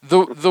that.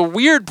 The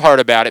weird part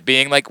about it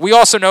being, like, we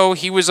also know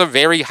he was a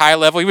very high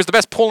level. He was the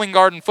best pulling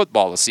guard in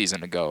football a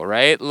season ago,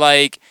 right?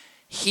 Like,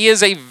 he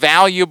is a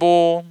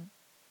valuable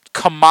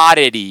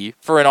commodity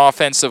for an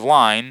offensive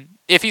line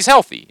if he's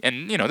healthy.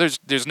 And,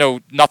 there's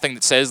nothing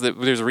that says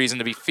that there's a reason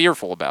to be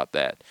fearful about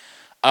that.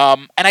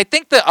 And I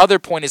think the other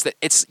point is that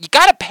you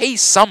got to pay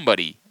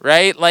somebody,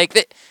 right? Like,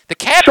 the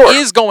cap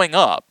is going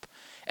up.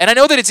 And I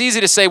know that it's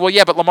easy to say, well,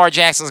 yeah, but Lamar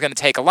Jackson's going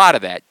to take a lot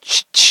of that.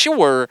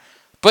 Sure,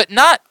 but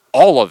not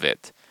all of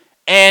it.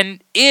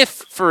 And if,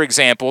 for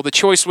example, the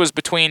choice was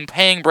between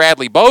paying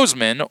Bradley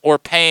Bozeman or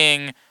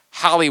paying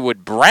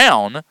Hollywood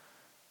Brown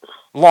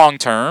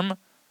long-term,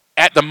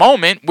 at the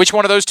moment, which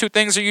one of those two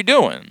things are you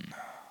doing?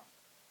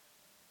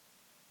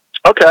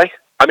 Okay.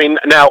 I mean,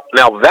 now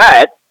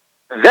that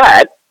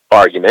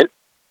argument,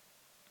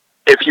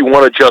 if you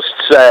want to just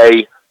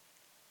say,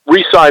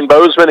 re-sign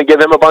Bozeman and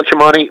give him a bunch of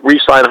money,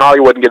 re-sign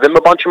Hollywood and give him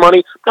a bunch of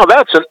money, now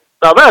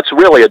that's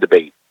really a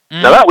debate.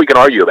 Now that we can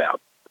argue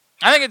about.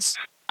 I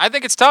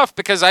think it's tough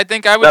because I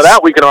think I was. Now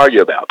that we can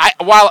argue about.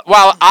 While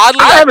oddly,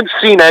 I haven't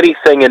seen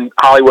anything in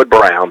Hollywood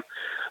Brown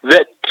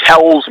that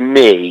tells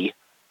me,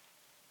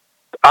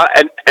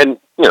 and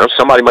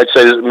somebody might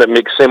say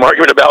make the same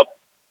argument about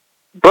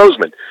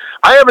Bozeman.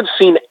 I haven't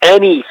seen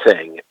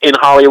anything in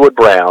Hollywood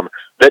Brown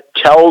that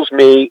tells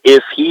me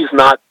if he's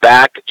not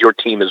back, your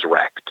team is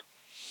wrecked.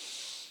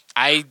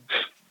 I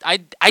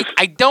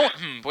don't.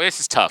 Boy,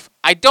 this is tough.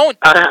 I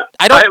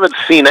haven't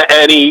seen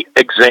any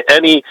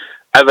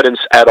evidence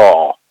at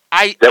all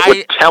that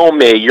would tell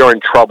me you're in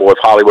trouble if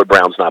Hollywood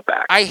Brown's not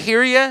back. I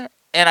hear you,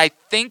 and I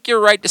think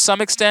you're right to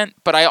some extent,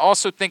 but I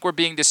also think we're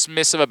being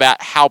dismissive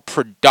about how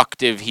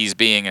productive he's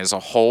being as a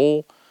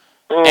whole.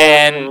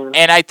 And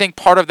I think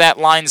part of that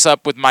lines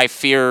up with my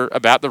fear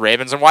about the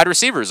Ravens and wide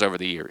receivers over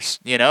the years.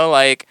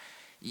 I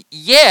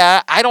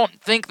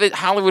don't think that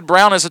Hollywood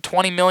Brown is a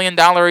 $20 million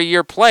a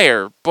year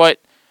player, but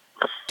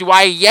do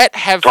I yet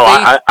have faith?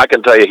 I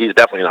can tell you he's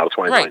definitely not a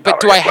 $20 million. Right,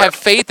 but do I have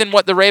faith in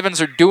what the Ravens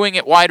are doing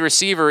at wide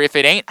receiver if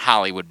it ain't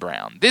Hollywood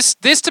Brown? This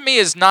to me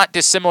is not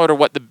dissimilar to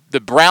what the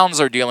Browns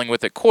are dealing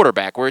with at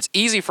quarterback, where it's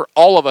easy for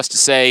all of us to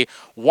say,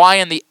 why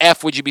in the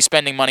F would you be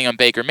spending money on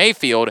Baker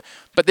Mayfield?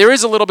 But there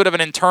is a little bit of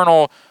an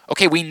internal,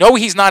 okay, we know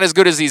he's not as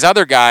good as these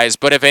other guys,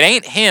 but if it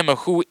ain't him,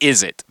 who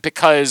is it?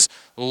 Because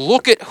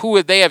look at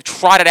who they have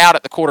trotted out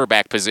at the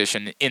quarterback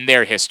position in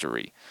their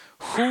history.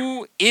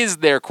 Who is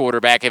their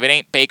quarterback if it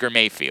ain't Baker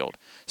Mayfield?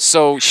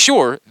 So,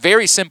 sure,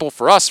 very simple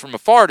for us from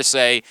afar to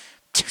say,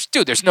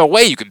 dude, there's no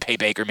way you can pay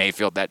Baker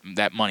Mayfield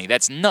that money.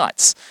 That's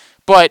nuts.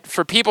 But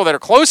for people that are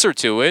closer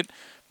to it,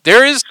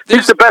 there's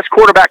he's the best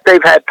quarterback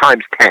they've had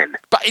times 10.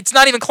 But it's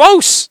not even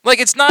close. Like,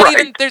 it's not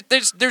even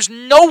there's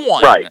no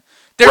one. Right.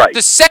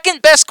 The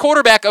second best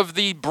quarterback of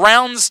the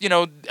Browns,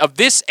 of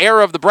this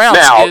era of the Browns.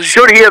 Now,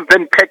 should he have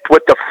been picked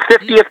with the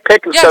 50th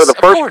pick instead of the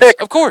first pick?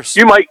 Of course.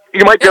 You might be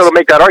able to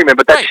make that argument,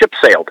 but that ship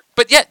sailed.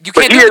 But yet, you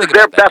can't. But he is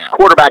their best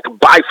quarterback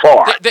by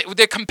far.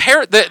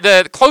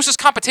 The closest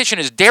competition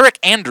is Derek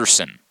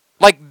Anderson.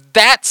 Like,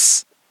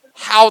 that's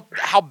how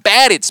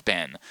bad it's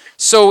been.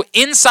 So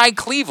inside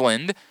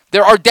Cleveland,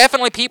 there are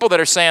definitely people that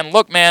are saying,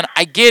 "Look, man,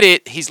 I get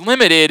it. He's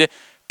limited,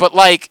 but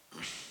like,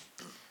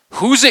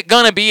 who's it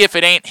gonna be if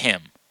it ain't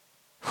him?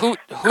 Who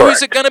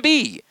is it going to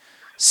be?"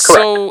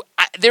 So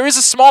there is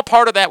a small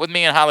part of that with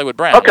me and Hollywood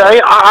Brown. Okay,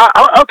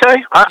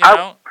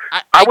 I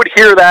would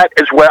hear that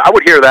as well. I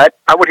would hear that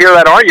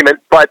argument,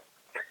 but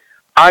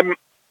I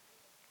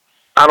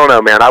don't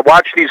know, man. I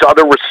watch these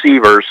other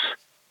receivers,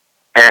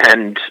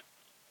 and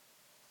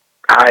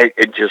I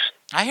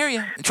hear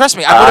you. Trust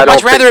me, I would have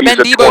much rather it been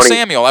Deebo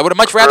Samuel. I would have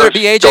much rather it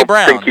be A.J.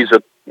 Brown.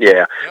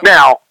 Yep.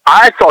 Now,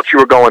 I thought you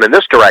were going in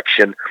this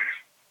direction.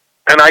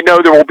 And I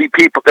know there would be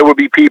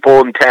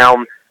people in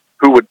town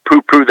who would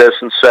poo-poo this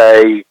and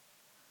say,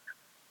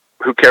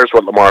 "Who cares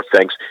what Lamar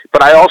thinks?"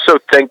 But I also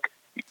think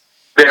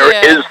there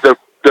is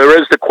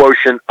the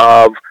quotient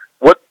of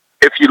what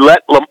if you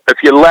let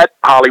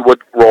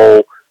Hollywood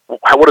roll.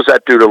 What does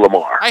that do to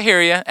Lamar? I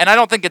hear you, and I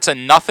don't think it's a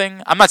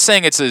nothing. I'm not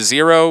saying it's a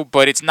zero,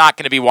 but it's not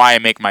going to be why I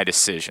make my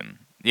decision.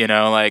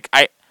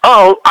 I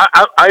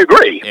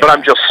agree, but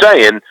I'm just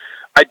saying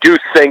I do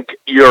think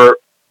you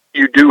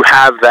do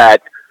have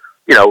that.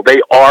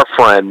 They are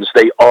friends.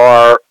 They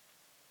are,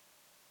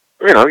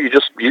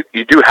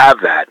 you do have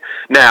that.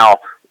 Now,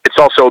 it's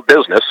also a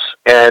business,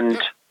 and,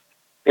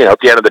 at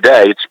the end of the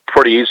day, it's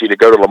pretty easy to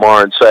go to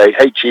Lamar and say,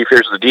 "Hey, Chief,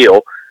 here's the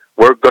deal.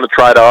 We're going to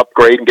try to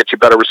upgrade and get you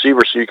better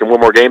receivers so you can win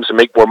more games and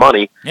make more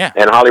money." Yeah.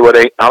 And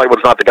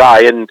Hollywood's not the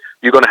guy, and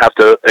you're going to have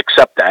to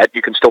accept that.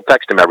 You can still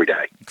text him every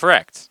day.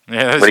 Correct.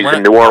 Yeah, when he's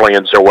in New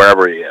Orleans or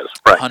wherever he is.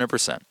 Right.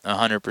 100%.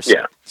 100%.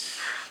 Yeah.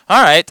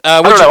 All right.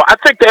 I don't know. I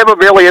think they have a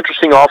really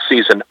interesting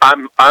offseason.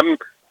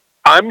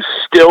 I'm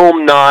still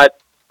not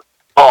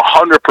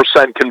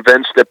 100%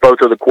 convinced that both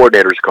of the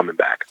coordinators are coming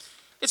back.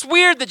 It's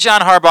weird that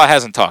John Harbaugh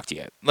hasn't talked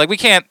yet. Like, we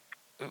can't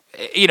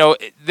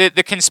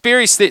the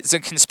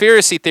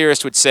conspiracy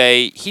theorist would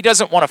say he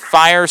doesn't want to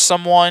fire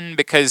someone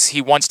because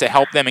he wants to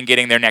help them in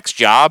getting their next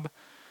job.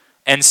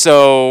 And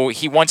so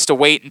he wants to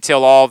wait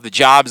until all of the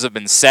jobs have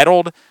been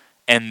settled.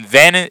 And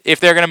then if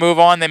they're going to move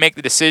on, they make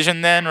the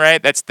decision then,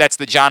 right? That's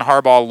the John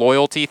Harbaugh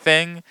loyalty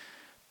thing.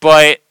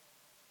 But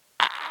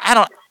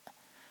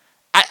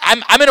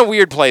I'm in a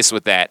weird place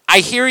with that. I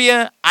hear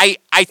you. I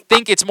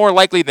think it's more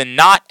likely than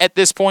not at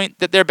this point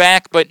that they're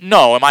back. But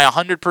no, am I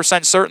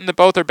 100% certain that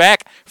both are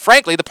back?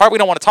 Frankly, the part we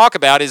don't want to talk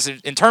about is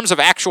in terms of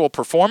actual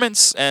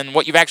performance and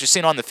what you've actually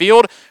seen on the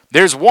field,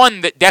 there's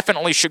one that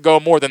definitely should go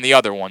more than the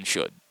other one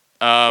should.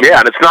 And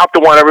it's not the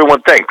one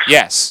everyone thinks.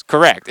 Yes,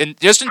 correct. And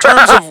just in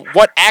terms of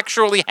what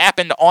actually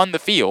happened on the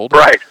field,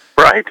 right.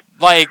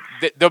 Like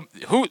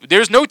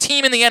there's no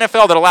team in the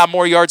NFL that allowed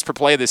more yards per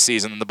play this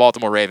season than the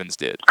Baltimore Ravens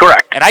did.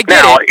 Correct. And I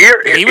get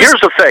it.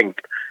 Here's the thing.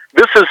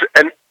 This is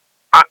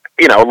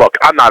look,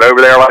 I'm not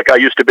over there like I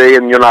used to be,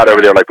 and you're not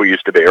over there like we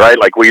used to be, right?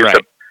 Like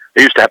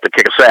they used to have to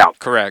kick us out.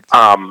 Correct.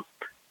 And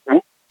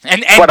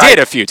did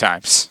a few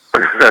times.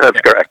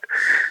 That's correct.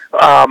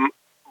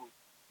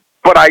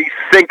 But I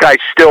think I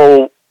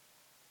still,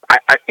 I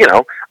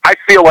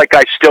feel like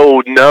I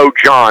still know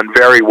John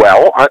very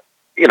well.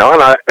 And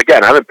I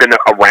haven't been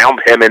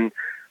around him in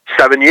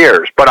 7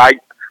 years, but I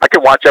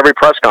can watch every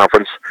press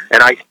conference,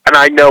 and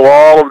I know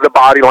all of the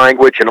body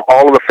language and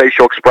all of the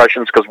facial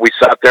expressions because we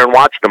sat there and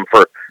watched them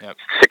for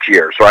 6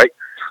 years, right?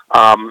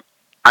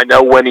 I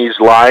know when he's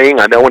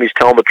lying. I know when he's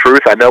telling the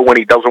truth. I know when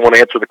he doesn't want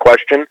to answer the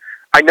question.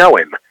 I know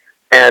him,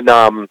 and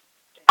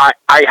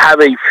I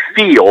have a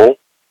feel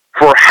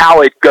for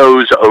how it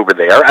goes over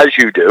there, as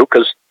you do,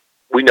 because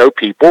we know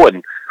people,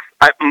 and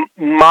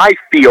my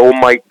feel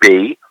might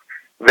be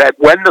that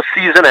when the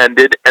season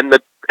ended and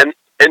the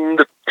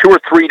 2 or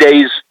 3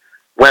 days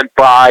went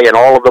by and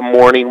all of the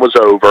mourning was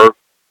over,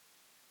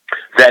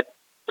 that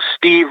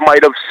Steve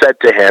might have said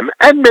to him,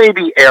 and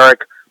maybe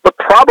Eric, but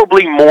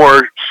probably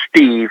more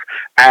Steve,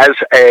 as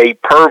a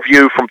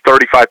purview from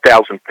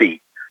 35,000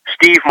 feet.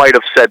 Steve might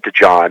have said to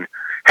John,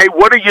 "Hey,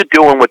 what are you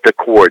doing with the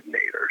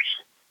coordinators?"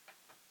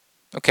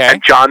 Okay.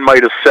 And John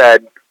might have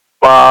said,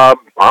 "Why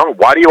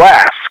do you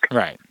ask?"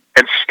 Right.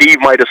 And Steve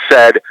might have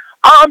said,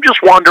 "I'm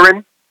just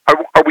wondering,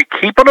 are we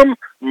keeping them,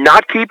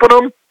 not keeping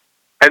them?"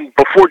 And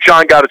before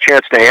John got a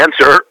chance to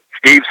answer,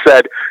 Steve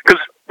said, "Because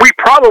we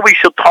probably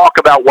should talk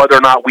about whether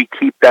or not we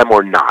keep them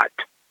or not."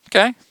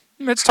 Okay.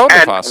 It's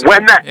totally possible.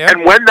 When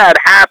that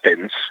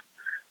happens,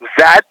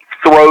 that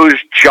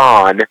throws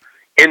John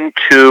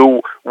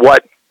into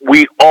what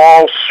we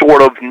all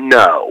sort of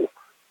know,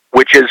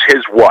 which is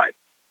his what?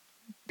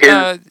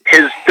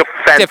 His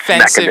defensive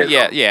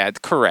mechanism. Yeah,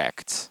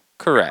 correct.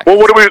 Well,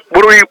 what do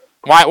we?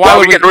 Why are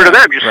we getting rid of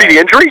them? You see the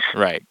injuries,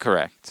 right?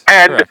 Correct.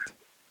 And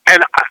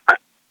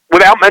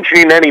without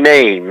mentioning any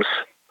names,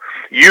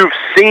 you've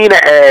seen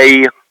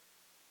a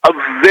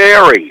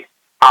very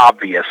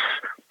obvious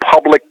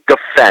public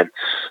defense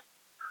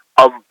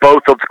of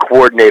both of the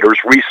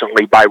coordinators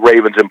recently by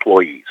Ravens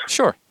employees.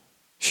 Sure.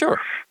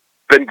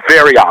 Been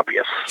very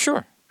obvious.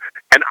 Sure.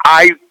 And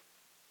I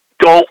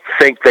don't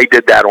think they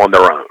did that on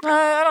their own.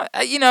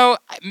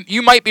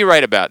 You might be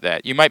right about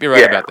that. About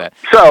that.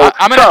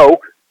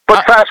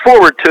 But fast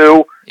forward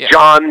to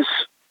John's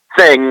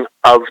thing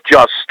of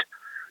just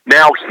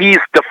now he's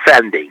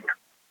defending.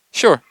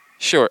 Sure.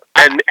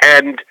 And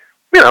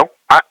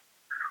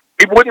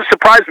it wouldn't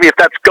surprise me if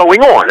that's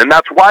going on, and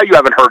that's why you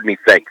haven't heard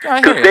anything,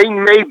 because they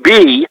may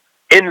be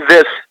in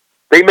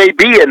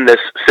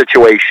this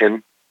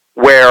situation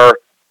where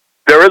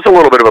there is a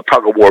little bit of a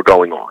tug of war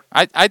going on.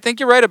 I think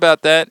you're right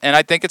about that, and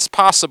I think it's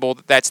possible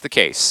that that's the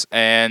case.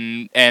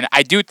 And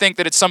I do think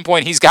that at some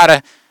point he's got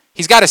to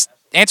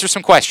answer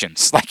some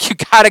questions. Like, you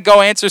got to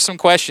go answer some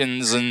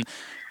questions and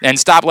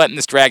stop letting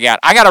this drag out.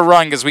 I got to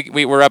run because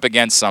we're up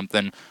against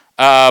something.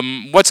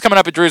 What's coming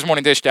up at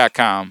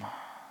DrewsMorningDish.com?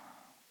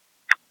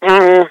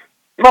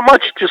 Not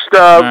much. Just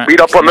read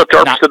up on the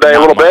Terps today a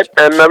little bit,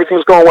 and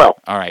everything's going well.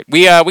 All right.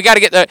 We got to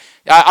get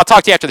I'll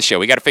talk to you after the show.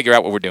 We got to figure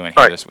out what we're doing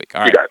here this week.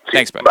 All right.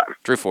 Thanks, bud. Bye.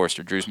 Drew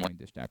Forrester,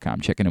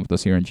 DrewsMorningDish.com, checking in with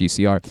us here on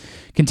GCR.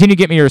 Continue to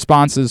get me your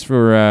responses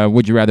for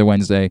Would You Rather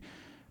Wednesday.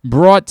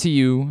 Brought to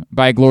you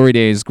by Glory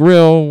Days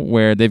Grill,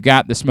 where they've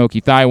got the smoky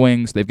thigh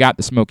wings, they've got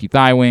the smoky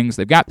thigh wings,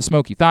 they've got the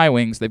smoky thigh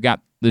wings, they've got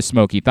the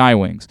smoky thigh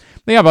wings.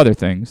 They have other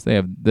things. They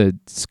have the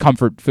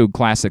comfort food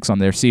classics on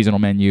their seasonal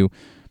menu,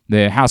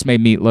 the house-made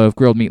meatloaf,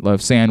 grilled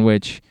meatloaf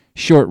sandwich,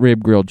 short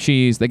rib grilled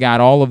cheese. They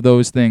got all of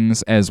those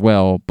things as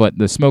well, but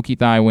the smoky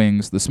thigh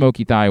wings, the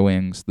smoky thigh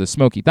wings, the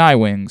smoky thigh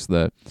wings,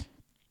 the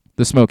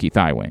smoky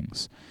thigh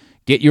wings.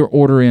 Get your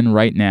order in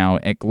right now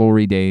at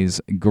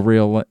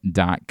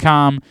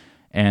glorydaysgrill.com.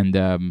 And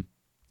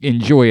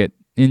enjoy it.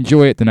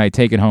 Enjoy it tonight.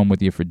 Take it home with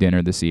you for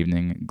dinner this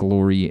evening.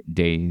 Glory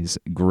Days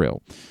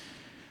Grill.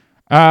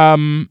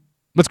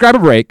 Let's grab a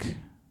break.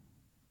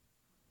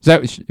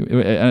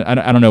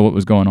 I don't know what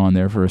was going on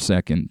there for a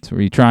second.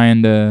 Were you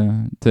trying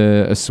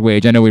to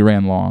assuage? I know we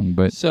ran long,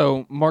 but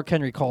so Mark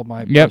Henry called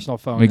my personal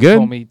phone we and good?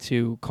 told me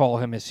to call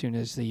him as soon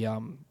as the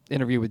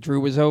interview with Drew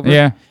was over.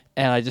 Yeah.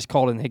 And I just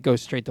called and it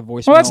goes straight to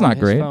voicemail. Well, that's on not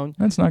his great. Phone.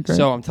 That's not great.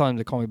 So I'm telling him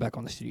to call me back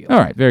on the studio. All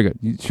right, very good.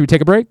 Should we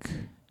take a break?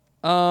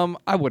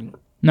 I wouldn't.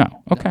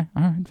 No. Okay.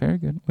 All right, very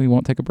good. We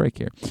won't take a break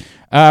here.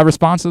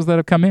 Responses that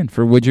have come in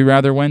for Would You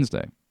Rather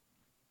Wednesday.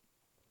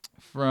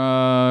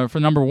 For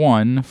number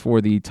one,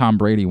 for the Tom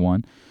Brady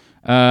one,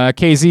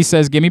 KZ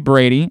says, "Give me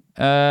Brady."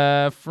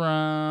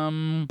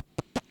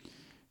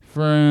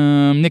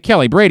 From Nick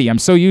Kelly, Brady. I'm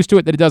so used to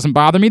it that it doesn't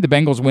bother me. The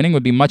Bengals winning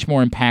would be much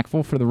more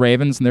impactful for the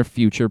Ravens and their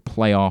future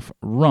playoff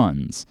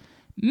runs.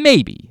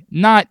 Maybe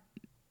not.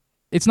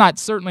 It's not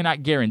certainly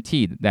not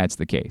guaranteed that that's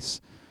the case.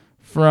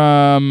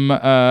 From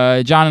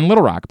John in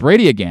Little Rock,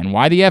 Brady again.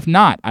 Why the F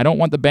not? I don't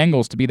want the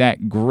Bengals to be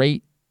that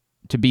great.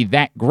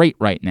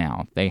 Right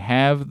now. They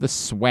have the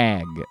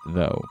swag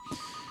though.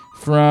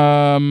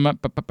 From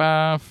Paul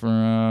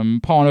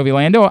and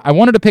Ovilando, I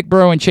wanted to pick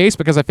Burrow and Chase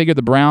because I figured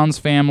the Browns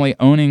family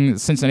owning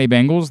Cincinnati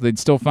Bengals, they'd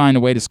still find a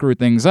way to screw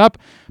things up,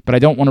 but I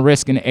don't want to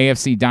risk an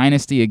AFC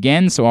dynasty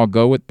again, so I'll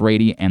go with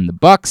Brady and the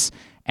Bucks.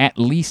 At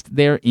least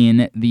they're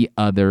in the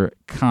other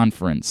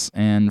conference.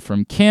 And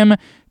from Kim,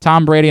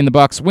 Tom Brady and the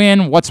Bucks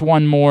win. What's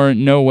one more?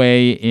 No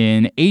way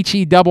in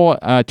HE double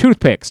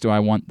toothpicks do I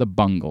want the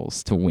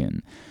Bungles to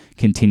win.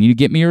 Continue to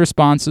get me your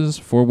responses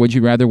for Would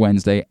You Rather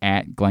Wednesday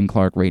at Glenn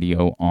Clark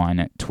Radio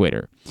on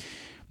Twitter.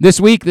 This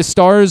week, the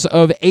stars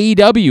of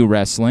AEW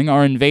Wrestling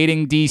are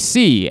invading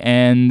DC,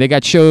 and they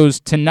got shows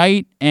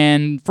tonight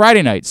and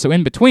Friday night. So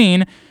in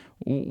between,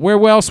 where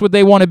else would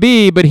they want to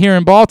be but here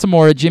in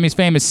Baltimore at Jimmy's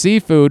Famous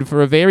Seafood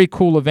for a very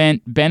cool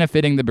event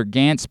benefiting the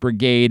Brigance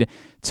Brigade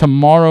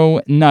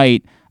tomorrow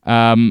night,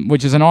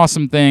 which is an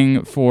awesome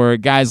thing for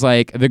guys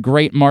like the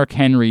great Mark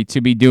Henry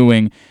to be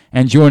doing.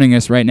 And joining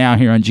us right now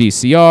here on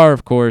GCR,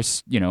 of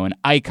course, an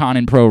icon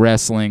in pro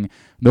wrestling,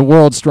 the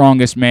world's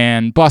strongest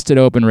man, Busted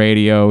Open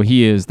Radio.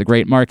 He is the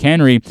great Mark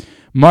Henry.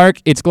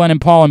 Mark, it's Glenn and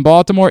Paul in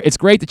Baltimore. It's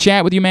great to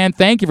chat with you, man.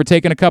 Thank you for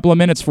taking a couple of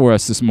minutes for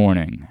us this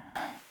morning.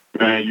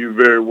 Man, you're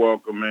very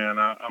welcome, man.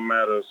 I'm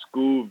at a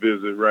school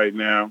visit right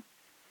now.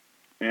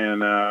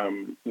 And, I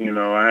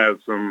had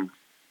some...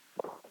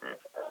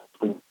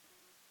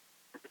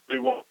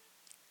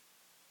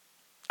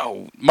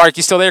 Oh, Mark,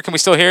 you still there? Can we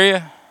still hear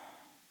you?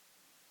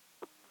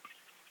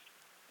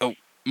 Oh,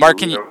 Mark,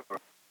 can you?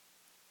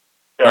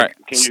 Yeah, all right.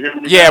 Can you hear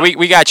me? Yeah,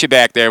 we got you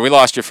back there. We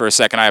lost you for a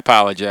second. I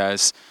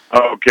apologize.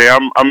 Okay,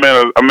 I'm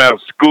at a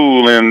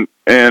school in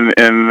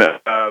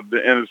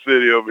the inner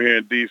city over here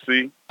in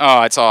DC.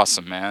 Oh, that's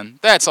awesome, man.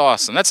 That's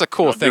awesome. That's a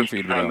cool thing for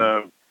you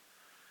to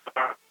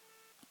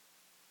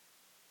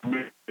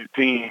do. The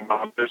team,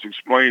 I'm just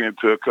explaining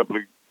to a couple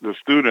of the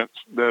students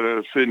that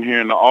are sitting here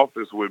in the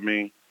office with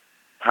me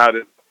how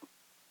to,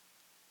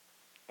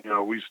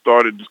 we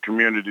started this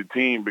community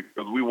team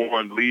because we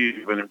wanted to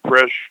leave an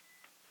impression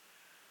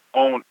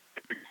on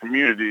the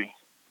community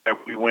that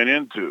we went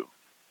into.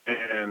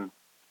 And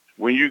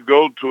when you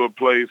go to a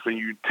place and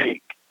you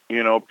take,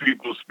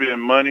 people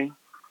spend money,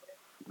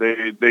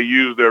 they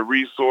use their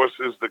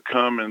resources to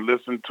come and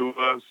listen to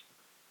us.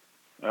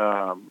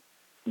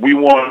 We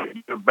want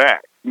to give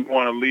back. We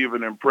want to leave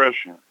an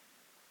impression.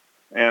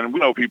 And we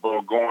know people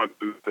are going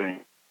through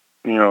things.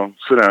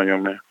 Sit down,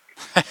 young man.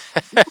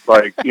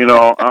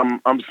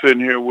 I'm sitting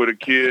here with a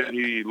kid.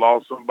 He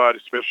lost somebody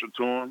special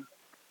to him.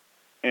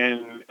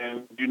 And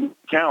you need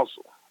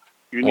counsel.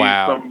 You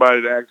need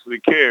somebody that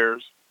actually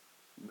cares,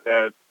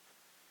 that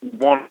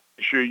wants to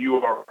make sure you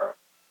are right.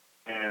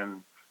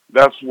 And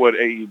that's what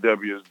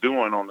AEW is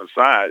doing on the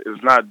side.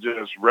 It's not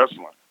just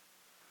wrestling.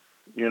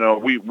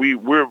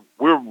 We're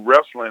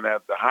wrestling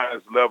at the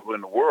highest level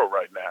in the world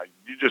right now.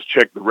 You just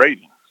check the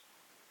ratings.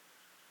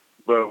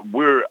 But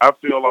I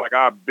feel like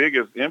our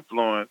biggest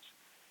influence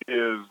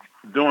is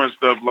doing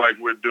stuff like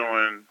we're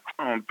doing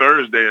on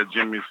Thursday at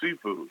Jimmy's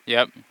Seafood.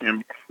 Yep.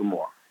 In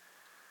Baltimore.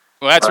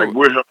 Well, that's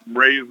we're helping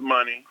raise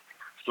money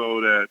so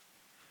that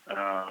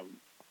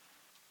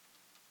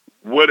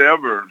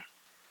whatever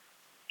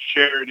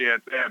charity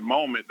at that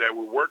moment that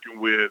we're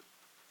working with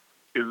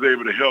is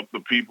able to help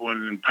the people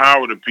and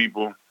empower the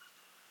people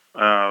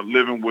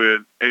living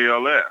with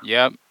ALS.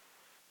 Yep.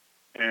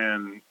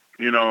 And,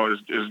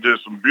 it's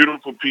just some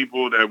beautiful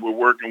people that we're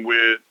working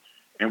with,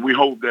 and we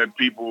hope that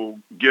people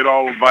get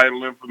all the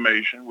vital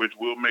information, which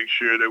we'll make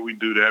sure that we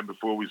do that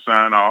before we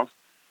sign off,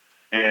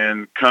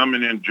 and come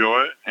and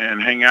enjoy it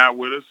and hang out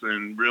with us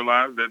and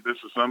realize that this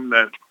is something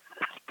that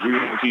we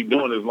want to keep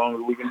doing as long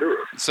as we can do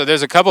it. So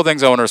there's a couple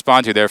things I want to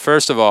respond to there.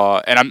 First of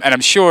all, and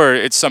I'm sure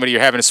it's somebody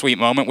you're having a sweet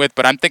moment with,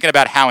 but I'm thinking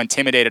about how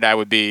intimidated I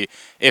would be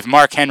if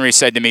Mark Henry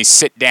said to me,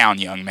 "Sit down,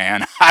 young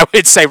man." I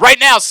would say, "Right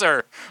now,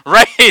 sir.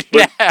 Right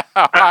now."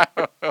 I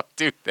will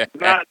do that.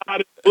 Not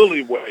in a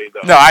bully way,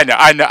 though. No,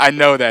 I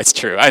know that's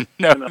true. I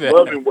know in a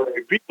loving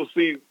way.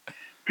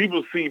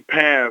 People see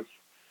past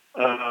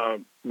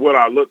what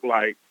I look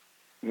like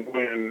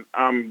when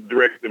I'm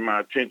directing my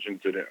attention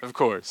to them. Of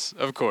course.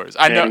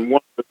 I know. And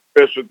one of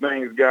the special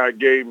things God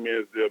gave me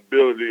is the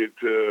ability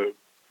to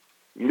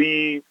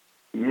lead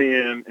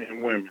men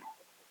and women.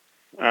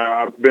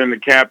 I've been the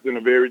captain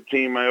of every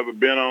team I ever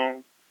been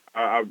on.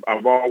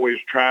 I've always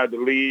tried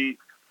to lead,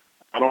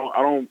 I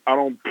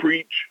don't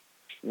preach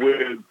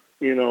with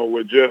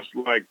with just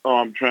like, oh,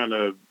 I'm trying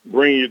to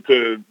bring you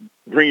to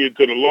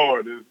the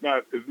Lord.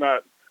 It's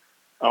not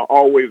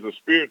always a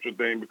spiritual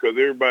thing because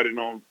everybody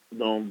don't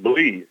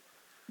believe.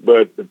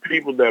 But the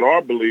people that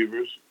are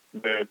believers,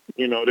 that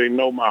they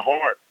know my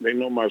heart, they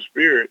know my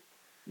spirit,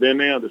 then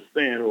they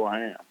understand who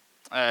I am.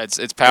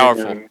 It's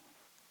powerful. And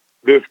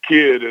this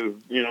kid is,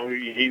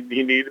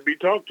 he needs to be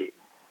talked to.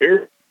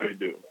 Everybody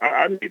do.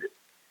 I need it.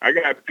 I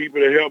got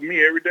people that help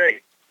me every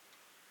day.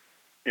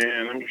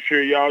 And I'm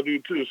sure y'all do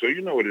too, so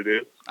you know what it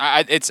is.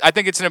 I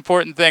think it's an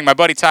important thing. My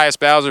buddy Tyus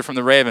Bowser from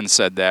the Ravens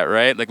said that,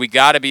 right? Like, we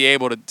got to be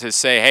able to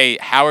say, hey,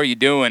 how are you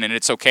doing? And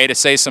it's okay to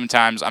say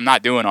sometimes, I'm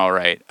not doing all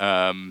right.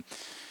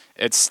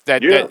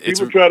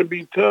 People try to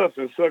be tough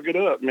and suck it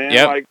up, man.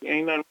 Yep. Like,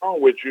 ain't nothing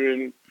wrong with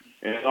you,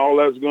 and all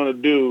that's going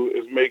to do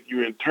is make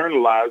you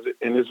internalize it,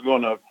 and it's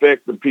going to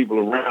affect the people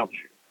around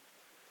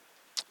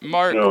you.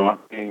 Mark, I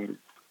mean,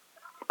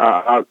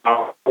 I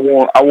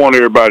want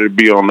everybody to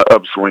be on the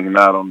upswing,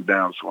 not on the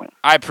downswing.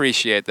 I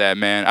appreciate that,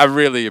 man. I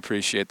really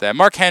appreciate that.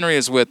 Mark Henry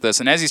is with us,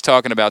 and as he's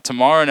talking about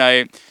tomorrow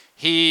night,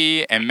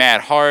 he and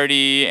Matt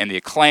Hardy and the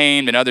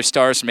Acclaimed and other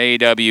stars from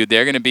AEW,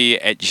 they're going to be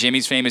at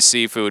Jimmy's Famous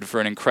Seafood for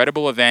an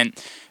incredible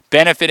event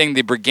benefiting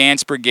the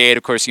Brigance Brigade.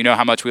 Of course, you know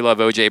how much we love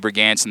O.J.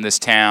 Brigance in this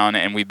town,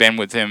 and we've been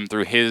with him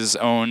through his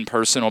own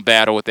personal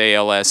battle with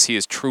ALS. He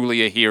is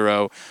truly a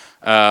hero.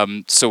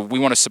 So we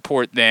want to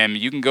support them.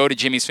 You can go to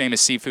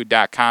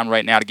jimmysfamousseafood.com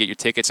right now to get your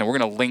tickets, and we're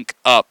going to link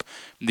up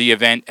the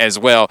event as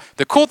well.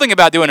 The cool thing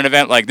about doing an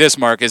event like this,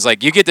 Mark, is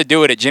like you get to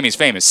do it at Jimmy's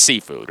Famous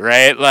Seafood,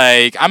 right?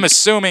 Like, I'm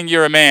assuming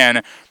you're a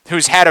man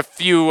who's had a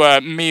few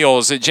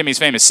meals at Jimmy's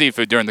Famous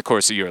Seafood during the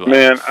course of your life.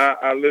 Man,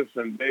 I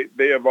listen.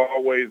 They have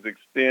always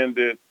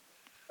extended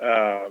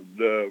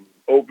the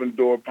open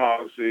door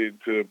policy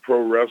to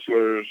pro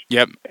wrestlers.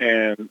 Yep.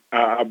 And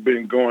I've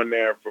been going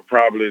there for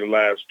probably the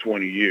last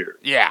 20 years.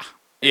 Yeah.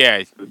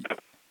 Yeah.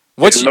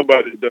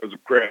 Nobody does a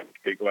crab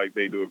cake like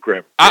they do a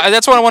crab cake.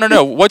 That's what I want to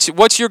know.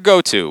 What's your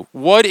go-to?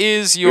 What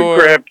is your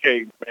the crab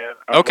cake, man?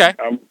 Okay.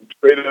 I'm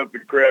straight up the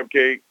crab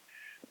cake.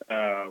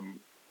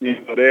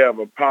 They have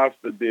a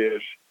pasta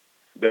dish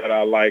that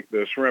I like,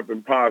 the shrimp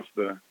and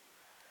pasta.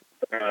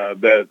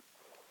 That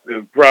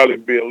there'll probably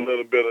be a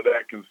little bit of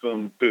that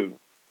consumed too.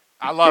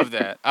 I love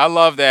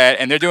that.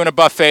 And they're doing a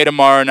buffet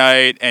tomorrow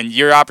night, and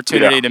your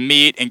opportunity to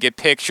meet and get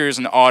pictures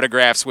and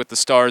autographs with the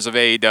stars of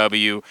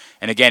AEW.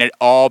 And again, it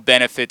all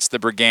benefits the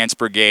Brigance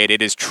Brigade.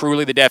 It is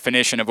truly the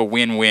definition of a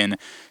win-win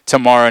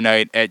tomorrow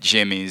night at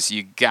Jimmy's.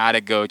 You got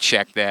to go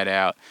check that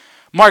out.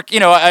 Mark,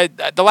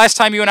 the last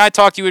time you and I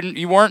talked, you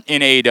weren't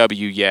in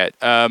AEW yet.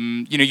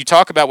 You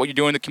talk about what you're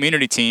doing in the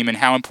community team and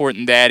how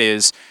important that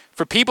is.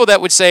 For people that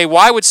would say,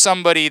 why would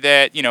somebody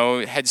that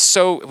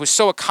was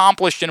so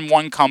accomplished in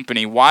one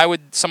company, why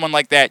would someone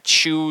like that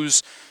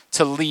choose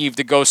to leave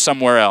to go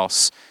somewhere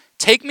else?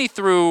 Take me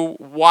through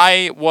why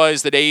it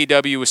was that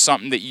AEW was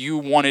something that you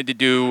wanted to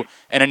do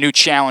and a new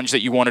challenge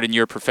that you wanted in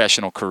your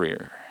professional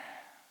career.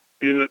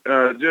 Just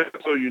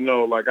so you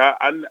know, like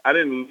I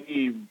didn't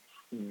leave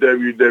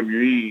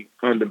WWE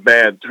under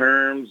bad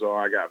terms or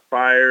I got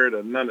fired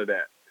or none of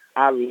that.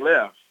 I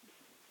left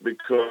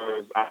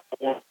because I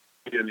wanted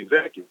to be an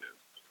executive.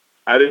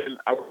 I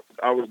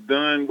was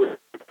done with.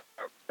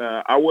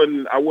 I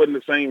wasn't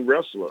the same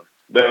wrestler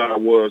that I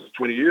was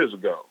 20 years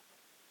ago,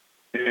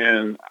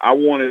 and I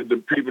wanted the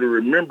people to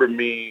remember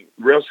me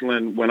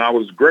wrestling when I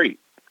was great.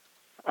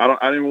 I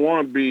didn't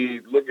want to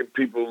be looking at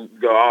people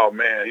go, oh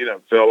man, he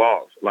done fell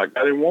off. Like,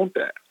 I didn't want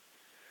that.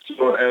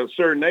 So at a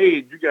certain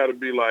age, you got to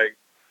be like,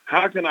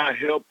 how can I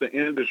help the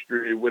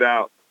industry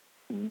without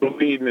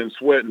bleeding and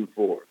sweating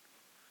for it?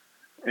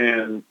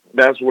 And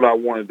that's what I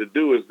wanted to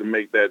do, is to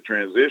make that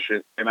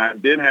transition. And I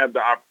didn't have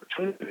the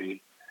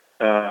opportunity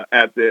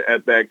at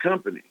that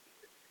company.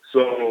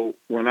 So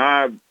when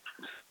I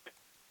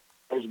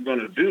was going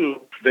to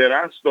do that,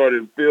 I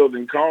started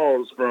fielding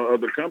calls from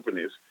other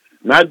companies,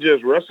 not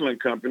just wrestling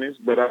companies,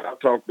 but I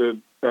talked to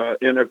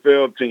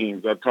NFL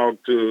teams. I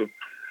talked to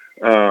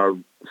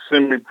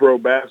semi-pro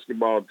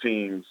basketball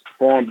teams,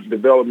 farm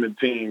development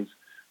teams.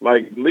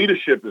 Like,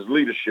 leadership is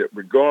leadership,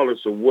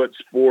 regardless of what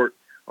sport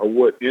or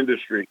what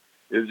industry.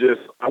 It's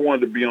just, I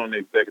wanted to be on the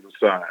executive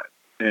side.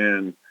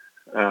 And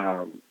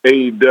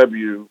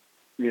AEW,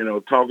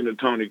 talking to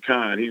Tony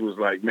Khan, he was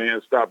like,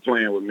 man, stop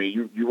playing with me.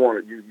 You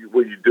will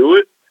you do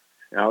it?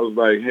 And I was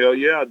like, hell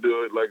yeah, I'll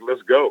do it. Like,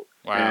 let's go.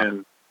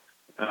 Wow.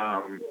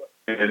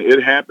 And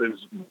it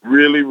happens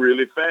really,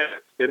 really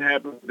fast. It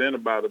happens in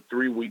about a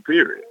 3-week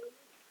period.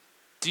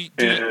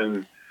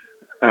 And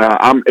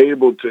I'm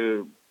able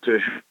to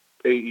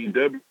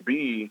AEW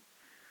be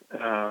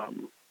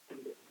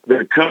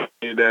the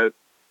company that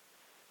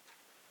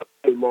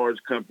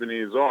large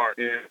companies are.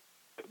 And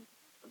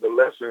the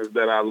lessons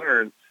that I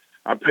learned,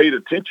 I paid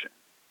attention.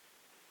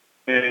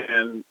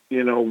 And,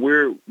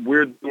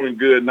 we're doing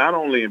good not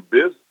only in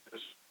business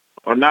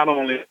or not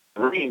only in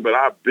the ring, but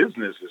our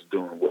business is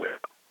doing well.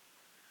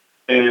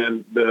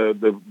 And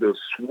the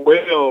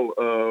swell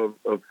of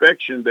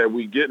affection that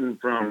we're getting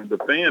from the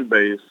fan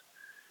base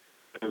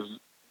is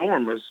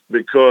enormous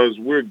because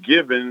we're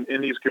given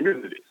in these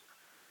communities.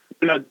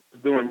 We're not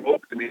doing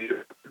local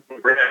media, we're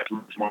doing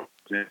grassroots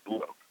marketing.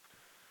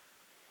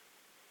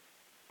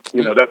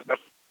 You know, that's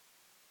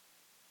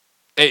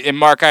And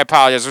Mark, I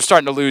apologize. We're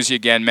starting to lose you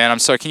again, man. I'm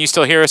sorry. Can you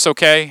still hear us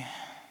okay?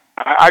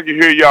 I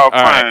can hear y'all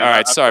fine. All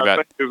right. Sorry about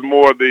it. I think it's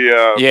more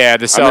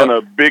the cell. I'm in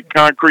a big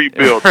concrete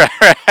building.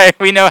 Right.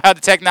 We know how the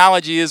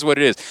technology is what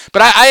it is.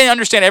 But I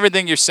understand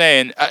everything you're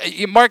saying.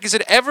 Mark, is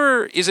it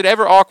ever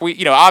awkward?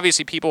 You know,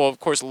 obviously people, of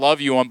course,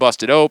 love you on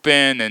Busted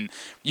Open, and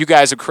you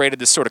guys have created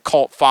this sort of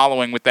cult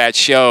following with that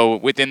show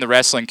within the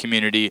wrestling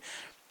community.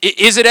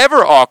 Is it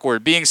ever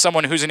awkward being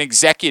someone who's an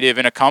executive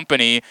in a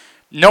company,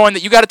 knowing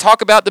that you got to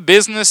talk about the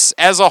business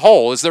as a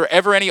whole? Is there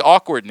ever any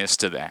awkwardness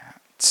to that?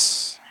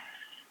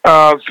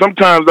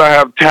 Sometimes I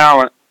have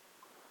talent.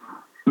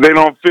 They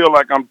don't feel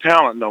like I'm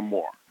talent no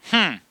more.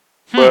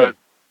 But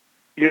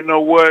you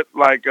know what?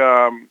 Like,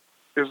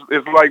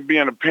 it's like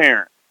being a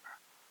parent.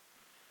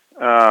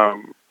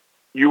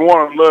 You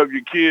want to love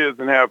your kids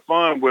and have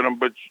fun with them,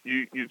 but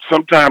you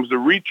sometimes to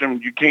reach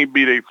them, you can't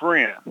be their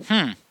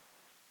friend.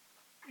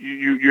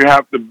 You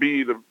have to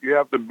be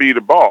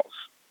the boss.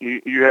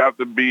 You have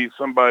to be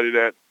somebody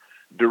that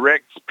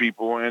directs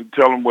people and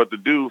tell them what to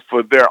do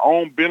for their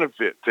own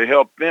benefit, to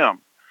help them.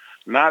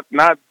 Not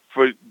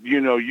for,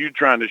 you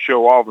trying to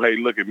show off, hey,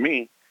 look at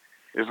me.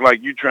 It's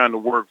like you trying to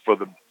work for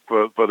the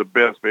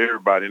best for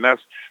everybody. And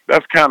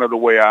that's kind of the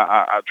way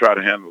I try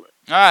to handle it.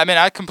 I mean,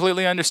 I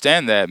completely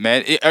understand that,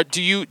 man.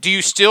 Do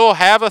you still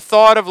have a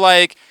thought of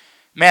like,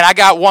 man, I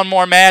got one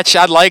more match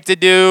I'd like to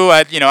do.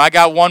 I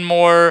got one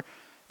more,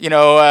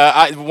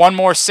 one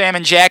more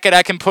salmon jacket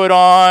I can put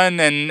on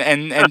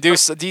and do.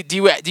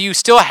 Do you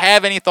still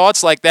have any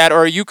thoughts like that, or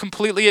are you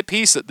completely at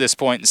peace at this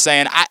point and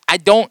saying I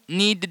don't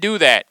need to do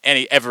that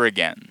ever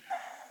again?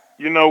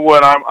 You know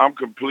what? I'm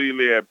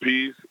completely at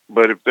peace.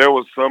 But if there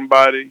was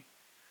somebody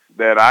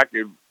that I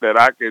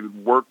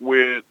could work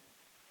with,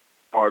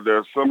 or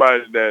there's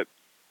somebody that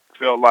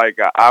felt like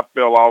I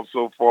fell off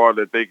so far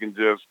that they can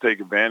just take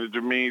advantage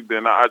of me,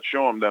 then I'd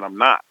show them that I'm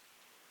not.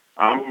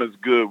 I'm as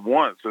good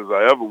once as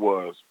I ever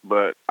was,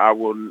 but I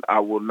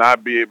will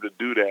not be able to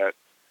do that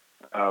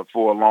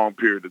for a long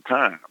period of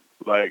time.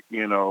 Like,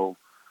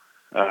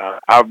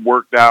 I've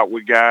worked out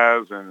with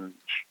guys and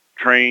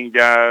trained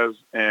guys,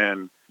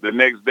 and the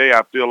next day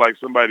I feel like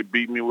somebody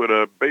beat me with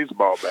a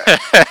baseball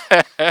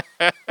bat.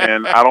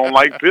 And I don't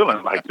like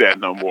feeling like that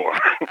no more.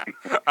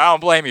 I don't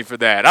blame you for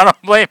that. I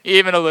don't blame you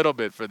even a little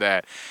bit for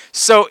that.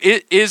 So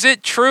is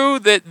it true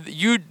that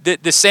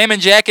the salmon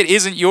jacket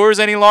isn't yours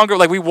any longer?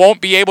 Like, we won't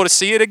be able to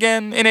see it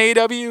again in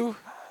AEW?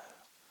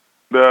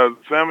 The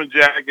salmon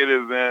jacket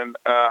is in,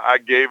 I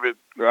gave it,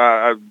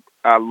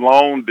 I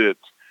loaned it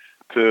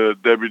to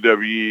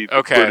WWE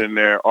to put in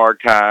their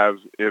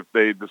archives if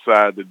they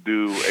decide to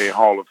do a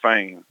Hall of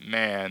Fame.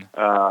 Man.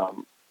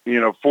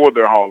 For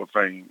their Hall of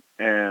Fame.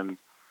 And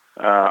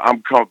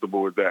I'm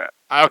comfortable with that.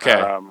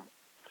 Okay.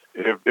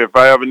 If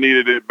I ever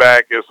needed it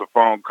back, it's a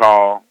phone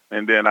call,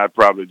 and then I'd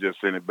probably just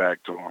send it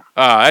back to them.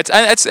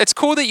 It's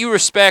cool that you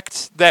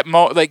respect that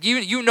like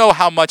you know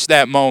how much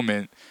that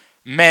moment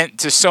meant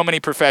to so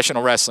many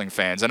professional wrestling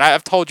fans. And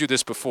I've told you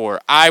this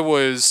before.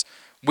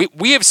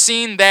 We have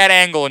seen that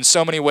angle in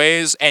so many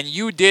ways, and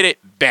you did it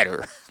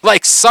better.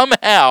 Like,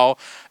 somehow,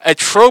 a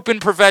trope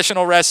in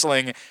professional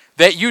wrestling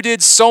that you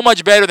did so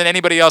much better than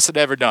anybody else had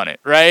ever done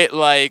it, right?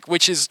 Like,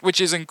 which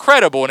is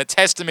incredible and a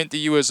testament to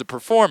you as a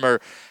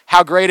performer,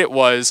 how great it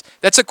was.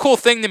 That's a cool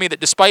thing to me, that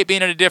despite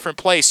being in a different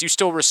place, you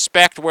still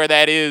respect where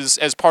that is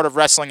as part of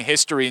wrestling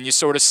history, and you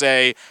sort of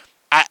say,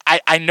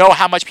 I know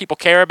how much people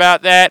care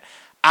about that.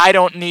 I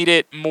don't need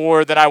it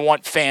more than I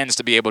want fans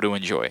to be able to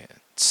enjoy it.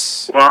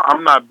 Well,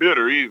 I'm not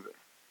bitter either,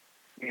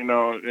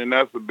 and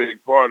that's a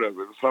big part of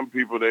it. Some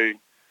people,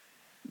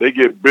 they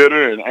get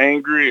bitter and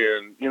angry,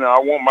 and I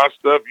want my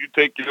stuff, you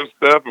take your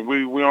stuff, and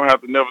we don't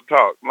have to never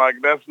talk. Like,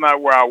 that's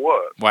not where I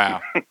was.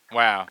 Wow.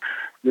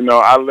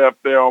 I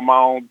left there on my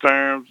own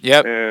terms.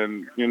 Yep.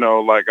 And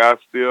I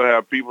still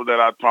have people that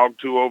I talk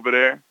to over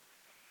there.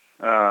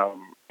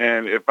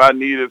 And if I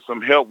needed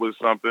some help with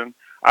something,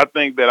 I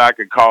think that I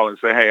could call and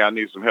say, hey, I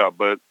need some help.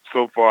 But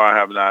so far I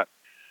have not.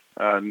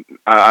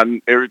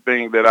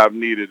 Everything that I've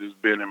needed has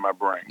been in my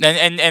brain.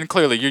 And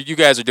clearly, you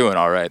guys are doing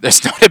all right.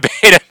 There's no debate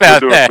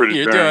about that.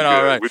 You're doing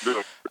all right. We're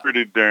doing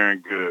pretty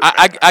darn good.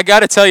 I got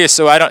to tell you,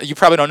 you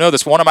probably don't know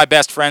this. One of my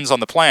best friends on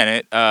the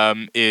planet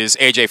is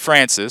AJ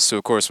Francis, who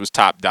of course was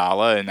Top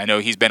Dollar, and I know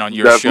he's been on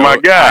your show. That's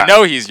my guy. I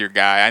know he's your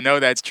guy. I know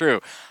that's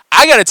true.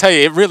 I got to tell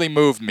you, it really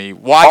moved me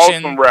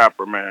watching. Awesome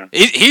rapper, man.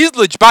 He's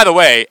by the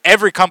way,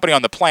 every company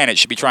on the planet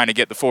should be trying to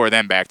get the four of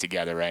them back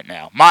together right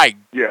now. My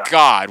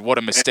God, what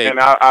a mistake! And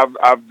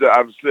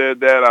I've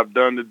said that. I've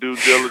done the due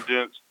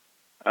diligence.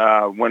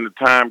 When the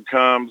time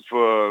comes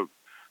for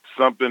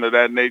something of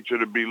that nature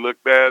to be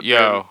looked at,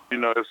 then,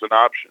 it's an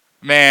option.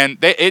 Man,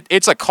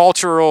 it's a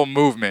cultural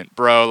movement,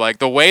 bro. Like,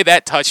 the way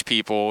that touched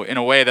people in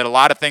a way that a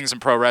lot of things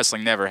in pro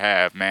wrestling never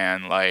have,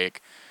 man.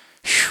 Like,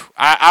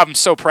 I'm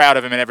so proud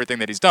of him and everything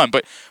that he's done.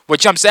 But what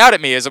jumps out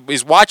at me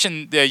is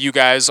watching you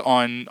guys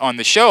on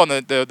the show, on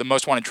the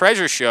Most Wanted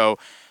Treasure show.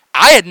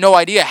 I had no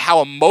idea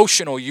how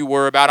emotional you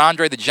were about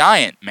Andre the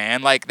Giant,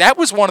 man. Like, that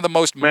was one of the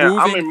most moving...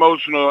 I'm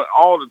emotional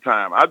all the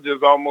time. I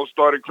just almost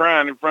started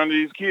crying in front of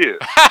these kids.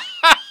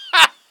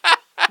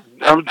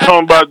 I'm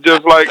talking about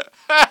just like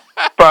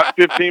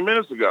 15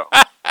 minutes ago.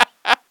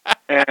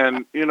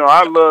 And,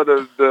 I love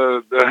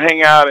to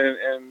hang out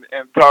and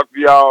talk to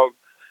y'all.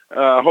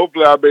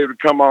 Hopefully I'll be able to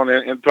come on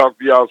and talk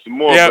to y'all some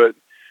more. Yep. But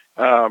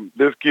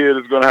this kid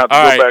is going to have to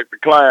go back to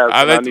class,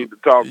 and I need to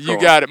talk to him.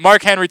 You got it.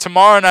 Mark Henry,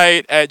 tomorrow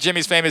night at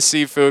Jimmy's Famous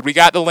Seafood. We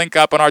got the link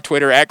up on our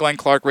Twitter, at Glenn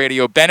Clark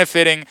Radio,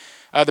 benefiting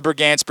the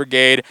Brigance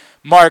Brigade.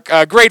 Mark,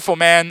 grateful,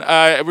 man.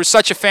 We're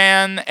such a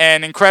fan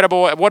and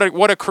incredible.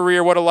 What a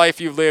career, what a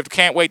life you've lived.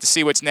 Can't wait to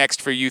see what's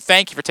next for you.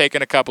 Thank you for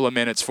taking a couple of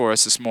minutes for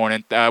us this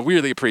morning. We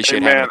really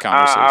appreciate having the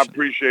conversation. I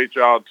appreciate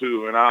y'all,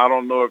 too. And I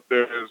don't know if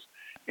there's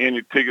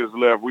any tickets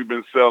left. We've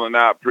been selling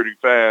out pretty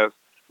fast.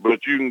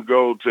 But you can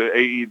go to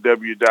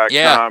AEW.com.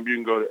 Yeah. You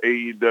can go to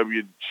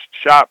AEW,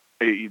 shop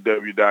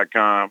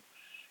AEW.com,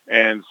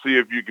 and see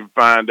if you can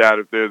find out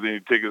if there's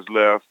any tickets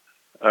left.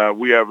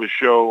 We have a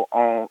show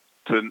on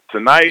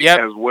tonight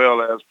as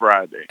well as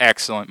Friday.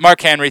 Excellent.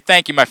 Mark Henry,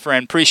 thank you, my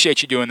friend.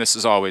 Appreciate you doing this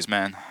as always,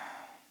 man.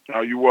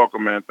 Oh, you're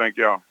welcome, man. Thank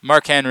y'all.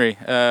 Mark Henry,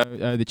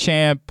 the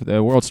champ,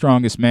 the world's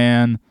strongest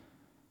man.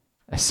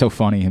 That's so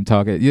funny, him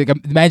talking.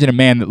 Imagine a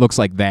man that looks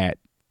like that.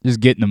 Just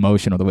getting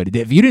emotional the way they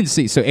did. If you didn't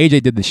see, so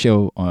AJ did the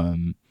show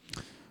on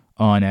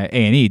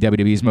A&E,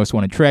 WWE's Most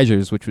Wanted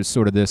Treasures, which was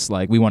sort of this,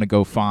 like, we want to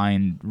go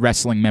find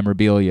wrestling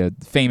memorabilia,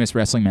 famous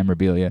wrestling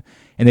memorabilia,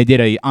 and they did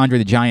a Andre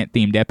the Giant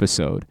themed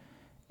episode.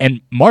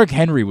 And Mark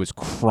Henry was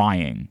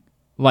crying,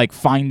 like,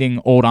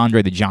 finding old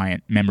Andre the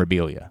Giant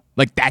memorabilia.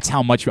 Like, that's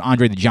how much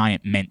Andre the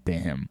Giant meant to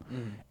him.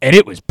 And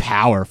it was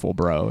powerful,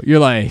 bro. You're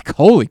like,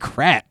 holy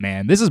crap,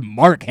 man. This is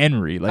Mark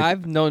Henry. Like,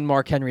 I've known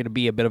Mark Henry to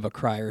be a bit of a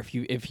crier.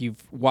 If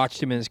you've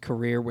watched him in his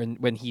career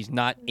when he's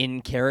not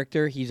in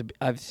character,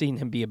 I've seen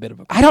him be a bit of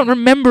a crier. I don't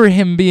remember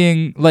him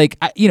being like,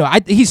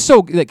 he's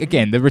so, like,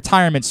 again, the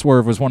retirement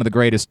swerve was one of the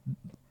greatest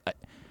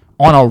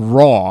on a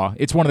Raw.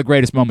 It's one of the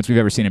greatest moments we've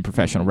ever seen in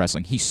professional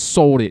wrestling. He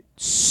sold it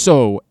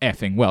so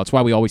effing well. It's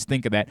why we always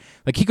think of that.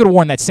 Like, he could have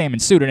worn that salmon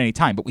suit at any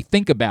time, but we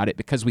think about it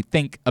because we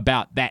think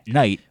about that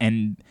night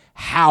and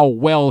how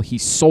well he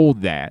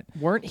sold that.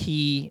 Weren't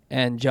he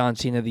and John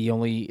Cena the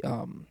only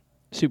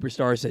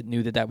superstars that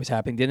knew that was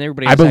happening? Didn't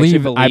everybody else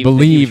I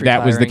believe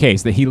that was the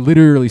case, that he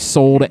literally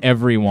sold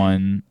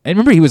everyone. And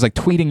remember, he was like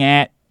tweeting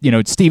at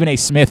Stephen A.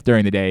 Smith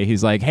during the day.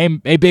 He's like, hey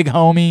big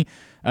homie,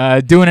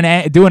 doing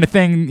a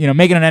thing,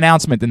 making an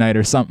announcement tonight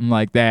or something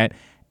like that.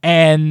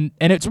 And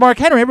it's Mark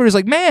Henry. Everybody's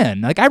like,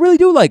 man, like, I really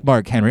do like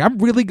Mark Henry. I'm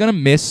really gonna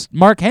miss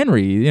Mark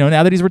Henry,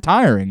 now that he's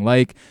retiring.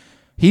 Like,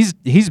 he's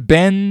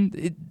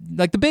been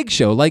like the Big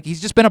Show. Like,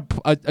 he's just been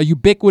a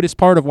ubiquitous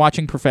part of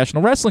watching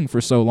professional wrestling for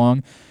so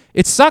long.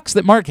 It sucks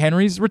that Mark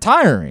Henry's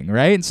retiring,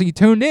 right? And so you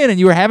tuned in and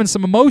you were having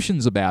some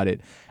emotions about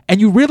it. And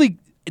you really,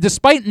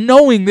 despite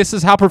knowing this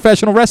is how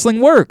professional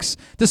wrestling works,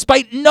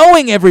 despite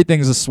knowing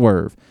everything's a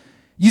swerve,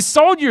 you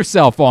sold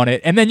yourself on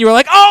it, and then you were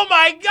like, oh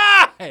my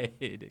God!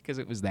 Because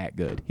it was that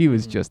good. He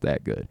was just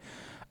that good.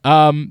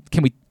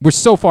 We're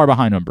so far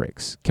behind on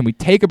breaks. Can we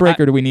take a break,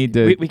 or do we need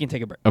to? We can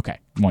take a break. Okay,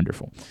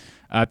 wonderful.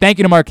 Thank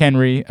you to Mark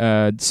Henry.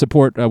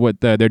 Support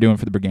what they're doing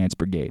for the Brigance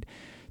Brigade.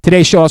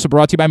 Today's show also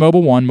brought to you by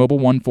Mobil 1. Mobil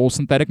 1 full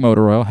synthetic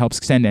motor oil helps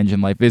extend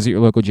engine life. Visit your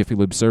local Jiffy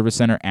Lube service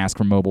center. Ask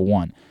for Mobil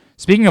 1.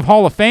 Speaking of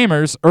Hall of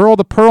Famers, Earl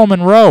the Pearl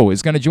Monroe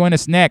is going to join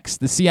us next.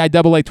 The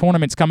CIAA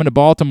tournament's coming to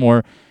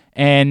Baltimore,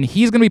 and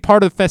he's going to be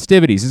part of the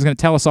festivities. He's going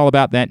to tell us all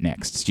about that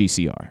next. It's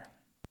GCR.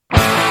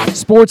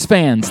 Sports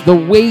fans, the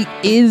wait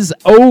is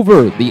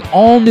over. The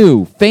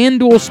all-new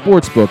FanDuel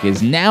Sportsbook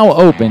is now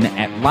open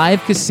at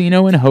Live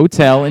Casino and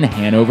Hotel in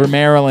Hanover,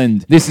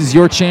 Maryland. This is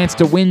your chance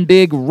to win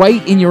big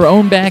right in your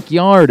own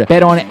backyard.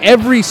 Bet on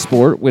every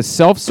sport with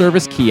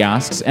self-service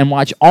kiosks and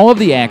watch all of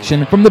the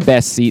action from the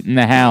best seat in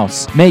the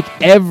house. Make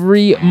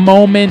every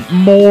moment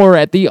more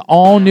at the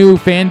all-new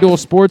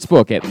FanDuel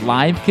Sportsbook at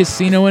Live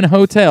Casino and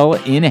Hotel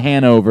in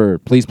Hanover.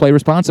 Please play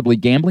responsibly.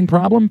 Gambling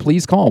problem?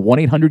 Please call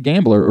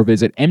 1-800-GAMBLER or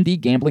visit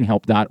mdgamblinghelp.org.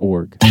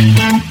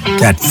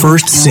 That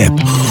first sip.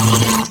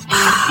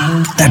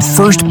 That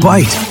first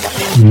bite.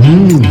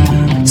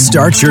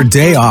 Start your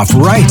day off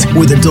right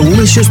with a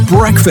delicious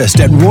breakfast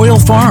at Royal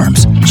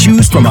Farms.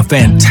 Choose from a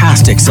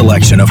fantastic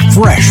selection of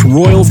fresh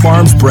Royal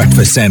Farms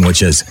breakfast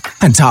sandwiches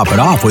and top it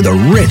off with a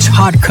rich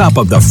hot cup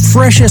of the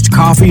freshest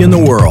coffee in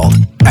the world.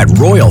 At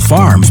Royal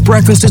Farms,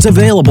 breakfast is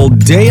available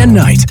day and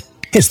night.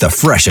 It's the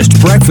freshest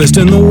breakfast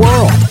in the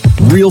world.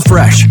 Real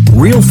fresh,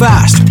 real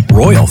fast.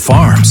 Royal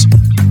Farms.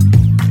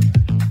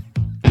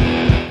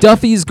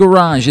 Duffy's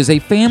Garage is a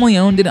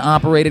family-owned and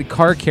operated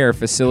car care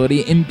facility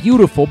in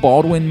beautiful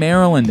Baldwin,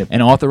 Maryland,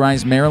 an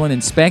authorized Maryland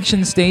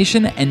inspection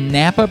station and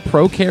Napa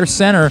Pro Care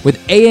Center with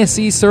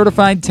ASE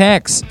certified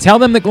techs. Tell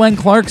them that Glenn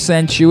Clark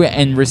sent you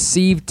and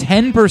receive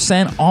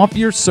 10% off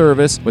your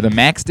service with a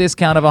max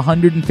discount of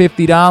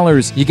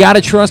 $150. You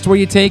gotta trust where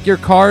you take your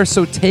car,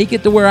 so take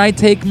it to where I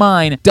take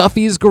mine.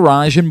 Duffy's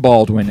Garage in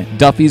Baldwin.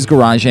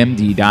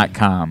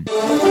 Duffy'sGarageMD.com.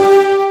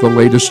 The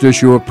latest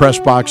issue of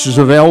PressBox is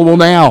available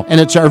now,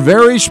 and it's our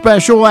very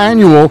special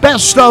annual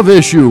Best of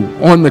issue.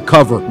 On the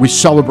cover, we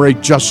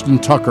celebrate Justin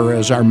Tucker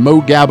as our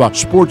Mo Gabba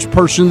Sports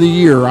Person of the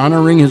Year,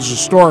 honoring his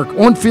historic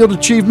on-field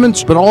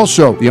achievements, but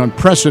also the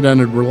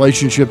unprecedented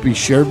relationship he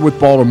shared with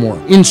Baltimore.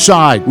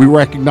 Inside, we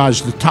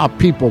recognize the top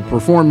people,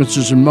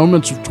 performances, and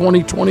moments of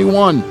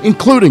 2021,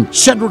 including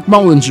Cedric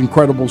Mullins'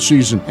 incredible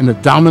season and the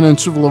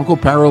dominance of local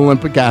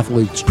Paralympic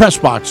athletes.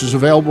 PressBox is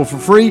available for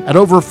free at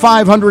over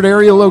 500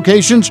 area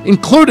locations,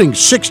 including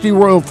 60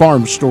 Royal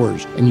Farm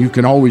stores. And you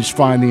can always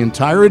find the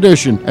entire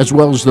edition, as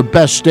well as the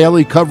best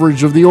daily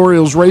coverage of the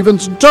Orioles,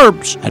 Ravens, and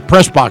Terps at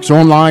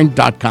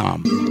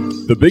PressBoxOnline.com.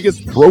 The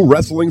biggest pro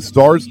wrestling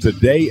stars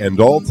today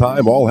and all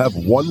time all have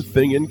one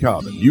thing in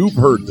common. You've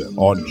heard them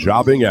on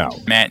Jobbing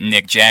Out. Matt and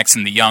Nick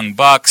Jackson, the Young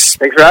Bucks.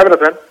 Thanks for having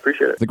us, man.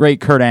 Appreciate it. The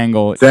great Kurt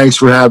Angle. Thanks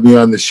for having me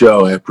on the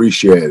show. I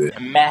appreciate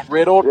it. Matt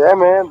Riddle. Yeah,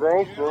 man.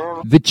 Thanks,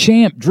 man. The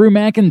champ, Drew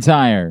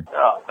McIntyre.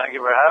 Oh, thank you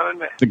for having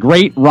me. The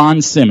great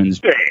Ron Simmons.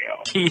 Damn.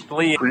 Keith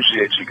Lee.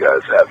 Appreciate you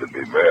guys having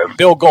me, man.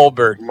 Bill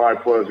Goldberg. My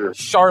pleasure.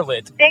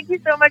 Charlotte. Thank you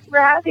so much for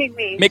having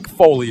me. Mick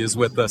Foley is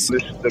with us.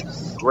 This is the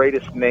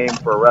greatest name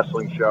for a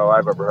wrestling show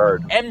I've ever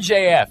heard.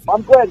 MJF.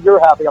 I'm glad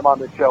you're happy I'm on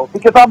this show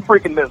because I'm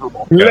freaking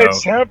miserable. Le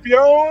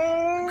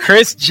champion.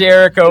 Chris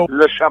Jericho.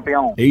 Le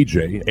champion.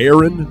 AJ,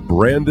 Aaron,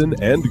 Brandon,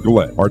 and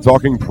Glenn are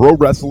talking pro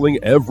wrestling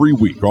every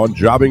week on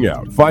Jobbing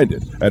Out. Find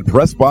it at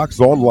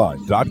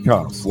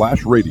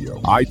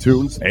PressBoxOnline.com/radio,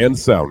 iTunes, and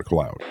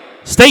SoundCloud.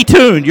 Stay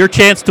tuned. Your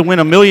chance to win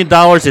 $1 million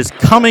is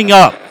coming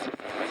up.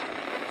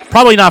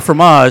 Probably not from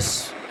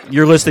us.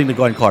 You're listening to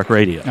Glenn Clark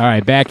Radio. All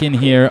right, back in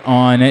here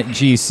on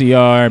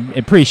GCR.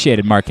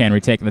 Appreciated Mark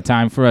Henry taking the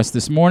time for us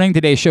this morning.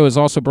 Today's show is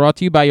also brought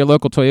to you by your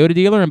local Toyota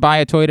dealer and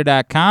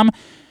buyatoyota.com.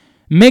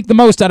 Make the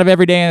most out of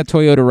every day in a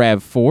Toyota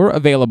RAV4,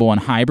 available on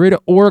hybrid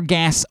or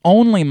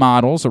gas-only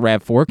models. A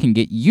RAV4 can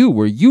get you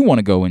where you want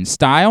to go in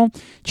style.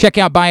 Check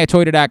out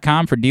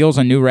buyatoyota.com for deals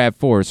on new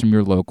RAV4s from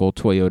your local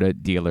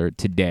Toyota dealer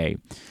today.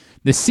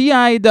 The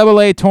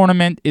CIAA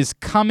tournament is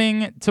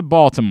coming to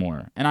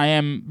Baltimore, and I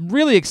am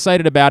really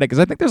excited about it because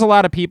I think there's a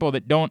lot of people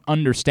that don't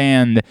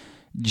understand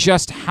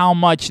just how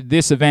much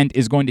this event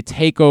is going to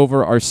take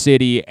over our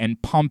city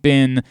and pump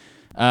in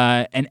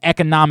an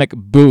economic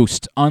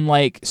boost,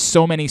 unlike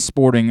so many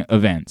sporting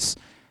events.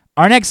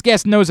 Our next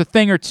guest knows a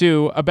thing or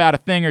two about a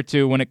thing or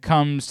two when it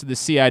comes to the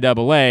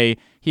CIAA.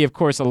 He, of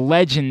course, a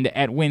legend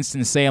at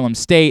Winston-Salem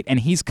State, and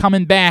he's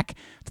coming back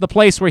to the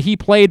place where he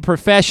played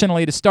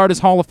professionally to start his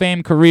Hall of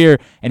Fame career,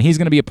 and he's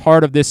going to be a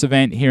part of this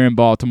event here in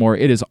Baltimore.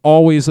 It is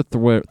always a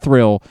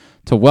thrill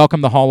to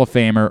welcome the Hall of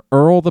Famer,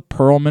 Earl the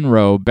Pearl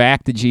Monroe,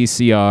 back to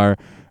GCR.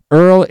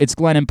 Earl, it's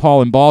Glenn and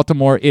Paul in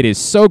Baltimore. It is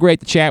so great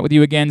to chat with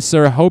you again,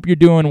 sir. Hope you're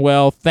doing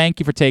well. Thank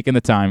you for taking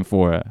the time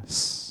for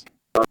us.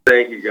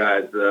 Thank you,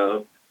 guys.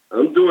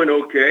 I'm doing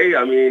okay.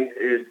 I mean,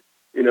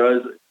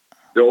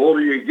 the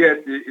older you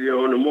get,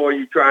 the more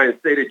you try and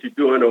say that you're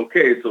doing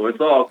okay. So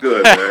it's all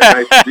good, man.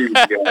 Nice to see you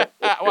guys.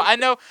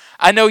 Well,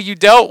 I know you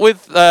dealt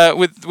with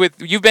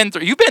you've been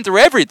through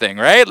everything,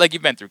 right? Like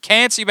you've been through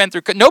cancer, you've been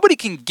through. Nobody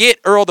can get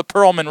Earl the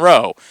Pearl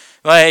Monroe.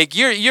 Like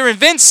you're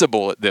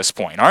invincible at this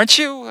point, aren't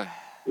you?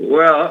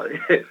 Well,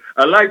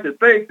 I like to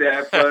think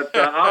that, but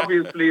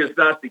obviously it's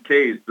not the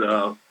case.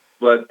 But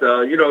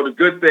the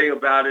good thing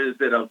about it is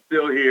that I'm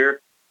still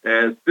here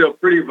and still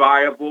pretty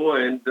viable,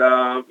 and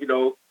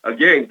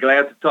again,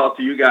 glad to talk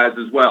to you guys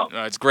as well.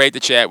 It's great to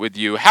chat with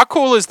you. How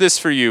cool is this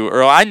for you,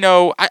 Earl? I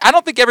know I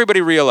don't think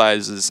everybody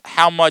realizes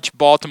how much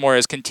Baltimore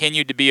has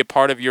continued to be a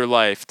part of your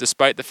life,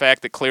 despite the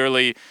fact that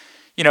clearly,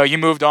 you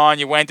moved on,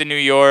 you went to New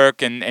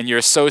York, and you're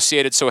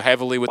associated so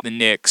heavily with the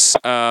Knicks.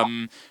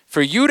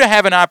 For you to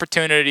have an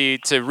opportunity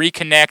to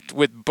reconnect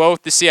with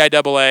both the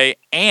CIAA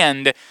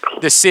and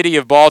the city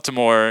of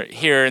Baltimore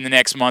here in the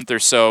next month or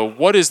so,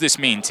 what does this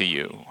mean to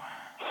you?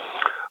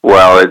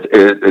 Well,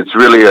 it's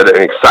really an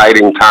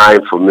exciting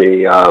time for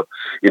me.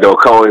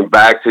 Going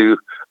back to,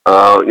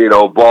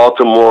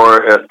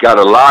 Baltimore, I've got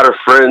a lot of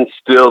friends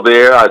still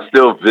there. I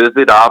still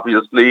visit,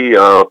 obviously.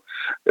 And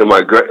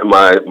my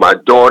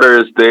daughter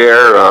is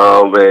there,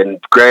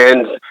 and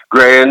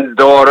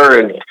granddaughter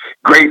and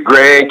great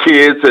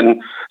grandkids,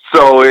 and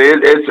so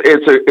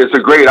it's a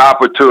great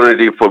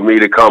opportunity for me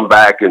to come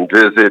back and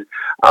visit.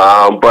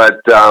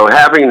 But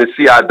having the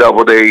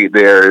CIAA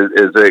there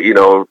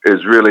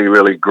is really,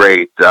 really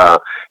great.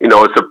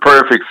 It's a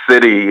perfect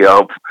city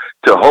to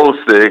host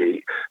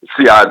the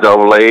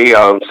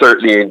CIAA,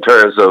 certainly in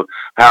terms of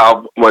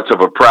how much of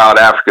a proud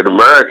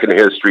African-American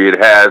history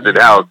it has and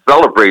how it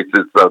celebrates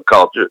its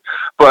culture.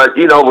 But,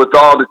 with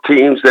all the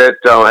teams that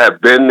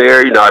have been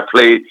there, I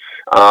played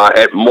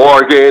at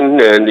Morgan,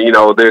 and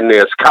then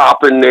there's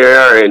Coppin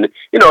there, and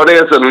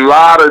there's a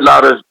lot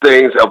of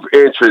things of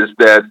interest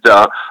that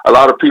a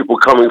lot of people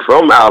coming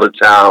from out of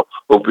town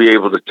will be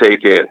able to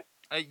take in.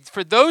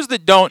 For those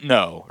that don't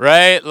know,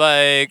 right,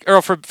 like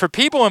Earl, for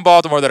people in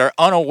Baltimore that are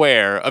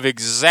unaware of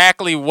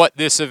exactly what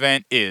this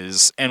event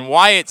is and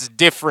why it's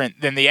different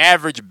than the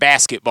average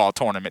basketball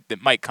tournament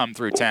that might come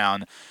through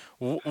town,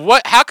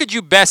 how could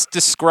you best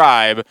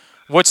describe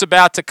what's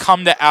about to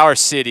come to our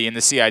city in the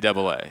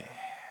CIAA?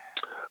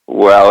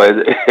 Well,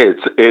 it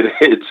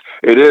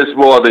is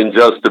more than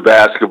just a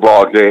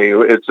basketball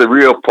game. It's a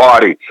real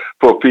party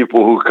for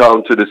people who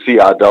come to the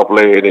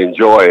CIAA and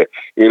enjoy it.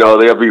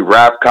 There'll be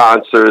rap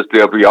concerts,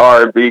 there'll be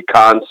R&B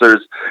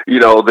concerts,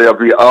 there'll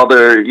be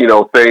other,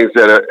 things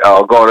that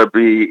are going to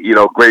be,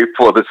 great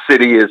for the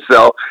city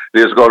itself.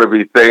 There's going to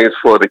be things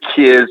for the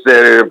kids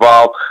that are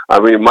involved. I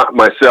mean,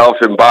 myself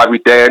and Bobby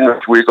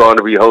Dandridge, we're going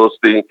to be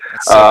hosting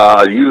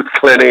a youth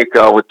clinic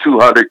with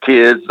 200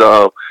 kids.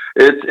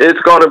 It's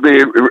going to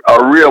be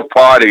a real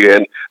party,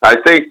 and I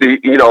think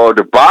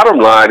the bottom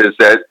line is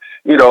that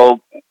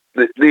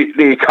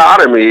the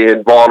economy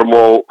in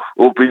Baltimore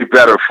will be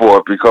better for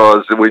it,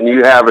 because when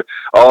you have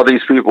all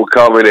these people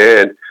coming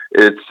in,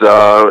 they're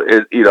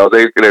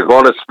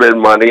going to spend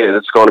money, and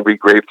it's going to be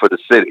great for the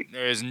city.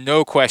 There is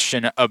no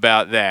question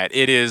about that.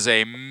 It is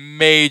a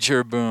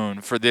major boon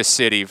for this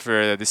city,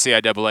 for the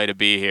CIAA to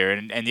be here,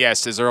 and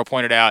yes, as Earl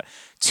pointed out,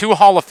 2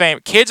 Hall of Fame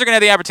kids are going to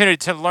have the opportunity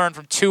to learn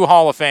from 2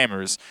 Hall of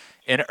Famers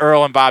in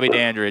Earl and Bobby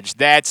Dandridge.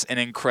 That's an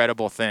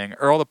incredible thing.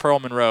 Earl the Pearl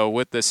Monroe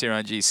with us here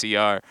on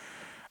GCR.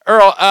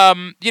 Earl,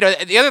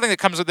 the other thing that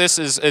comes with this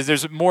is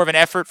there's more of an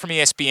effort from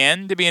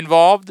ESPN to be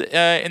involved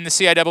in the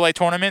CIAA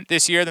tournament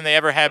this year than they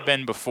ever have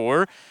been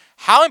before.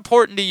 How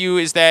important to you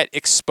is that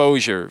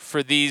exposure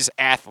for these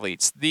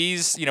athletes?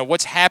 These,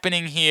 what's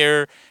happening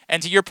here,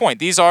 and to your point,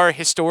 these are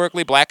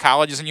historically black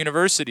colleges and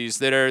universities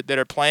that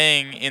are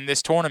playing in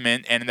this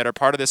tournament and that are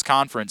part of this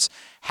conference.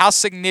 How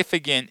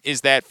significant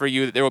is that for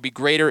you that there will be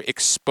greater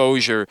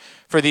exposure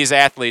for these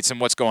athletes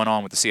and what's going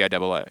on with the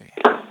CIAA?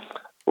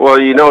 Well,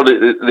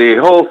 the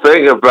whole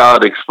thing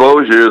about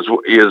exposure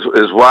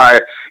is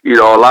why,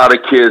 a lot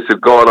of kids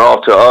have gone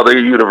off to other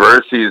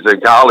universities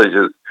and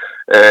colleges,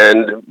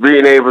 and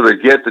being able to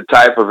get the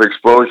type of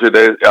exposure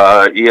that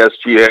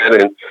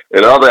ESPN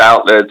and other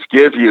outlets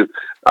give you,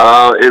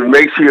 it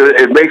makes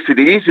it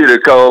easier to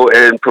go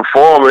and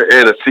perform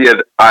in a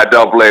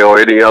CIAA or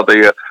any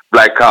other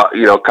black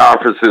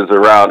conferences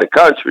around the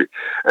country.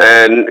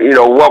 And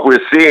what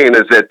we're seeing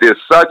is that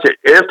there's such an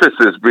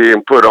emphasis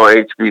being put on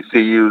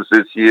HBCUs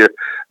this year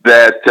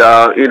that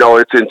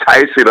it's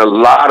enticing a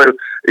lot of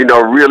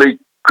really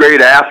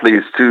great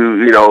athletes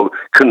to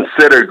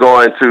consider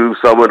going to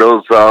some of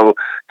those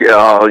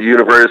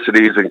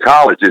universities and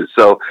colleges.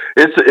 So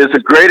it's a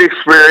great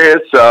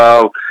experience.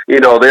 They'll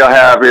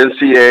have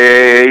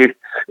NCAA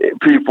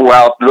people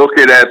out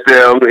looking at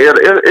them.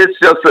 It's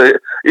just a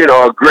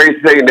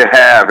great thing to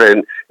have.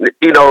 And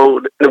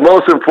the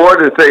most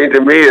important thing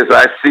to me as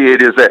I see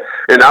it is that,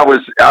 and I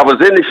was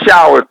in the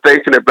shower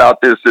thinking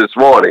about this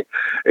morning.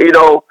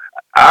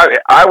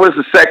 I was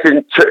the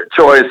second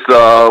choice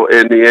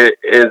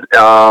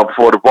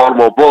for the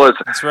Baltimore Bullets.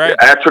 That's right.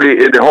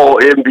 Actually, in the whole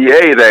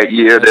NBA that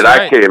year. That's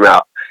right. I came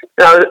out.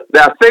 Now,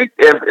 think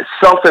if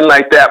something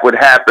like that would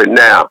happen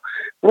now.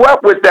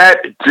 What would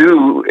that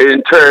do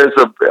in terms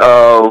of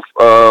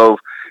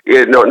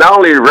not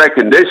only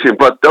recognition,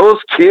 but those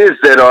kids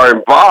that are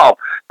involved?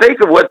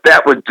 Think of what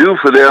that would do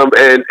for them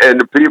and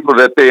the people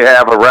that they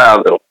have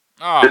around them.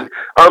 Oh. It's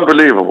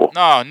unbelievable.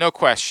 No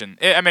question.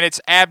 I mean, it's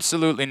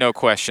absolutely no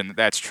question that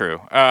that's true.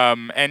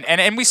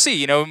 And we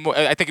see,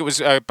 I think it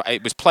was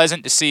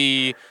pleasant to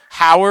see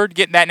Howard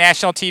getting that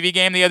national TV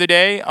game the other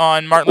day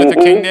on Martin Luther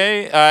King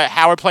Day.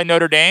 Howard played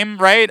Notre Dame,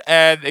 right?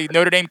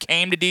 Notre Dame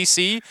came to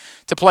D.C.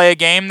 to play a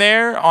game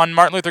there on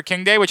Martin Luther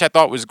King Day, which I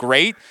thought was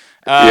great.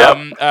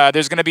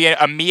 There's going to be a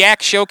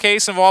MEAC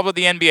showcase involved with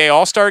the NBA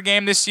All-Star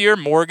Game this year.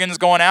 Morgan's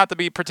going out to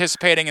be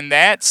participating in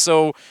that.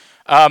 So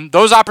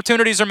those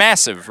opportunities are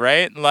massive,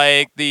 right?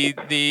 Like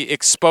the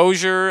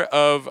exposure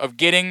of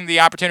getting the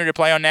opportunity to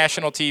play on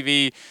national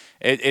TV,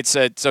 it's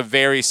a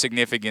very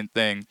significant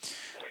thing.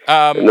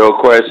 No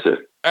question.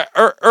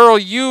 Earl,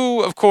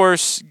 you, of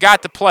course,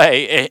 got to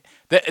play.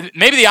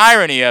 Maybe the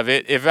irony of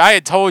it, if I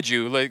had told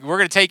you, like, we're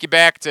going to take you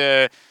back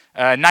to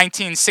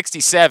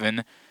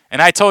 1967,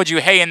 and I told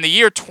you, hey, in the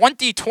year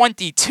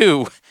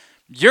 2022,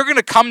 you're going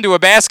to come to a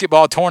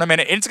basketball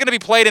tournament, and it's going to be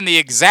played in the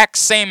exact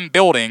same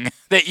building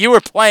that you were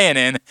playing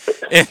in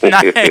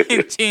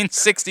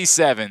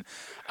 1967.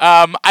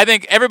 I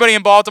think everybody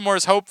in Baltimore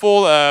is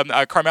hopeful.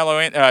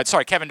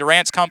 Kevin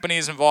Durant's company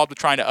is involved with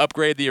trying to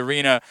upgrade the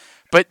arena.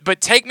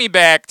 But take me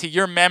back to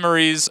your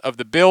memories of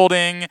the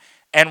building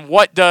and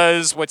what's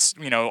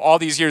all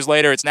these years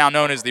later, it's now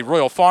known as the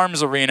Royal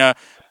Farms Arena,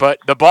 but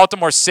the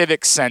Baltimore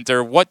Civic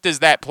Center. What does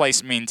that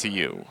place mean to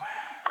you?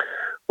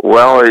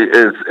 Well,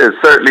 it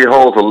certainly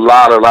holds a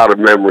lot of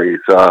memories.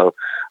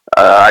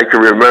 I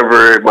can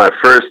remember my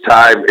first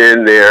time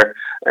in there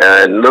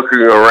and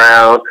looking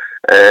around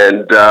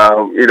And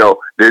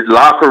the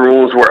locker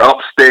rooms were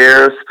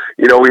upstairs.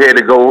 We had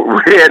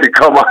to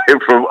come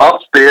out from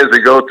upstairs to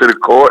go to the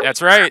court.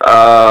 That's right.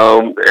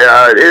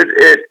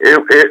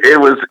 It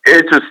was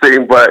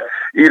interesting, but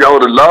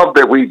the love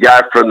that we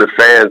got from the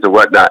fans and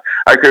whatnot.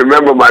 I can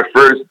remember my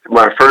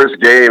first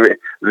game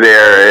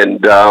there,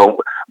 and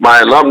my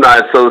alumni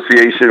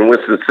association,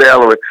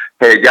 Winston-Salem,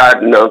 had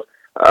gotten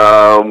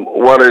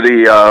one of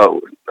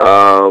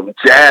the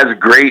jazz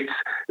greats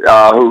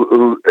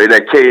who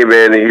that came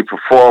in, and he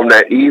performed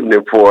that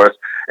evening for us,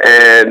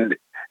 and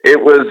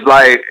it was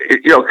like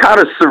kind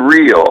of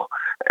surreal.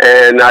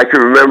 And I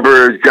can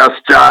remember Gus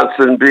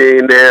Johnson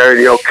being there,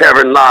 and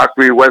Kevin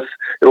Lockery, Wes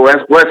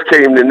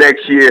came the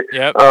next year.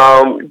 Yep.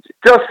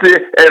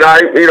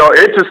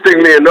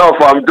 Interestingly enough,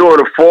 I'm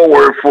doing a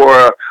foreword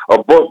for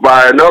a book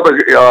by another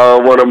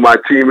one of my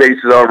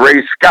teammates,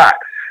 Ray Scott,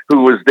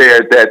 who was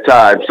there at that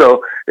time.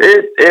 So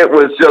it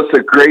was just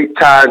a great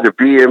time to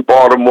be in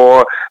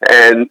Baltimore,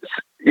 and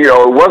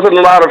it wasn't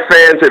a lot of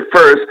fans at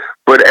first,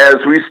 but as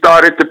we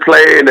started to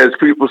play and as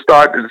people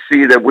started to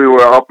see that we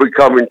were an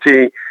up-and-coming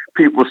team,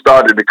 people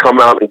started to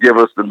come out and give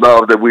us the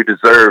love that we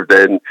deserved,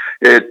 and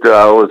it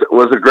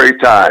was a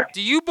great time.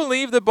 Do you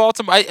believe that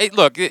Baltimore?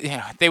 Look,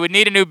 they would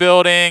need a new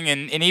building,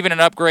 and even an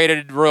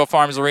upgraded Royal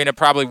Farms Arena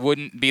probably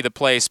wouldn't be the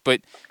place.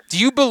 But do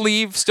you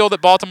believe still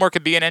that Baltimore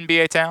could be an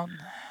NBA town?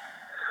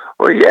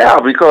 Well, yeah,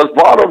 because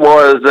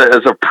Baltimore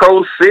is a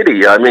pro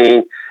city. I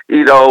mean,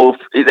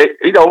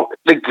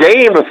 the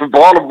game for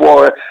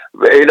Baltimore,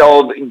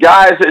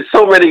 guys, there's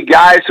so many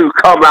guys who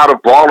come out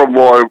of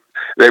Baltimore.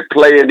 They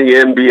play in the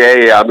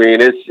NBA. I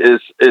mean,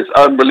 it's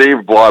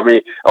unbelievable. I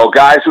mean,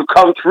 guys who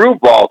come through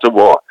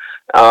Baltimore.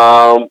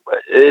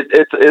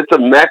 It's a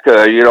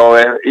mecca,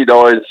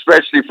 and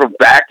especially from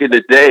back in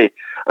the day.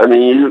 I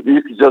mean,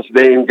 you can just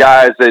name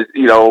guys that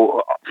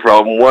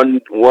from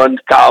one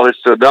college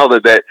to another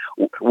that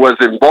was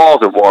in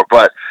Baltimore.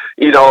 But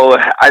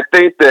I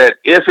think that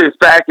if in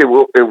fact it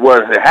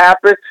was to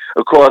happen,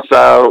 of course,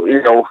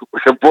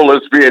 the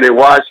Bullets being in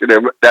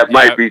Washington, that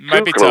might be too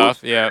close.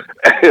 Tough. Yeah.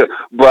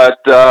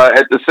 But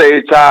at the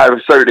same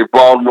time, certainly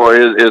Baltimore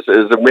is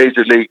a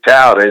major league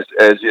town,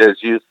 as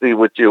you see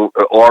with your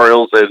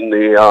Orioles and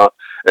the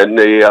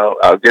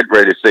get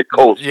ready to say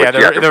Colts. Yeah,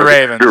 the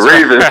Ravens. The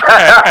Ravens.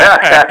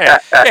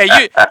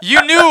 Yeah,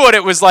 you knew what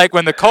it was like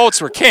when the Colts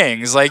were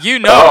kings. Like,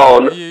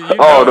 no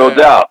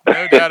doubt.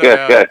 No doubt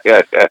about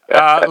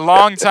it.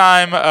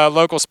 Long-time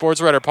local sports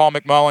writer Paul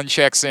McMullen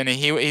checks in.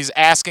 He's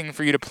asking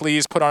for you to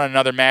please put on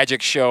another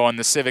magic show on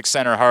the Civic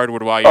Center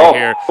hardwood while you're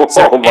here.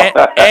 So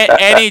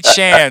any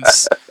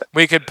chance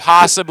we could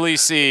possibly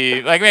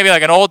see, maybe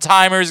an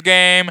old-timers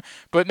game,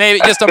 but maybe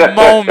just a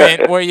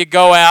moment where you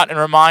go out and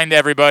remind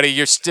everybody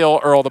you're still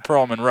Earl the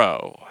Pearl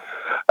Monroe.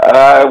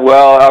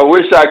 Well, I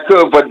wish I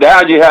could, but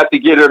now you have to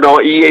get it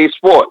on EA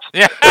Sports.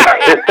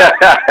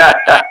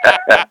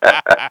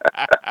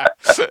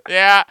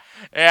 Yeah,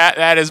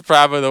 that is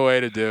probably the way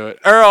to do it.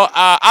 Earl,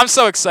 I'm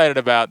so excited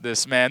about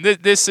this, man.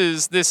 This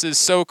is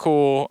so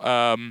cool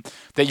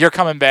that you're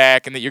coming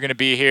back and that you're going to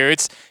be here.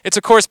 It's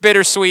of course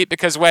bittersweet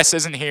because Wes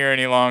isn't here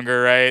any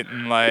longer, right?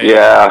 And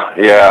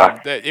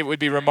it would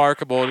be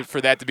remarkable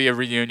for that to be a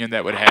reunion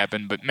that would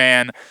happen. But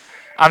man,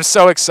 I'm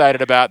so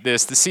excited about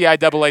this. The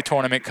CIAA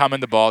tournament coming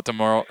to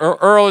Baltimore.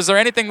 Earl, is there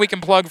anything we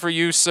can plug for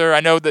you, sir? I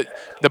know that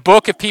the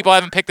book, if people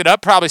haven't picked it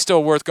up, probably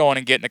still worth going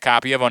and getting a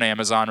copy of on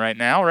Amazon right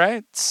now,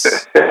 right?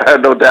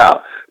 No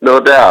doubt.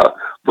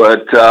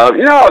 But I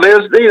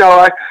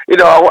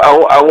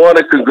want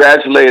to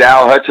congratulate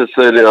Al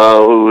Hutchinson,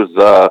 who's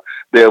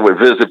there with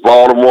Visit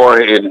Baltimore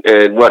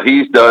and what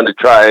he's done to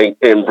try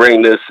and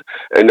bring this.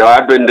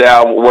 I've been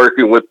down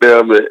working with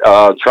them,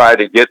 trying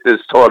to get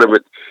this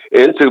tournament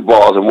into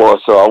Baltimore.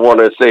 So I want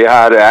to say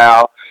hi to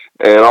Al,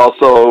 and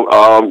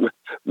also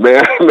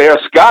Mayor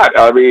Scott.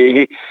 I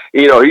mean,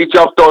 he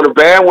jumped on the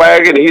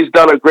bandwagon. He's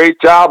done a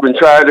great job in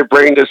trying to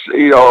bring this,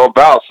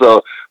 about.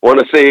 So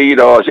want to say,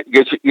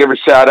 give a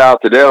shout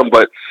out to them.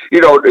 But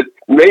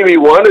maybe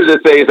one of the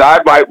things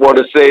I might want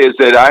to say is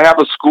that I have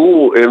a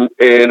school in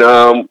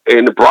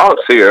the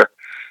Bronx here,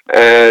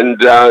 and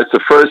it's the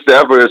first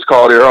ever. It's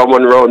called the Earl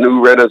Monroe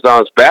New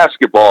Renaissance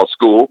Basketball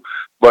School.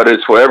 But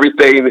it's for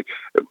everything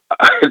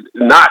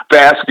not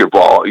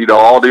basketball,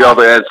 all the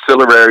other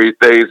ancillary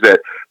things that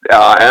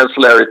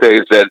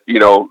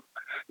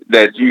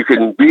that you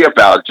can be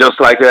about, just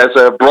like as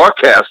a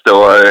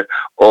broadcaster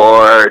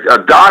or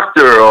a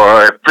doctor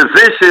or a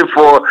physician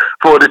for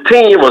the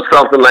team or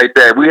something like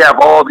that. We have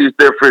all these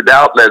different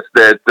outlets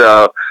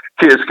that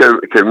kids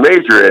can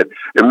major in,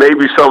 and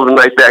maybe something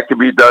like that could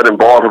be done in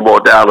Baltimore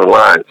down the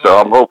line. So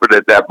I'm hoping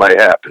that might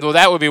happen. Well,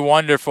 that would be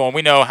wonderful. And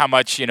we know how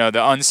much the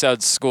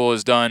Unseld School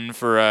has done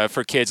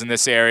for kids in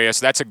this area.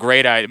 So that's a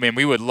great idea. I mean,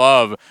 we would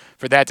love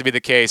for that to be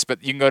the case.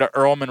 But you can go to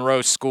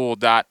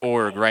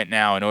earlmonroeschool.org right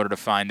now in order to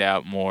find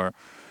out more.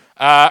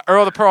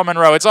 Earl the Pearl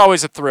Monroe, it's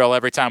always a thrill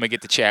every time we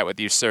get to chat with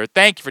you, sir.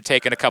 Thank you for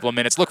taking a couple of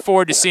minutes. Look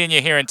forward to seeing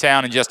you here in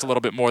town in just a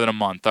little bit more than a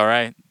month, all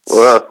right?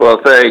 Well,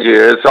 thank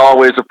you. It's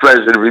always a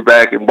pleasure to be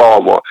back in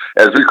Baltimore,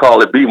 as we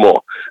call it,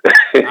 B-more.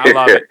 I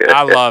love it.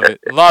 I love it.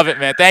 Love it,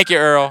 man. Thank you,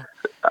 Earl.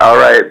 All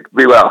right.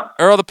 Be well.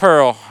 Earl the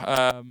Pearl.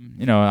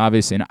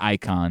 Obviously an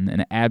icon,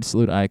 an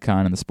absolute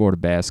icon in the sport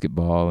of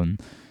basketball. And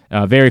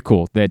very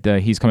cool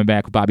that he's coming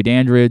back with Bobby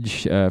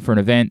Dandridge for an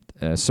event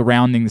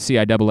surrounding the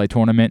CIAA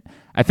tournament.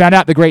 I found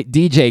out the great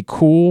DJ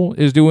Kool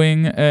is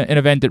doing an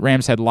event at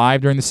Rams Head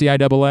Live during the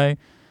CIAA.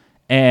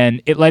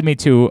 And it led me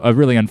to a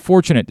really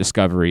unfortunate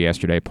discovery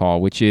yesterday, Paul,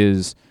 which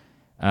is,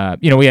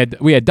 we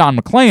had Don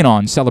McLean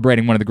on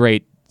celebrating one of the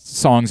great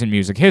songs in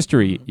music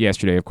history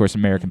yesterday, of course,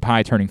 American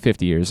Pie turning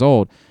 50 years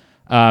old.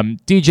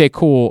 DJ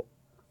Kool,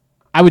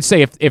 I would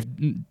say if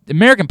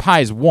American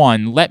Pie is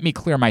 1, Let Me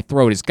Clear My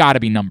Throat has got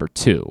to be number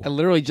 2. I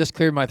literally just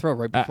cleared my throat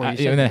right before you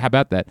said that. How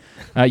about that?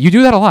 You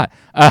do that a lot.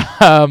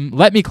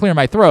 Let Me Clear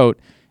My Throat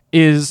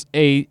is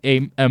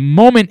a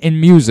moment in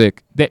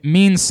music that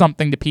means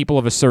something to people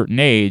of a certain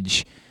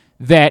age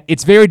that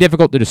it's very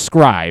difficult to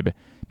describe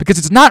because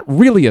it's not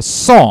really a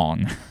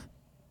song.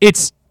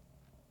 It's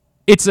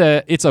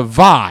a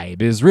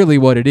vibe is really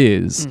what it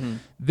is. Mm-hmm.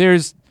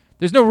 There's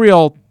no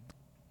real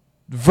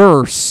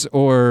verse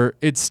or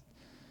it's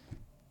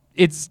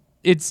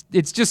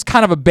just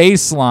kind of a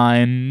bass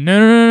line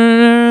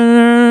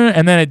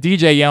and then a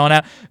DJ yelling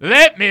out,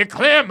 "Let me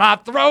clear my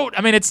throat."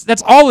 I mean,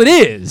 that's all it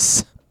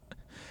is.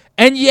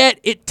 And yet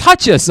it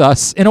touches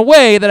us in a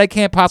way that I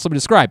can't possibly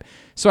describe.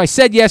 So I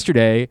said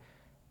yesterday,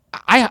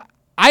 I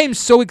am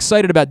so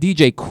excited about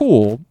DJ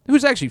Kool,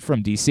 who's actually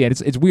from D.C.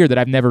 And it's weird that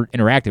I've never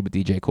interacted with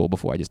DJ Kool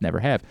before. I just never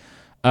have,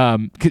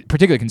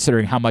 particularly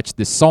considering how much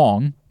this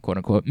song, quote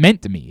unquote,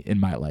 meant to me in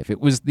my life. It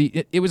was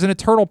an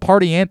eternal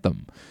party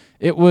anthem.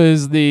 It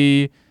was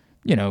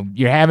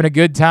you're having a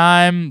good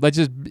time.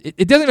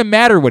 It doesn't even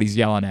matter what he's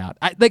yelling out.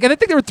 I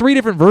think there were 3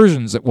 different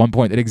versions at one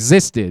point that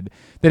existed.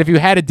 That if you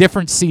had a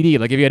different CD,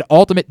 like if you had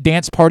Ultimate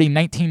Dance Party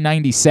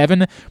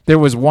 1997, there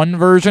was one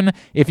version.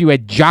 If you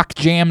had Jock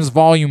Jams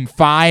Volume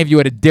 5, you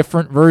had a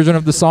different version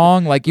of the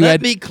song. Like you Let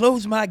had me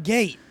close my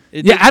gate.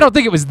 I don't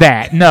think it was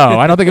that. No,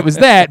 I don't think it was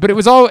that. But it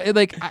was all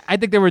like I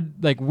think there were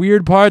like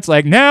weird parts.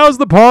 Like now's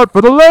the part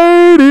for the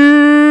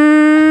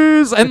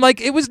ladies, and like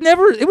it wasn't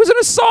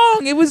a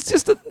song. It was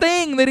just a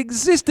thing that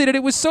existed, and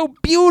it was so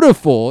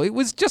beautiful. It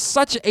was just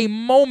such a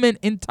moment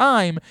in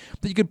time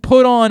that you could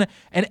put on,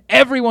 and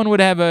everyone would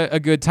have a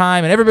good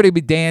time, and everybody would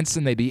be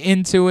dancing, they'd be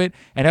into it,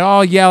 and they'd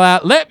all yell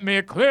out, "Let me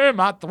clear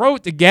my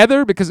throat"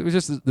 together because it was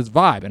just this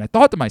vibe. And I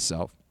thought to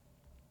myself,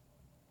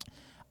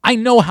 I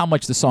know how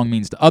much the song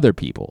means to other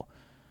people.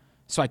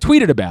 So I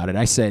tweeted about it.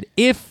 I said,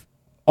 if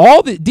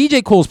all the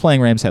DJ Kool's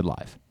playing Rams Head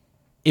Live,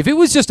 if it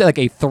was just like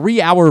a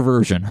 3-hour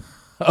version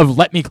of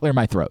Let Me Clear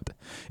My Throat,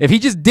 if he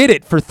just did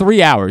it for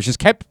 3 hours, just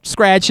kept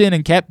scratching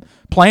and kept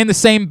playing the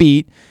same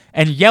beat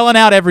and yelling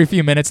out every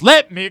few minutes,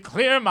 "Let me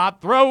clear my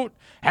throat,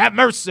 have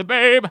mercy,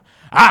 babe,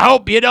 I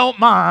hope you don't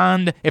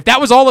mind." If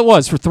that was all it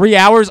was for 3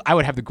 hours, I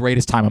would have the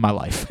greatest time of my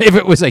life. If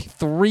it was a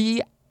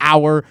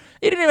 3-hour,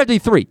 it didn't even have to be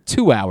 3,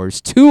 2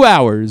 hours. 2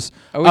 hours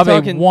of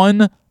a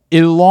one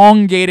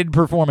elongated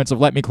performance of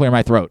Let Me Clear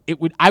My Throat.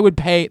 I would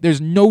pay,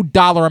 there's no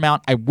dollar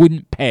amount I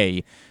wouldn't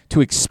pay to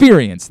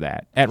experience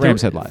that at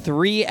Rams Head Live.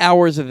 3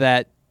 hours of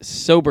that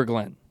sober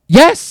Glenn.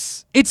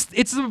 Yes. It's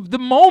the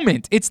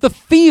moment. It's the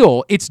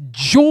feel. It's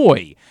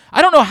joy.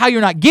 I don't know how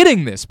you're not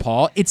getting this,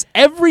 Paul. It's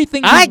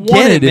everything you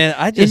wanted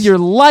in your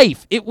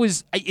life.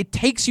 It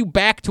takes you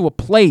back to a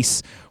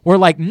place where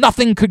like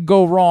nothing could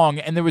go wrong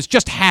and there was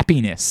just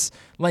happiness.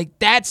 Like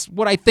that's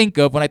what I think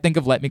of when I think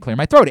of Let Me Clear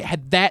My Throat. It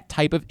had that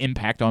type of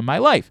impact on my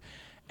life.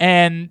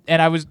 And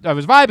I was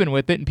vibing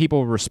with it and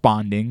people were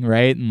responding,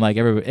 right? And like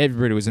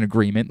everybody was in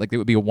agreement. Like it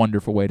would be a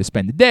wonderful way to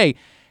spend the day.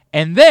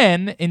 And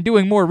then in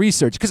doing more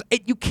research, because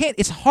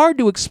it's hard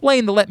to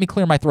explain the Let Me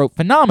Clear My Throat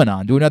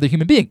phenomenon to another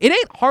human being. It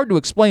ain't hard to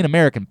explain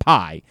American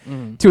Pie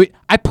to it.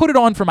 I put it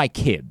on for my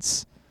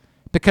kids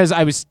because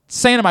I was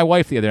saying to my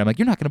wife the other day, I'm like,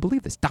 you're not going to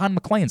believe this. Don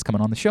McLean's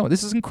coming on the show.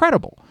 This is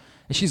incredible.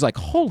 And she's like,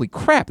 holy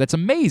crap, that's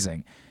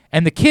amazing.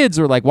 And the kids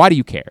were like, why do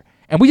you care?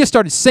 And we just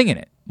started singing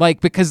it,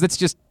 like because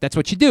that's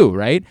what you do,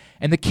 right?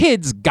 And the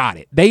kids got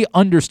it. They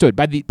understood.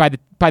 By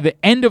the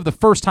end of the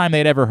first time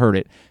they'd ever heard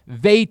it,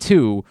 they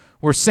too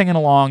were singing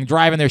along,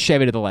 driving their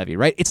Chevy to the levee,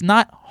 right? It's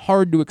not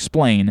hard to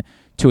explain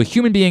to a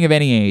human being of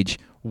any age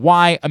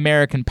why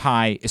American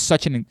Pie is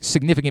such a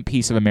significant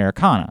piece of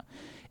Americana.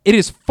 It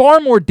is far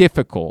more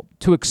difficult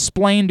to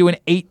explain to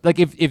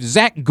if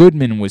Zach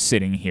Goodman was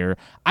sitting here,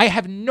 I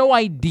have no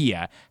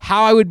idea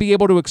how I would be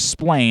able to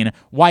explain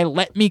why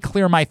Let Me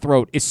Clear My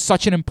Throat is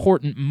such an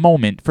important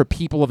moment for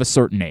people of a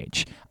certain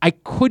age. I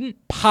couldn't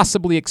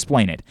possibly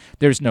explain it.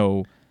 There's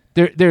no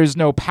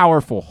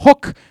powerful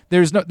hook.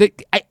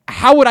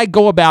 How would I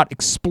go about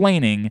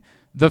explaining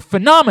the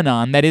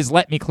phenomenon that is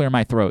Let Me Clear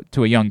My Throat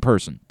to a young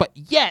person? But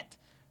yet,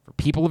 for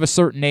people of a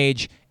certain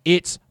age,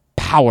 it's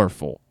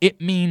powerful.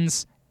 It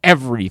means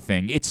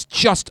everything. It's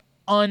just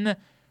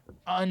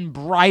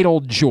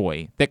unbridled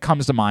joy that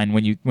comes to mind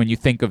when you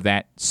think of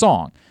that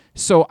song.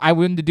 So I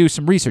wanted to do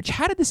some research.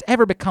 How did this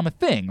ever become a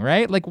thing,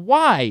 right? Like,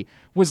 why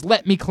was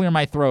Let Me Clear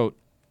My Throat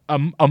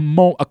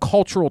a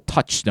cultural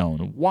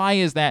touchstone? Why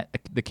is that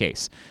the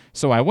case?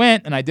 So I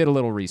went and I did a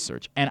little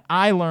research, and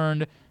I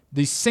learned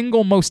the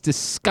single most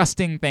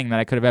disgusting thing that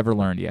I could have ever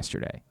learned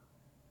yesterday.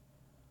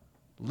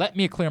 Let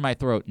Me Clear My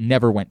Throat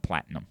never went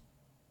platinum.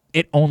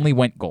 It only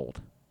went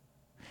gold.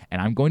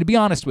 And I'm going to be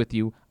honest with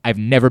you, I've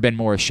never been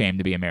more ashamed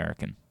to be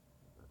American.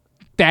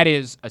 That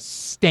is a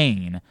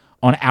stain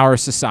on our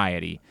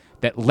society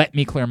that Let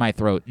Me Clear My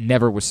Throat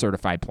never was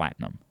certified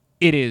platinum.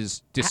 It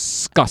is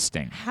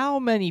disgusting. How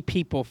many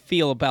people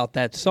feel about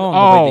that song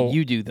the way that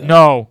you do, though?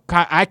 No,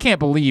 I can't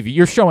believe you.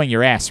 You're showing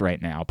your ass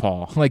right now,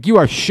 Paul. Like, you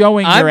are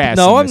showing your ass.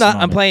 No, in I'm this not.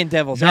 moment. I'm playing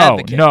devil's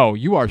advocate. No,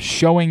 you are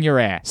showing your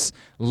ass.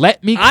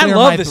 Let Me Clear My Throat. I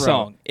love the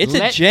song. It's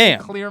a jam.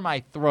 Let Me Clear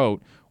My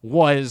Throat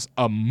was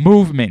a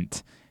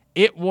movement.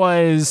 It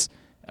was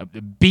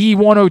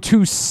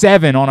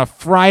B1027 on a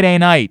Friday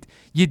night.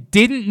 You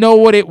didn't know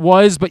what it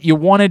was, but you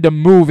wanted to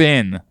move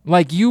in.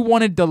 Like, you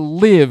wanted to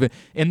live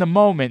in the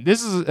moment.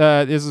 This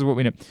is what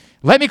we know.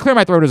 Let Me Clear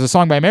My Throat is a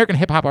song by American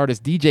hip-hop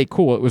artist DJ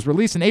Kool. It was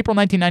released in April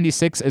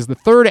 1996 as the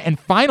third and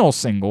final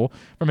single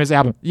from his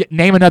album.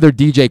 Name another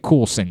DJ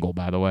Kool single,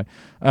 by the way.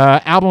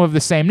 Album of the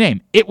same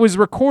name. It was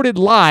recorded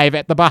live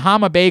at the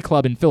Bahama Bay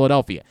Club in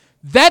Philadelphia.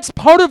 That's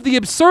part of the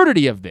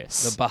absurdity of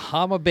this. The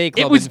Bahama Bay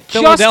Club in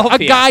Philadelphia. It was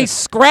just a guy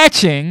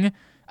scratching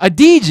a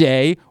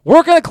DJ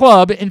working a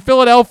club in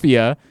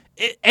Philadelphia,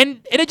 and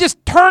it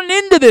just turned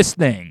into this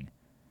thing.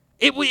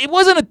 It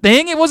wasn't a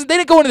thing. It wasn't. They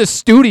didn't go into the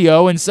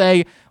studio and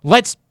say,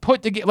 let's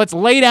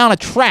lay down a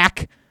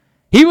track.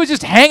 He was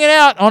just hanging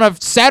out on a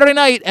Saturday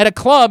night at a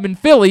club in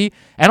Philly,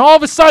 and all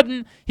of a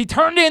sudden he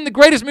turned in the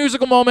greatest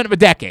musical moment of a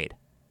decade.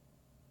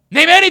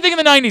 Name anything in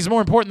the 90s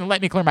more important than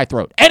Let Me Clear My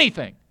Throat.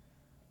 Anything.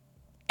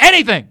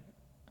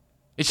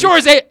 It sure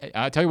is.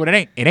 I'll tell you what it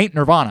ain't. It ain't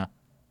Nirvana.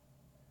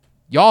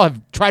 Y'all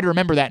have tried to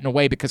remember that in a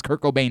way because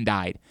Kurt Cobain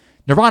died.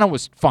 Nirvana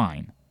was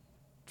fine.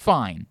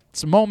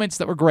 Some moments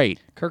that were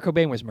great. Kurt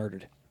Cobain was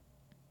murdered.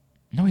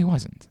 No, he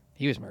wasn't.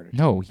 He was murdered.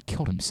 No, he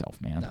killed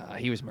himself, man.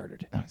 He was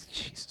murdered. Oh,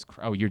 Jesus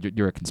Christ. Oh,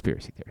 you're a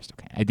conspiracy theorist.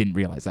 Okay, I didn't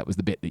realize that was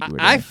the bit that you were doing.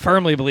 I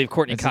firmly believe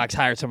Courtney Cox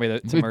hired somebody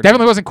to murder.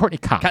 Definitely wasn't Courtney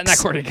Cox. Not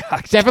Courtney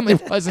Cox. Definitely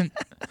wasn't.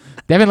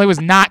 Definitely was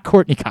not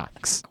Courtney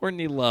Cox.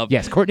 Courtney Love.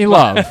 Yes, Courtney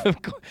Love.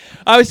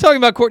 I was talking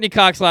about Courtney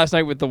Cox last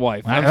night with the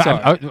wife. I'm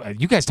sorry.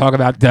 You guys talk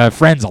about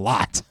friends a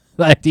lot.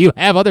 Like, do you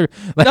have other?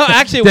 Like, no,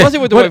 actually, it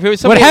wasn't with the wife. It was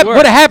somebody at work.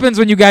 What happens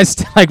when you guys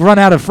run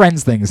out of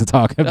friends things to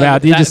talk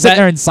about? Do you just sit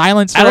there in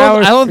silence for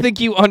hours? I don't think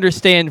you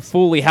understand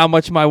fully how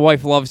much my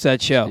wife loves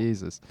that show.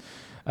 Jesus.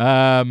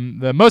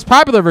 The most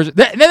popular version,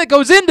 and then it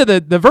goes into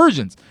the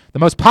versions. The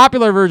most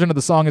popular version of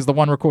the song is the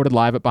one recorded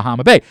live at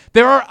Bahama Bay.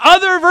 There are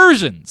other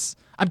versions.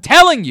 I'm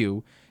telling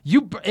you.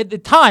 At the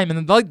time,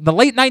 in the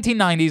late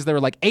 1990s, there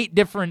were like 8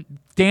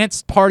 different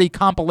dance party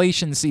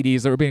compilation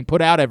CDs that were being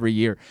put out every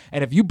year.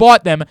 And if you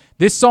bought them,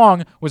 this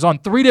song was on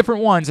 3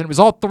 different ones, and it was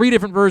all 3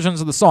 different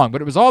versions of the song,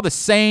 but it was all the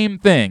same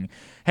thing.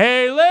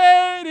 Hey,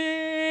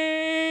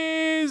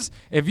 ladies,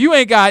 if you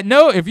got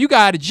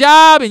a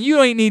job and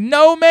you ain't need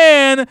no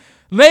man,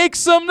 make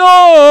some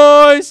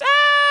noise.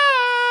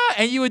 Ah!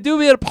 And you would do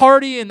it at a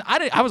party, and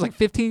I was like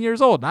 15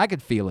 years old, and I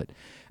could feel it.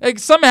 Like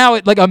somehow,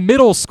 like a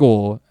middle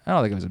school. I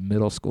don't think it was a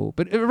middle school,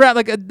 but around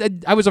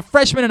I was a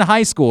freshman in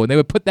high school, and they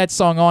would put that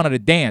song on at a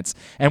dance,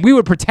 and we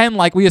would pretend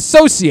like we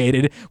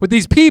associated with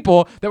these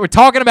people that were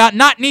talking about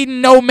not needing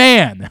no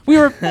man. We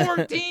were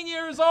 14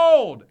 years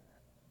old.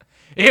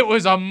 It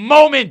was a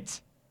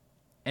moment,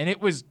 and it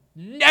was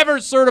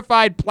never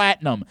certified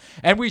platinum,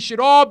 and we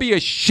should all be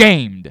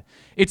ashamed.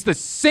 It's the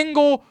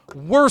single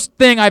worst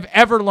thing I've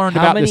ever learned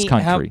about this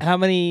country. How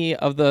many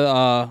of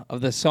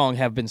the song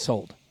have been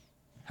sold?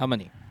 How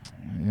many?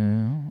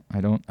 I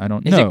don't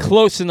know. Is it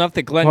close enough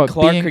that Glenn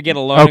Clark could get a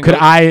loan? Oh, could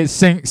I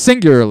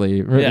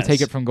singularly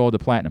take it from gold to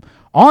platinum?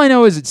 All I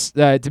know is it's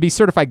to be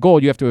certified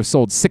gold, you have to have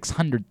sold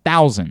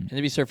 600,000. And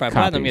to be certified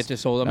copies. platinum, you have to have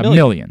sold a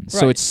million. Right.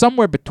 So it's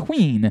somewhere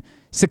between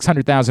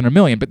 600,000 or a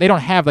million, but they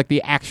don't have like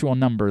the actual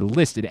number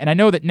listed. And I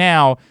know that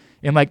now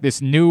in like this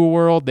new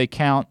world, they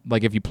count,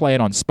 like if you play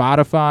it on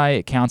Spotify,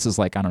 it counts as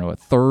like, I don't know, a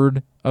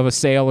third of a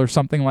sale or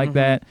something like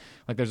that.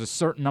 Like there's a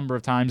certain number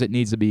of times it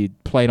needs to be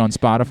played on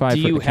Spotify. Do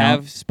you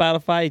have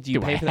Spotify? Do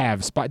you pay for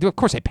that? Of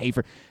course I pay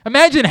for.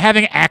 Imagine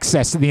having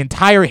access to the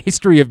entire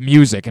history of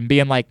music and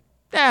being like,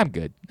 I'm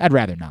good. I'd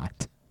rather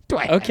not.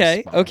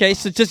 Okay.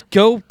 So just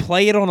go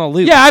play it on a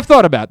loop. Yeah, I've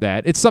thought about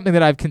that. It's something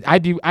that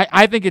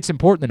I think it's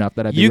important enough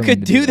that you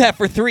could do that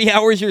for 3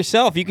 hours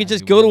yourself. You could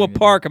just go to a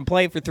park and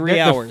play it for 3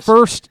 hours.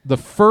 The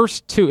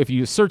first 2, if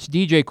you search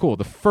DJ Kool,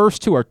 the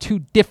first 2 are 2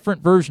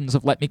 different versions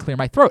of Let Me Clear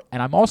My Throat.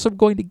 And I'm also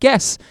going to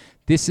guess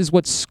this is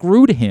what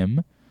screwed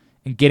him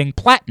in getting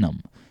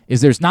platinum,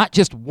 is there's not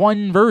just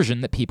one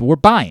version that people were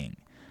buying.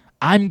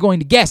 I'm going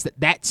to guess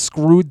that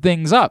screwed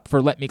things up for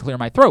Let Me Clear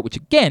My Throat, which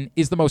again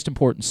is the most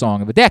important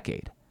song of a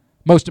decade.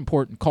 Most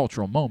important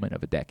cultural moment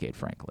of a decade,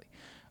 frankly.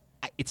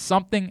 It's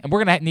something, and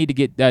we're going to need to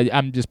get,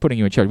 I'm just putting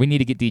you in charge, we need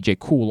to get DJ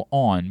Cool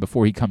on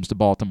before he comes to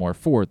Baltimore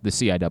for the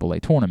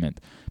CIAA tournament,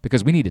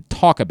 because we need to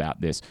talk about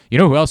this. You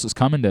know who else is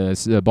coming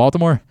to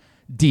Baltimore?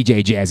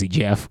 DJ Jazzy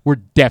Jeff. We're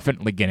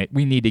definitely getting it.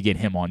 We need to get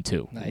him on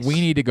too. Nice.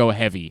 We need to go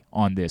heavy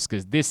on this,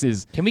 because this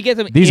is. Can we get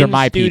them? These in are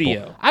my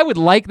studio? people. I would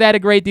like that a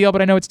great deal,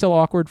 but I know it's still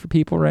awkward for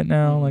people right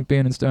now, like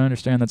being in studio. I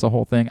understand that's a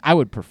whole thing. I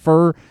would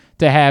prefer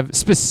to have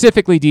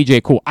specifically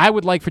DJ Cool. I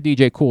would like for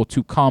DJ Cool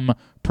to come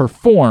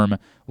perform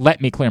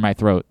Let Me Clear My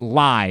Throat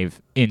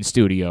live in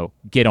studio.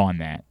 Get on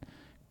that.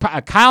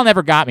 Kyle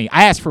never got me.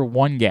 I asked for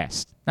one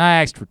guest.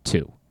 I asked for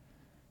two.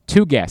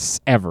 Two guests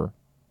ever.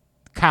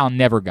 Kyle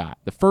never got.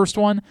 The first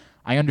one,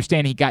 I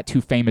understand he got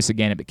too famous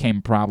again. It became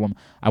a problem.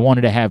 I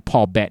wanted to have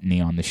Paul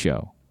Bettany on the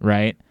show,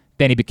 right?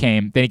 Then he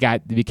became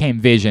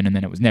Vision, and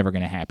then it was never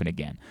going to happen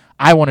again.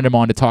 I wanted him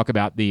on to talk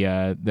about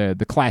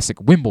the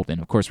classic Wimbledon,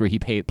 of course, where he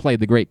played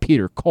the great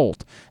Peter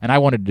Colt, and I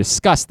wanted to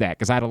discuss that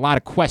because I had a lot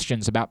of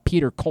questions about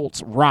Peter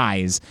Colt's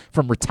rise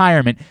from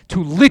retirement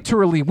to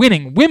literally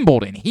winning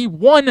Wimbledon. He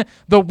won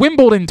the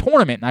Wimbledon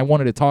tournament, and I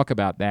wanted to talk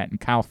about that, and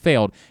Kyle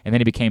failed, and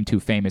then he became too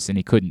famous, and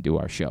he couldn't do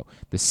our show.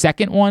 The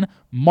second one,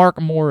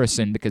 Mark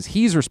Morrison, because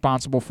he's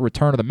responsible for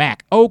Return of the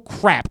Mac. Oh,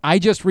 crap. I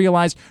just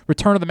realized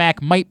Return of the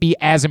Mac might be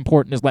as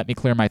important as Let Me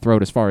Clear My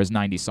Throat as far as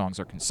 90 songs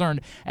are concerned,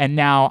 and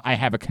now I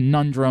have a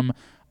conundrum.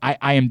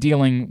 I am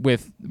dealing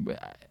with...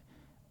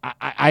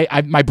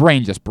 my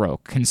brain just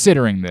broke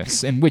considering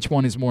this and which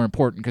one is more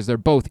important, because they're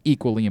both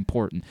equally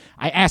important.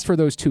 I asked for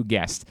those two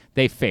guests.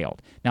 They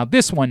failed. Now,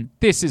 this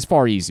is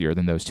far easier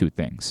than those two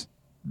things.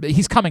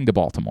 He's coming to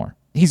Baltimore.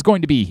 He's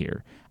going to be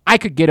here. I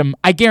could get him.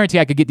 I guarantee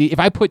I could get if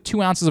I put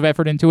 2 ounces of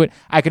effort into it,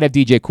 I could have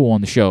DJ Cool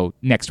on the show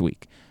next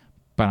week.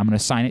 But I'm going to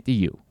assign it to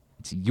you.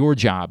 It's your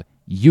job.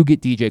 You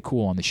get DJ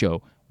Cool on the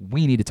show.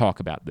 We need to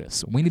talk about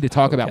this. We need to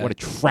talk about what a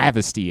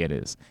travesty it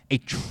is. A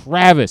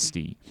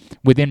travesty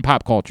within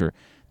pop culture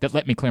that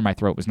Let Me Clear My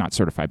Throat was not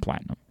certified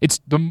platinum.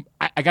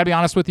 I got to be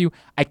honest with you,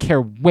 I care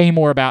way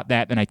more about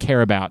that than I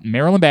care about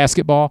Maryland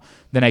basketball,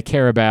 than I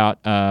care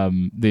about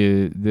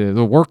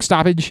the work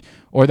stoppage,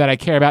 or that I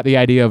care about the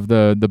idea of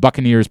the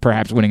Buccaneers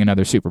perhaps winning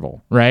another Super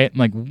Bowl, right?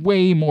 Like,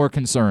 way more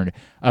concerned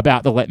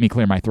about the Let Me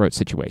Clear My Throat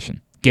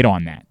situation. Get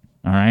on that,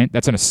 all right?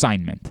 That's an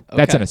assignment. Okay.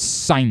 That's an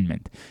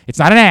assignment. It's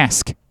not an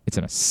ask. It's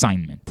an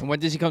assignment. And when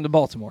does he come to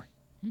Baltimore?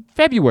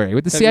 February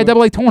with the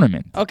CIAA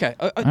tournament. Okay.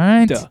 All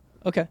right? Duh.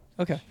 Okay.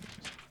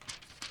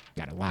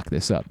 Gotta lock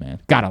this up,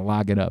 man. Gotta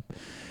lock it up.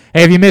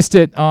 Hey, if you missed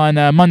it on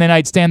Monday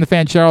night, Stan the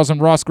Fan Charles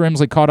and Ross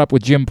Grimsley caught up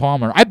with Jim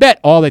Palmer. I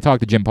bet all they talked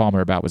to Jim Palmer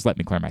about was Let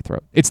Me Clear My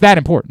Throat. It's that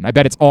important. I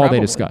bet it's all they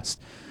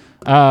discussed.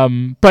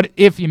 But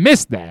if you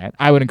missed that,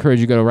 I would encourage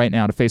you to go right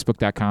now to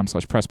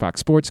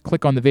facebook.com/PressBoxSports,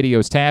 click on the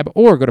videos tab,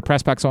 or go to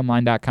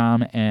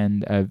PressBoxOnline.com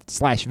and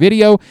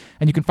 /video,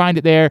 and you can find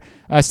it there.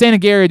 Stan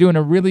and Gary are doing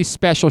a really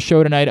special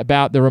show tonight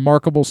about the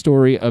remarkable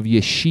story of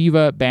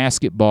Yeshiva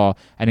basketball.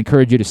 I'd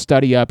encourage you to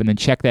study up and then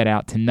check that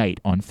out tonight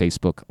on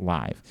Facebook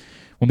Live.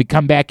 When we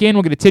come back in,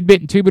 we'll get a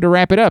tidbit and tuba to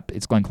wrap it up.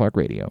 It's Glenn Clark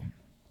Radio.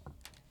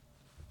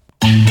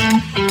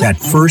 That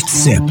first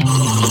sip.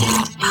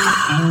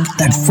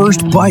 That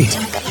first bite.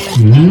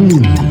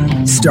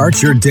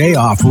 Start your day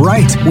off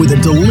right with a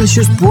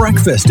delicious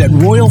breakfast at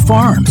Royal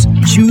Farms.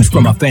 Choose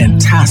from a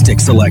fantastic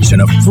selection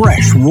of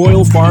fresh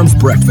Royal Farms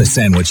breakfast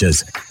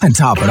sandwiches and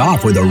top it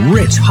off with a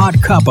rich hot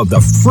cup of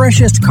the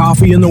freshest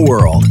coffee in the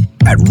world.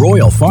 At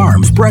Royal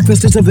Farms,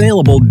 breakfast is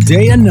available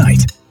day and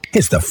night.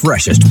 It's the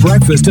freshest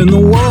breakfast in the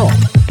world.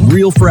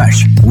 Real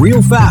fresh,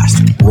 real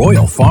fast.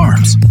 Royal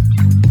Farms.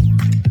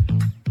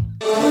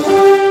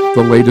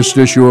 The latest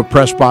issue of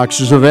Press Box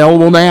is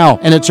available now,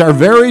 and it's our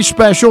very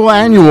special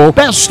annual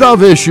Best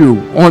Of issue.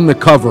 On the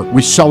cover,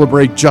 we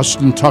celebrate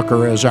Justin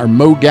Tucker as our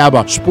Mo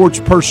Gabba Sports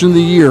Person of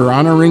the Year,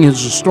 honoring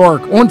his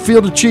historic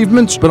on-field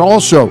achievements, but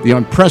also the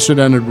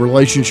unprecedented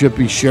relationship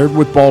he shared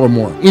with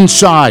Baltimore.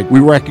 Inside,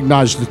 we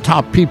recognize the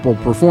top people,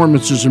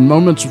 performances, and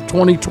moments of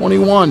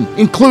 2021,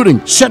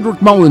 including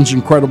Cedric Mullins'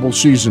 incredible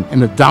season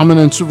and the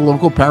dominance of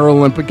local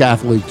Paralympic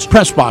athletes.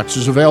 Press Box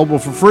is available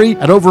for free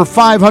at over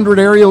 500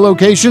 area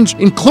locations,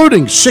 including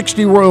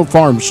 60 Royal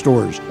Farms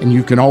stores. And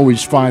you can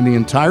always find the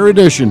entire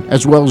edition,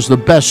 as well as the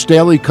best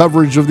daily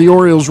coverage of the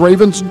Orioles,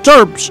 Ravens, and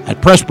Terps at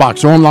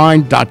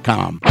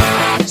PressBoxOnline.com.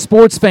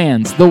 Sports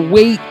fans, the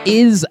wait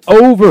is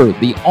over.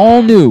 The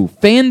all-new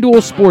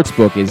FanDuel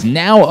Sportsbook is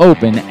now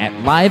open at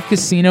Live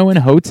Casino and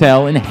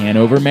Hotel in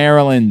Hanover,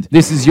 Maryland.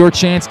 This is your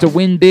chance to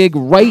win big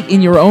right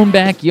in your own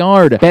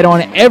backyard. Bet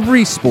on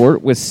every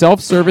sport with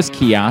self-service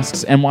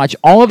kiosks and watch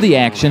all of the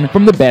action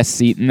from the best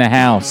seat in the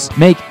house.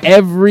 Make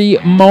every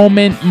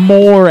moment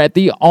more at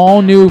the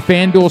all-new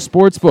FanDuel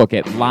Sportsbook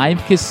at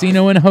Live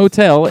Casino and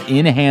Hotel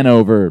in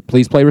Hanover.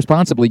 Please play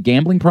responsibly.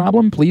 Gambling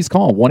problem? Please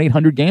call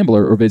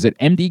 1-800-GAMBLER or visit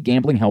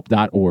mdgamblinghelp.org.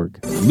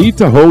 Need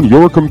to hone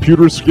your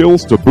computer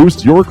skills to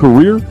boost your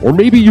career? Or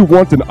maybe you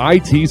want an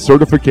IT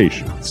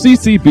certification?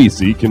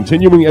 CCBC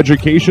Continuing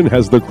Education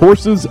has the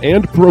courses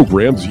and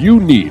programs you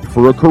need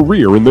for a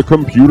career in the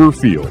computer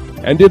field.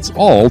 And it's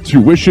all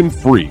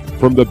tuition-free.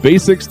 From the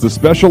basics to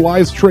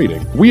specialized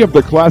training, we have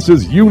the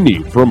classes you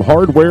need from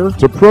hardware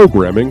to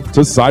programming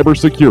to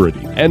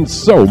cybersecurity and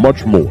so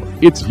much more.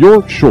 It's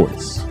your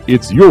choice.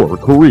 It's your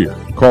career.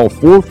 Call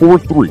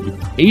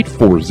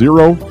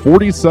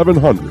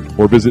 443-840-4700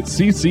 or visit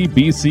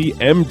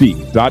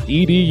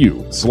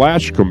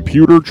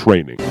ccbcmd.edu/computer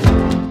training.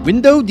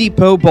 Window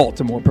Depot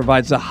Baltimore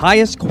provides the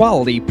highest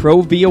quality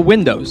Pro Via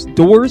windows,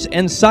 doors,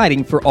 and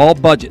siding for all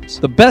budgets.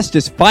 The best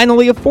is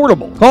finally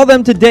affordable. Call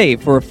them today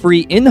for a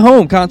free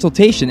in-home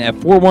consultation at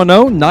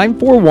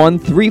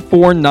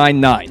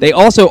 410-941-3499. They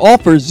also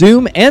offer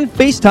Zoom and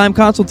FaceTime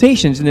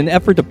consultations in an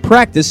effort to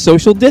practice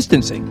social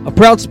distancing. A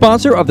proud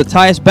sponsor of the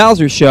Tyus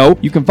Bowser Show,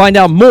 you can find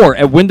out more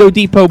at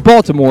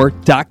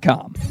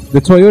WindowDepotBaltimore.com. The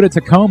Toyota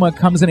Tacoma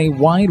comes in a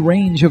wide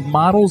range of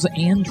models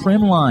and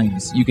trim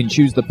lines. You can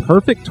choose the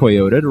perfect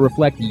Toyota to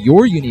reflect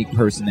your unique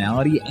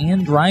personality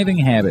and driving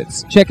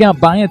habits. Check out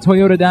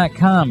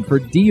buyatoyota.com for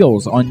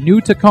deals on new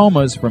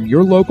Tacomas from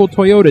your local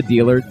Toyota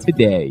dealer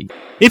today.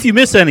 If you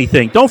miss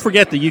anything, don't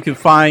forget that you can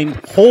find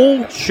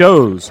whole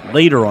shows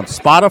later on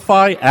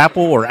Spotify,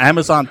 Apple, or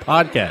Amazon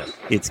Podcasts.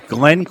 It's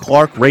Glenn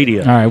Clark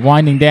Radio. All right,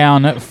 winding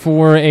down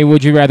for a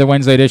Would You Rather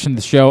Wednesday edition of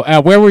the show.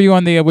 Where were you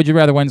on the Would You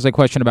Rather Wednesday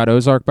question about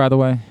Ozark, by the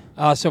way?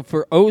 So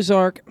for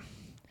Ozark,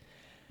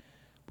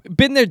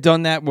 been there,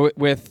 done that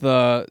with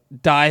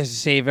dies to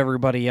save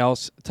everybody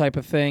else type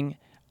of thing.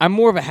 I'm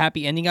more of a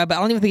happy ending guy, but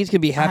I don't even think it's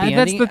going to be a happy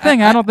ending. That's the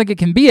thing. I don't think it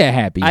can be a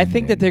happy I ending.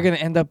 think that they're going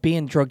to end up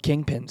being drug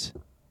kingpins.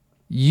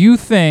 You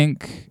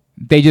think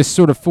they just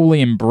sort of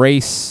fully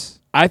embrace...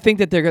 I think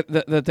that they're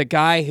the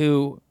guy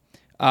who...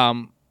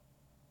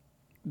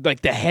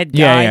 like the head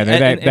guy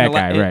that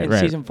guy, right, in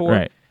season 4,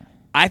 right.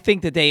 I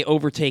think that they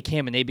overtake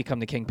him and they become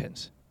the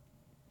kingpins.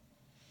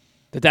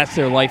 That's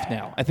their life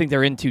now. I think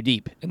they're in too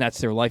deep, and that's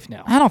their life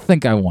now. I don't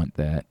think I want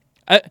that.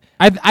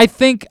 I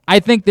think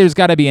there's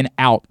got to be an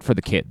out for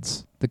the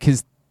kids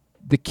because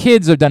the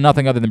kids have done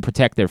nothing other than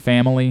protect their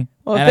family,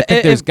 and I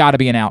think there's got to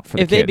be an out for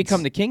the kids. If they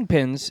become the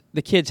kingpins,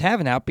 the kids have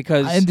an out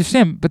because... I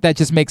understand, but that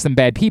just makes them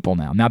bad people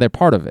now. Now they're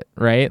part of it,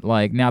 right?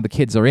 Like, now the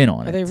kids are in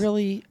on it. Are they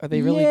really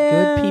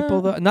good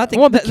people, though? Not the,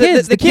 well, the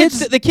kids.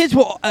 The kids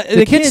will...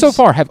 the kids so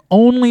far have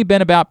only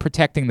been about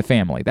protecting the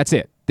family. That's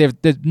it.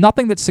 There's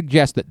nothing that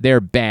suggests that they're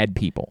bad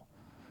people.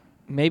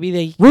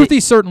 Maybe Ruthie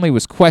certainly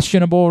was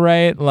questionable,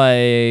 right?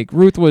 Like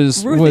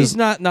Ruthie's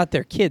not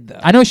their kid though.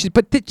 I know she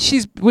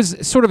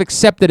was sort of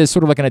accepted as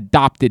sort of like an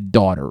adopted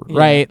daughter,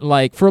 right?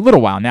 Like for a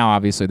little while now.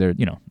 Obviously, there've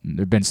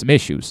been some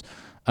issues,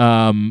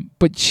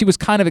 but she was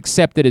kind of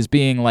accepted as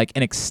being like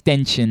an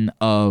extension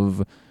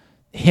of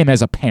him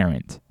as a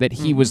parent. That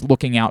he was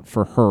looking out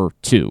for her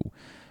too.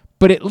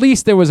 But at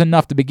least there was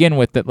enough to begin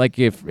with that, like,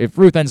 if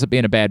Ruth ends up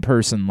being a bad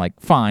person, like,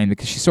 fine,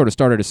 because she sort of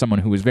started as someone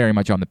who was very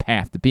much on the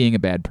path to being a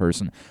bad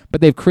person.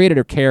 But they've created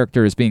her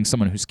character as being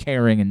someone who's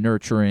caring and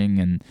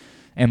nurturing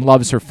and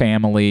loves her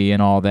family and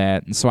all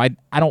that. And so I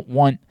don't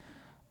want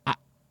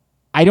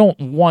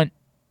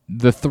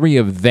the three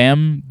of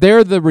them.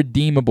 They're the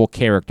redeemable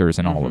characters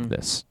in all of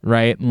this,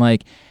 right?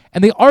 Like,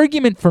 and the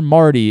argument for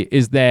Marty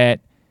is that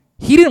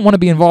he didn't want to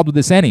be involved with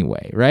this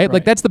anyway, right?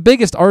 Like, that's the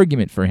biggest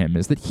argument for him,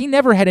 is that he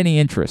never had any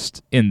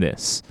interest in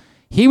this.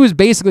 He was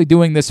basically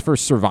doing this for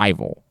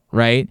survival,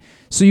 right?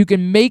 So you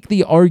can make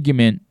the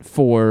argument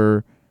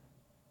for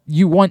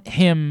you want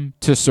him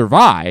to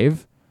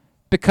survive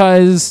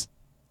because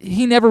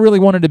he never really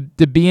wanted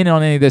to be in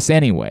on any of this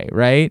anyway,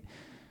 right?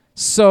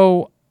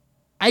 So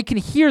I can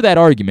hear that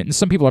argument, and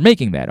some people are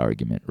making that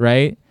argument,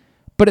 right?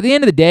 But at the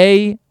end of the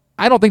day,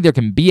 I don't think there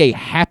can be a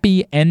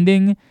happy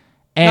ending.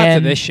 And not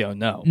to this show,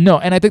 no. No,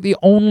 and I think the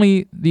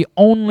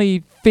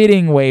only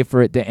fitting way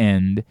for it to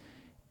end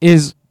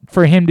is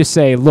for him to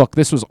say, look,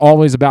 this was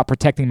always about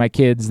protecting my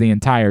kids the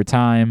entire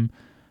time.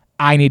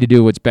 I need to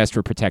do what's best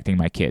for protecting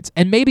my kids.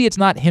 And maybe it's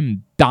not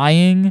him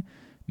dying.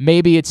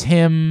 Maybe it's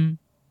him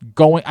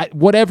going,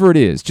 whatever it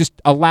is, just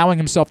allowing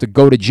himself to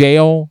go to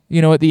jail,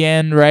 at the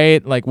end,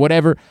 right? Like,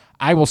 whatever.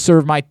 I will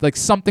serve like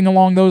something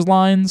along those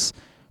lines.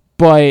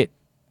 But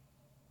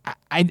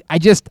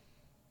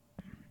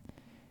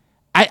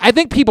I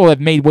think people have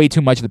made way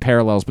too much of the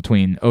parallels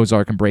between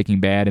Ozark and Breaking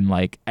Bad, and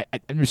like,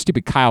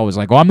 stupid Kyle was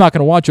like, "Oh, I'm not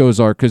going to watch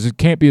Ozark because it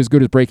can't be as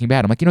good as Breaking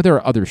Bad." I'm like, there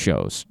are other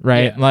shows,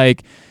 right? Yeah.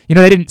 Like,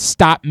 they didn't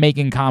stop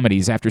making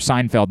comedies after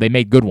Seinfeld; they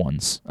made good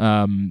ones.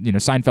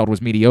 Seinfeld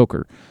was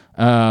mediocre.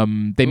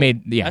 They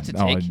made That's a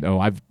take.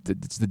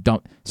 It's the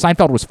dumb.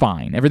 Seinfeld was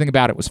fine. Everything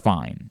about it was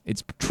fine.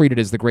 It's treated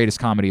as the greatest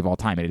comedy of all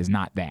time. It is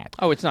not that.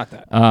 Oh, it's not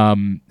that.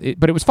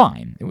 But it was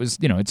fine. It was,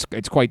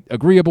 it's quite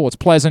agreeable. It's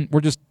pleasant.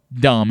 We're just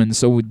dumb, and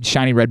so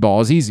shiny red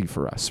ball is easy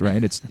for us,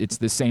 right? It's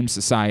the same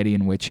society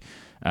in which,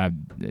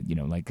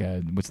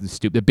 what's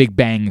the Big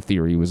Bang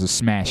Theory was a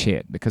smash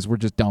hit because we're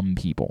just dumb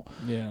people.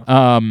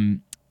 Yeah.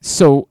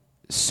 So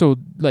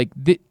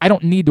I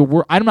don't need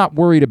to I'm not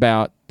worried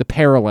about the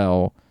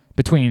parallel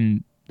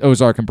between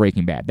Ozark and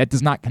Breaking Bad. That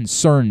does not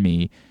concern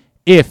me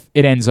if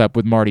it ends up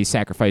with Marty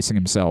sacrificing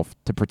himself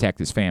to protect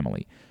his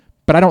family.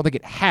 But I don't think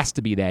it has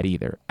to be that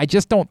either. I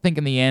just don't think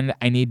in the end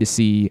I need to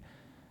see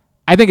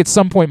I think at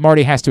some point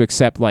Marty has to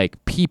accept,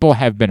 like, people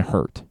have been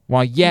hurt.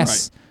 While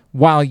yes,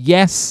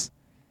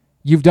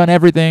 you've done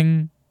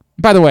everything.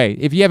 By the way,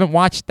 if you haven't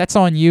watched, that's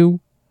on you.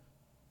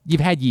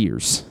 You've had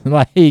years.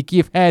 Like,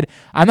 you've had,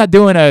 I'm not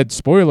doing a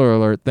spoiler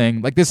alert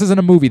thing. Like, this isn't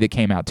a movie that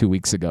came out 2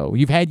 weeks ago.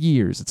 You've had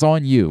years. It's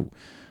on you.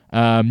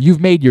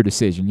 You've made your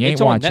decision. You ain't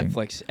watching. It's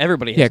on Netflix.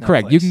 Everybody has Yeah, Netflix.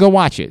 correct. You can go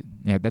watch it.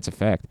 Yeah, that's a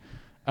fact.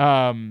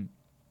 I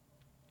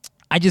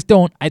just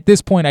don't, at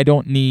this point, I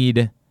don't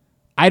need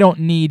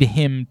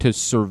him to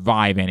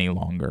survive any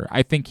longer.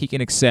 I think he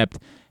can accept,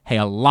 hey,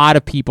 a lot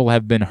of people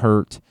have been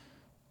hurt.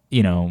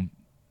 You know,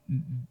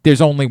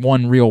 there's only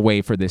one real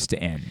way for this to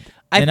end.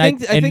 I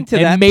think to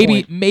that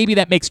maybe point, maybe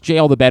that makes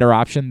jail the better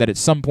option. That at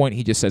some point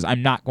he just says,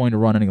 "I'm not going to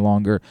run any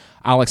longer.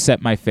 I'll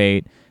accept my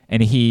fate."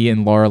 And he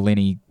and Laura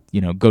Linney,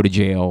 go to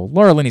jail.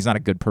 Laura Linney's not a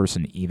good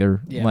person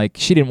either. Yeah. Like,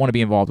 she didn't want to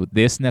be involved with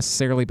this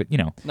necessarily, but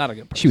not a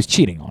good person. She was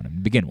cheating on him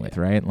to begin with,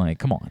 right? Like,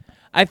 come on.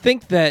 I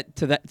think that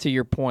to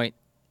your point,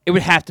 it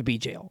would have to be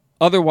jail.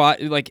 Otherwise,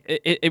 like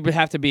it would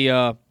have to be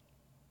I'll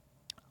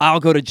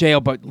go to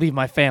jail, but leave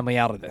my family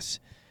out of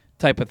this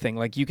type of thing.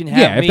 Like, you can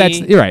have me.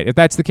 You're right. If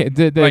that's the case,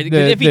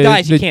 if he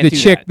dies, he can't do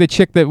that. The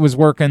chick that was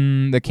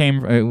working, that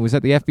came, was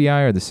that the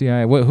FBI or the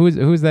CIA?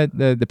 Who's that?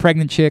 The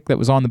pregnant chick that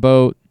was on the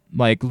boat,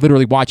 like,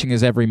 literally watching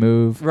his every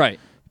move. Right.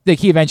 Like,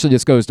 he eventually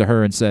just goes to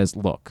her and says,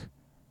 "Look,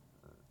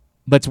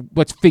 let's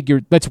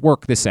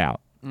work this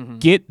out. Mm-hmm.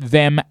 Get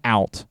them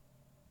out,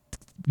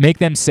 make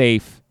them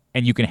safe,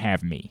 and you can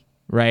have me,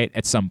 right,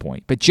 at some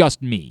point, but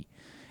just me."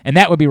 And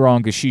that would be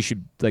wrong, because she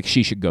should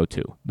go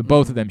too. The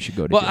both of them should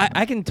go to jail. Well,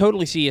 I can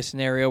totally see a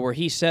scenario where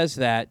he says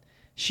that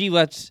she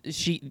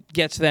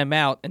gets them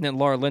out, and then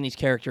Laura Linney's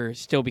character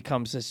still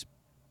becomes this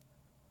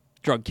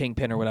drug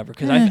kingpin or whatever.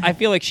 Because I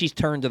feel like she's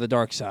turned to the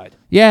dark side.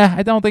 Yeah,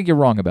 I don't think you're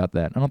wrong about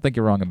that. All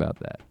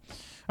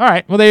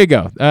right, well, there you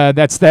go.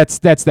 That's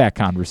that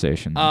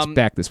conversation. It's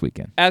back this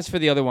weekend. As for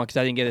the other one, because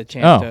I didn't get a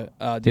chance to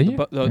do Did you?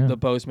 the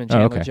Bozeman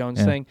Chandler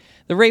Jones thing,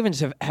 the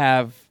Ravens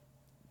have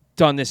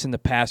done this in the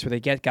past where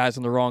they get guys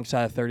on the wrong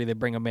side of 30, they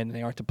bring them in, and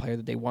they aren't the player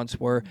that they once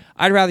were.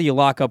 I'd rather you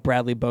lock up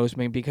Bradley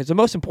Bozeman, because the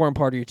most important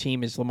part of your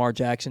team is Lamar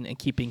Jackson and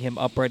keeping him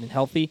upright and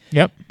healthy.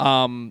 Yep.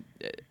 And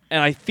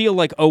I feel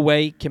like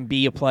Oweh can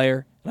be a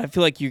player, and I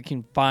feel like you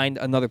can find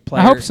another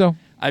player. I hope so.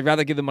 I'd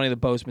rather give the money to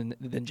Bozeman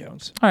than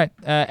Jones. All right.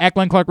 At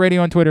Glenn Clark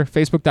Radio on Twitter,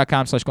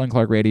 Facebook.com/Glenn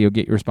Clark Radio.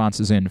 Get your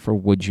responses in for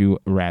Would You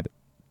Rather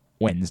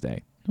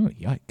Wednesday. Oh,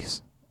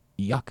 yikes.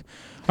 Yuck.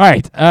 All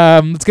right,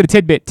 let's get a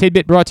tidbit.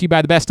 Tidbit brought to you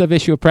by the Best Of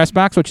issue of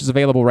Pressbox, which is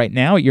available right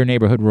now at your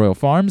neighborhood Royal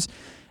Farms.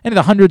 And at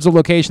the hundreds of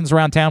locations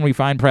around town, we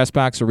find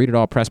Pressbox, or read it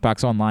all,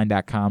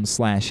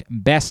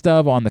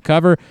 PressBoxOnline.com/bestof on the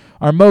cover.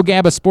 Our Mo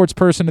Gabba Sports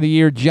Person of the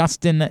Year,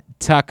 Justin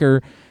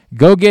Tucker.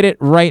 Go get it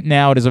right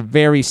now. It is a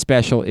very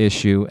special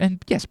issue.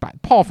 And yes,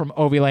 Paul from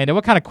Ovilander,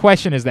 what kind of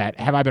question is that?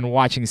 Have I been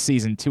watching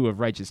Season 2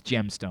 of Righteous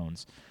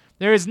Gemstones?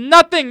 There is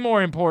nothing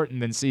more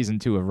important than Season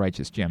 2 of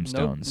Righteous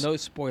Gemstones. No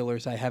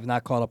spoilers. I have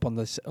not caught up on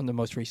the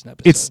most recent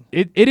episode.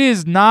 It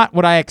is not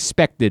what I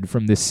expected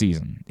from this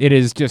season. It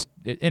is just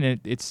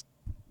it's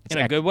in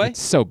a good way.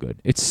 It's so good.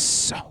 It's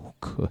so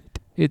good.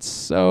 It's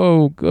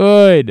so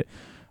good.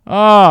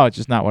 Oh, it's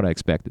just not what I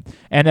expected.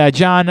 And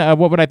John,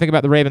 what would I think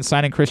about the Ravens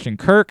signing Christian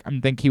Kirk? I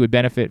think he would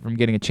benefit from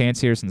getting a chance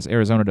here, since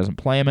Arizona doesn't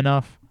play him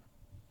enough.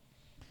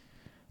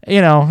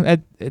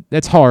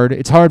 That's hard.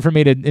 It's hard for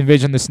me to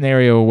envision the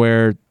scenario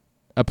where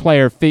a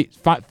player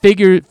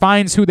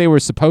finds who they were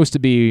supposed to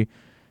be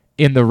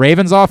in the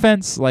Ravens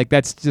offense. Like,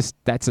 that's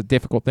a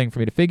difficult thing for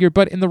me to figure.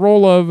 But in the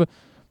role of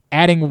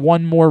adding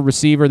one more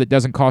receiver that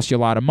doesn't cost you a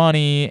lot of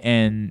money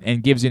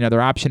and gives you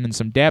another option and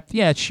some depth,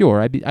 yeah,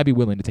 sure, I'd be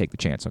willing to take the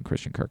chance on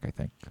Christian Kirk, I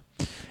think.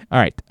 All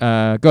right,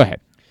 go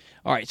ahead.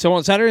 All right, so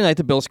on Saturday night,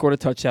 the Bills scored a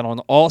touchdown on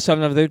all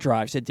 7 of their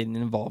drives that didn't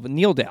involve a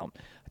kneel down.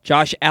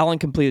 Josh Allen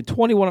completed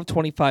 21 of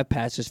 25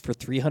 passes for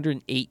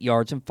 308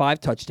 yards and 5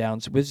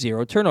 touchdowns with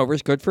 0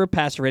 turnovers, good for a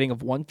passer rating of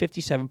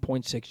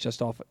 157.6, just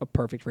off a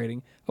perfect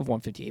rating of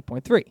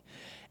 158.3.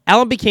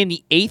 Allen became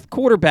the 8th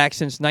quarterback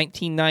since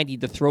 1990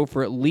 to throw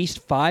for at least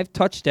 5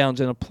 touchdowns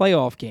in a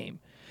playoff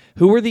game.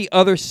 Who were the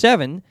other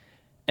 7?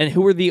 And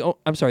who were the who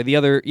were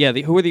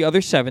the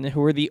other 7? And who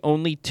were the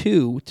only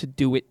 2 to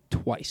do it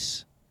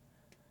twice?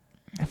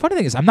 The funny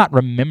thing is, I'm not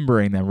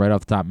remembering them right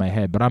off the top of my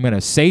head, but I'm going to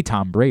say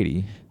Tom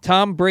Brady.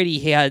 Tom Brady,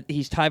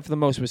 he's tied for the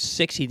most with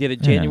 6. He did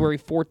it January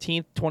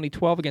 14th,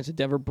 2012 against the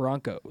Denver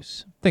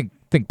Broncos. I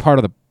think part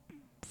of the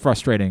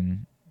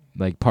frustrating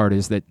part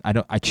is that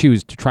I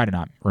choose to try to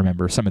not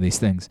remember some of these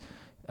things.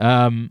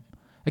 Again,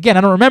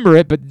 I don't remember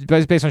it,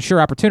 but based on sheer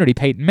opportunity,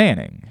 Peyton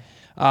Manning.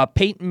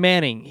 Peyton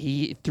Manning,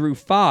 he threw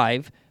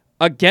 5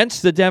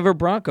 against the Denver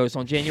Broncos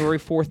on January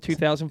 4th,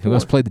 2004. Who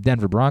else played the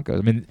Denver Broncos?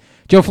 I mean,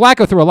 Joe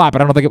Flacco threw a lot,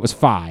 but I don't think it was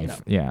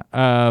 5. No. Yeah.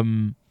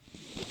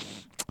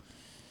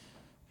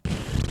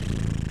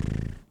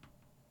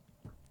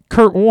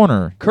 Kurt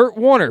Warner. Kurt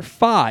Warner,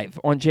 5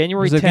 on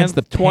January 10th,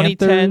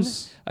 2010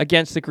 Panthers?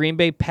 against the Green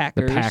Bay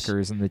Packers. The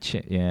Packers and the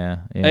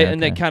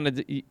and then kind of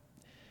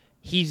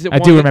I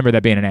do remember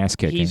that being an ass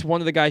kicking. He's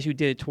one of the guys who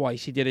did it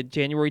twice. He did it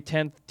January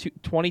 10th,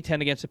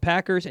 2010 against the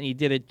Packers, and he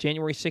did it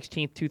January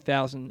 16th,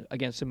 2000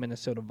 against the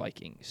Minnesota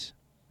Vikings.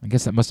 I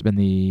guess that must have been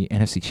the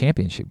NFC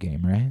Championship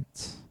game, right?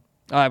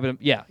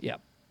 Yeah.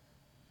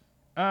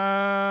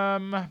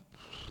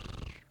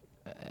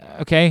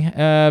 Okay.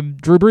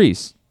 Drew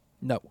Brees.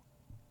 No.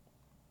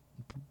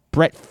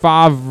 Brett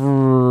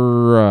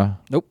Favre.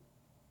 Nope.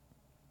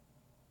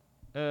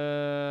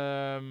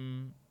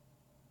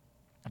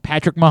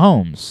 Patrick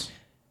Mahomes.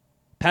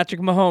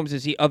 Patrick Mahomes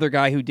is the other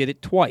guy who did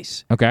it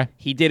twice. Okay.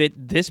 He did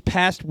it this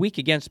past week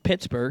against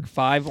Pittsburgh,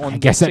 5 on I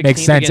guess the that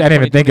makes 16th sense. I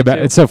didn't even think about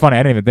it. 2022. It's so funny.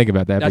 I didn't even think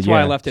about that. That's but why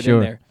yeah, I left it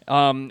sure. in there.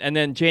 And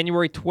then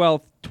January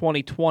 12th,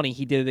 2020,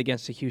 he did it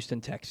against the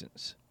Houston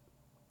Texans.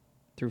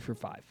 Threw for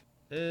 5.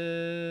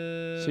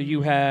 So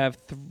you have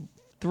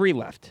 3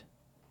 left.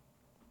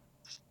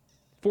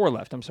 4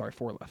 left. I'm sorry,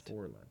 4 left.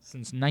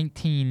 Since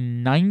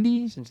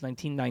 1990? Since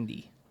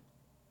 1990.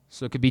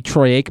 So it could be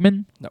Troy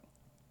Aikman? No.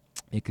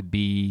 It could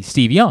be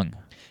Steve Young.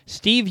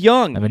 Steve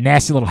Young. I have a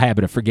nasty little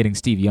habit of forgetting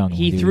Steve Young.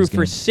 He threw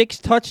for 6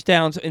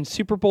 touchdowns in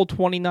Super Bowl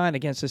 29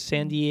 against the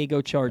San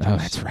Diego Chargers. Oh,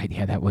 that's right.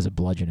 Yeah, that was a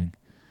bludgeoning.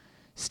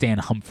 Stan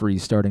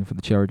Humphries starting for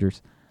the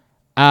Chargers.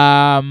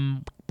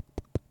 Ben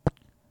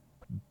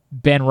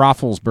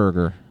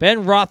Roethlisberger.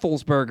 Ben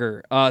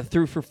Roethlisberger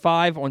threw for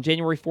 5 on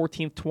January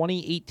 14th,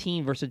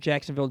 2018 versus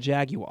Jacksonville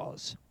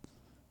Jaguars.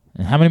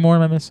 And how many more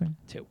am I missing?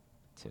 2.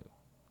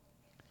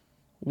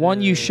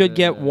 1 you should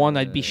get, 1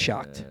 I'd be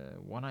shocked.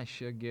 1 I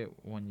should get,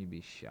 1 you'd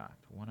be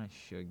shocked. 1 I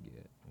should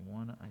get,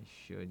 1 I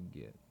should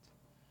get.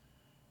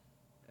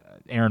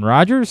 Aaron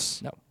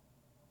Rodgers? No.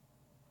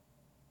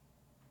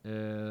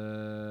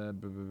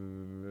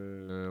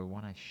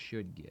 1 I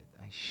should get.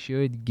 I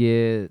should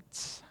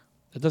get.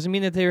 That doesn't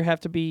mean that they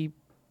have to be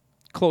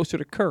closer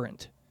to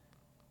current.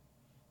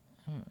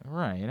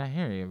 Right, I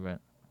hear you,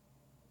 but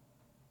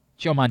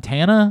Joe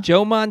Montana?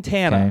 Joe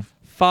Montana, Okay.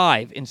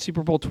 5 in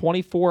Super Bowl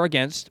 24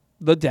 against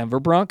the Denver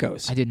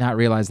Broncos. I did not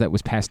realize that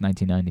was past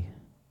 1990.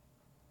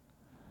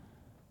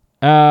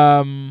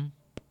 And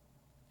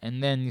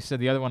then you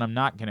said the other one I'm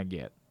not going to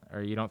get,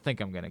 or you don't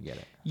think I'm going to get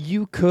it.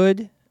 You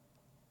could.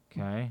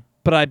 Okay.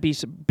 But I'd be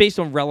based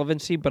on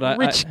relevancy, but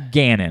Rich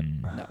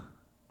Gannon. No.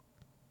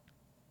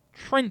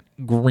 Trent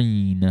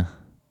Green.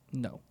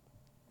 No.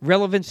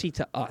 Relevancy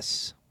to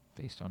us.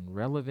 Based on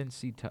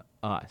relevancy to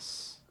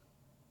us.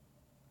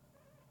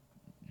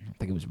 I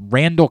think it was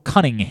Randall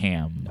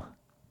Cunningham.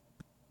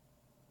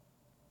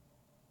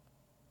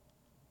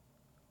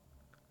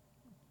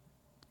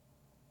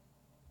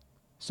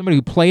 Somebody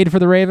who played for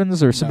the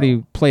Ravens or somebody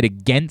who played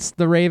against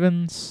the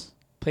Ravens?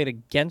 Played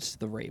against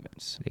the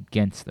Ravens.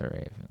 Against the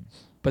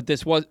Ravens. But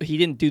he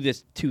didn't do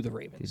this to the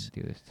Ravens.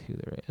 Didn't do this to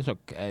the Ravens. So,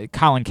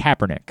 Colin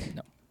Kaepernick.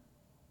 No.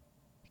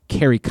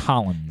 Kerry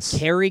Collins.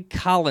 Kerry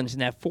Collins in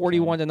that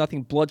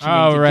 41-0 bludgeoning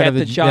Oh, to right, get the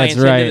that's Giants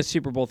right. into the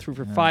Super Bowl. Threw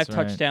for 5 That's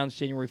right. touchdowns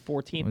January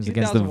 14th. It was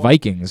against the 2001.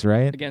 Vikings,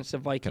 right? Against the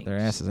Vikings. Got their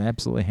asses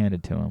absolutely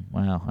handed to them.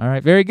 Wow. All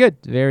right. Very good.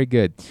 Very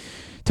good.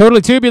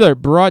 Totally Tubular,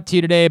 brought to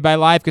you today by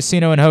Live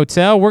Casino and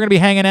Hotel. We're going to be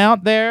hanging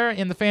out there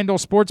in the FanDuel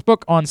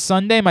Sportsbook on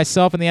Sunday,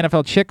 myself and the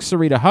NFL chick,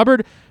 Sarita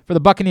Hubbard, for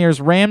the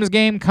Buccaneers-Rams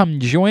game. Come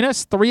join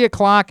us, 3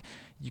 o'clock.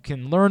 You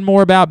can learn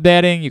more about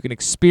betting. You can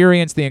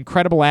experience the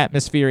incredible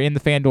atmosphere in the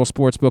FanDuel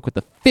Sportsbook with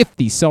the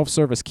 50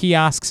 self-service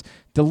kiosks,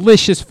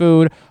 delicious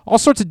food, all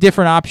sorts of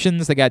different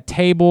options. They got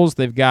tables.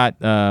 They've got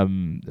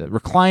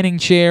reclining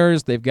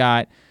chairs. They've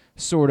got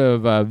sort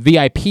of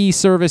VIP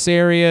service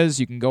areas.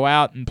 You can go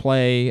out and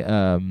play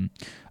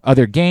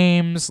other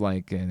games,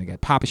 like they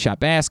got Pop-A-Shot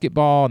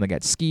basketball, and they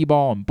got skee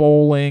ball and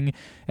bowling.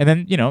 And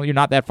then, you're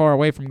not that far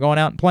away from going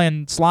out and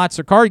playing slots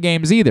or card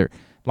games either.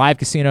 Live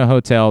Casino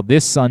Hotel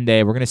this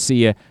Sunday. We're going to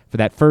see you for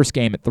that first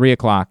game at 3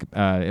 o'clock.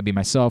 It'll be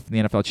myself and the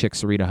NFL chick,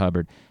 Sarita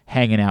Hubbard,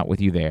 hanging out with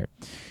you there.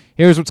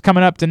 Here's what's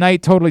coming up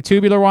tonight, totally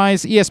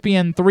tubular-wise.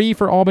 ESPN 3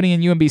 for Albany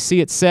and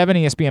UMBC at 7.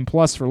 ESPN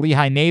Plus for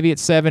Lehigh Navy at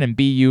 7 and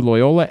BU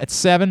Loyola at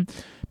 7.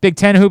 Big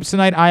Ten hoops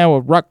tonight, Iowa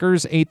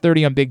Rutgers,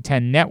 8:30 on Big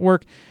Ten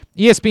Network.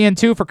 ESPN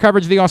 2 for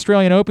coverage of the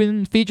Australian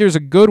Open features a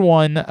good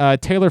one,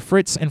 Taylor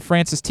Fritz and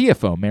Francis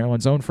Tiafoe.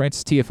 Maryland's own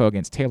Francis Tiafoe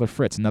against Taylor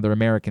Fritz, another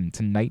American,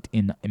 tonight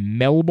in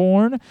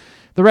Melbourne.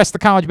 The rest of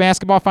the college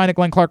basketball, find at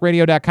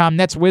GlennClarkRadio.com.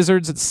 Nets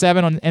Wizards at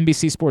 7 on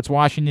NBC Sports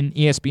Washington.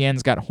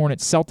 ESPN's got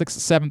Hornets Celtics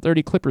at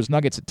 7:30, Clippers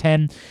Nuggets at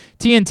 10.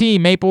 TNT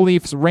Maple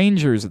Leafs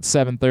Rangers at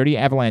 7:30,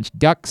 Avalanche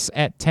Ducks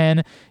at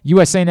 10.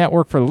 USA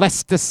Network for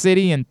Leicester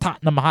City and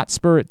Tottenham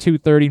Hotspur at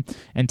 2:30,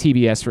 and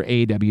TBS for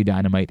AEW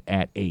Dynamite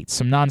at 8.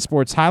 Some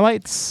non-sports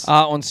highlights.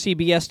 On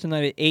CBS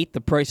tonight at 8,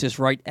 The Price is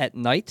Right at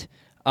night.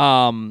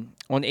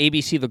 On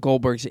ABC, the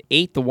Goldbergs at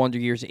 8, the Wonder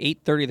Years at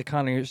 8:30, the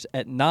Connors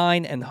at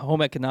 9, and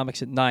Home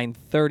Economics at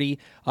 9:30.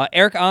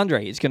 Eric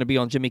Andre is going to be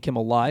on Jimmy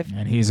Kimmel Live.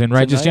 And he's in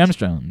Righteous tonight.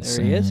 Gemstones.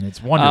 There he is. And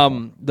it's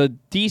wonderful. The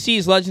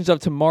DC's Legends of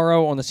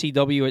Tomorrow on the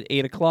CW at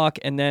 8 o'clock,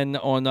 and then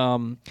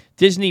on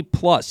Disney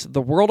Plus,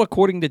 The World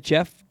According to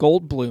Jeff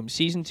Goldblum,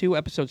 Season 2,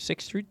 Episodes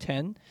 6 through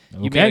 10.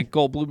 You Okay. made a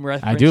Goldblum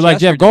reference. I do like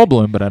Jeff yesterday.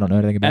 Goldblum, but I don't know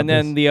anything about And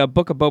this. then the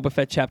Book of Boba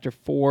Fett Chapter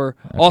 4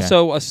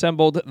 also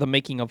assembled The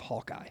Making of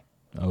Hawkeye.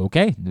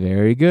 Okay,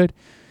 very good.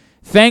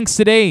 Thanks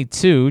today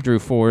to Drew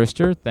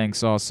Forrester.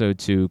 Thanks also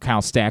to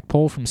Kyle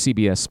Stackpole from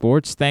CBS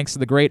Sports. Thanks to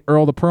the great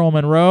Earl the Pearl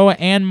Monroe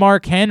and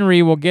Mark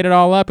Henry. We'll get it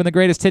all up in the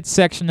greatest hits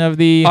section of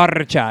the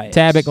Archives.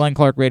 tab at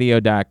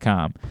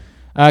GlennClarkRadio.com.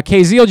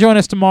 KZ will join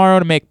us tomorrow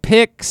to make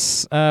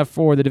picks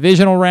for the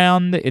divisional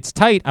round. It's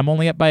tight. I'm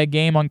only up by a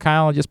game on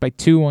Kyle, just by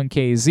 2 on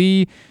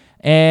KZ.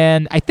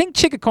 And I think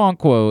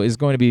Chikakonkwo is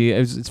going to be,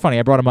 it's funny,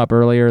 I brought him up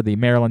earlier, the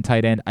Maryland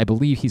tight end. I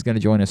believe he's going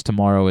to join us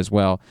tomorrow as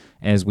well,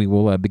 as we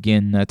will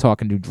begin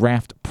talking to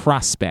draft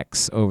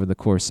prospects over the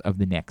course of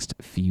the next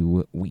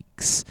few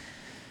weeks.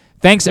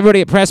 Thanks, everybody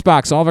at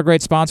PressBox, all of our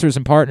great sponsors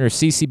and partners,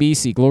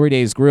 CCBC, Glory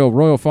Days Grill,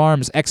 Royal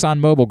Farms,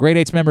 ExxonMobil, Great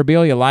 8's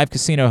Memorabilia, Live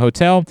Casino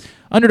Hotel,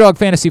 Underdog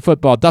Fantasy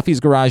Football, Duffy's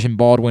Garage in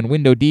Baldwin,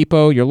 Window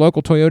Depot, your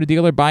local Toyota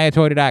dealer,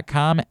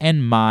 buyatoyota.com,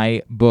 and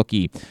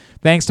MyBookie.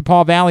 Thanks to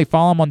Paul Valley.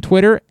 Follow him on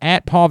Twitter,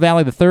 at Paul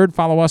Valley III.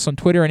 Follow us on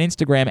Twitter and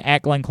Instagram,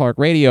 at Glenn Clark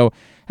Radio.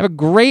 Have a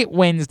great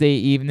Wednesday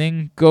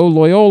evening. Go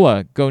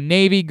Loyola. Go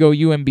Navy. Go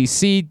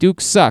UMBC. Duke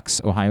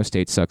sucks. Ohio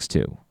State sucks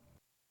too.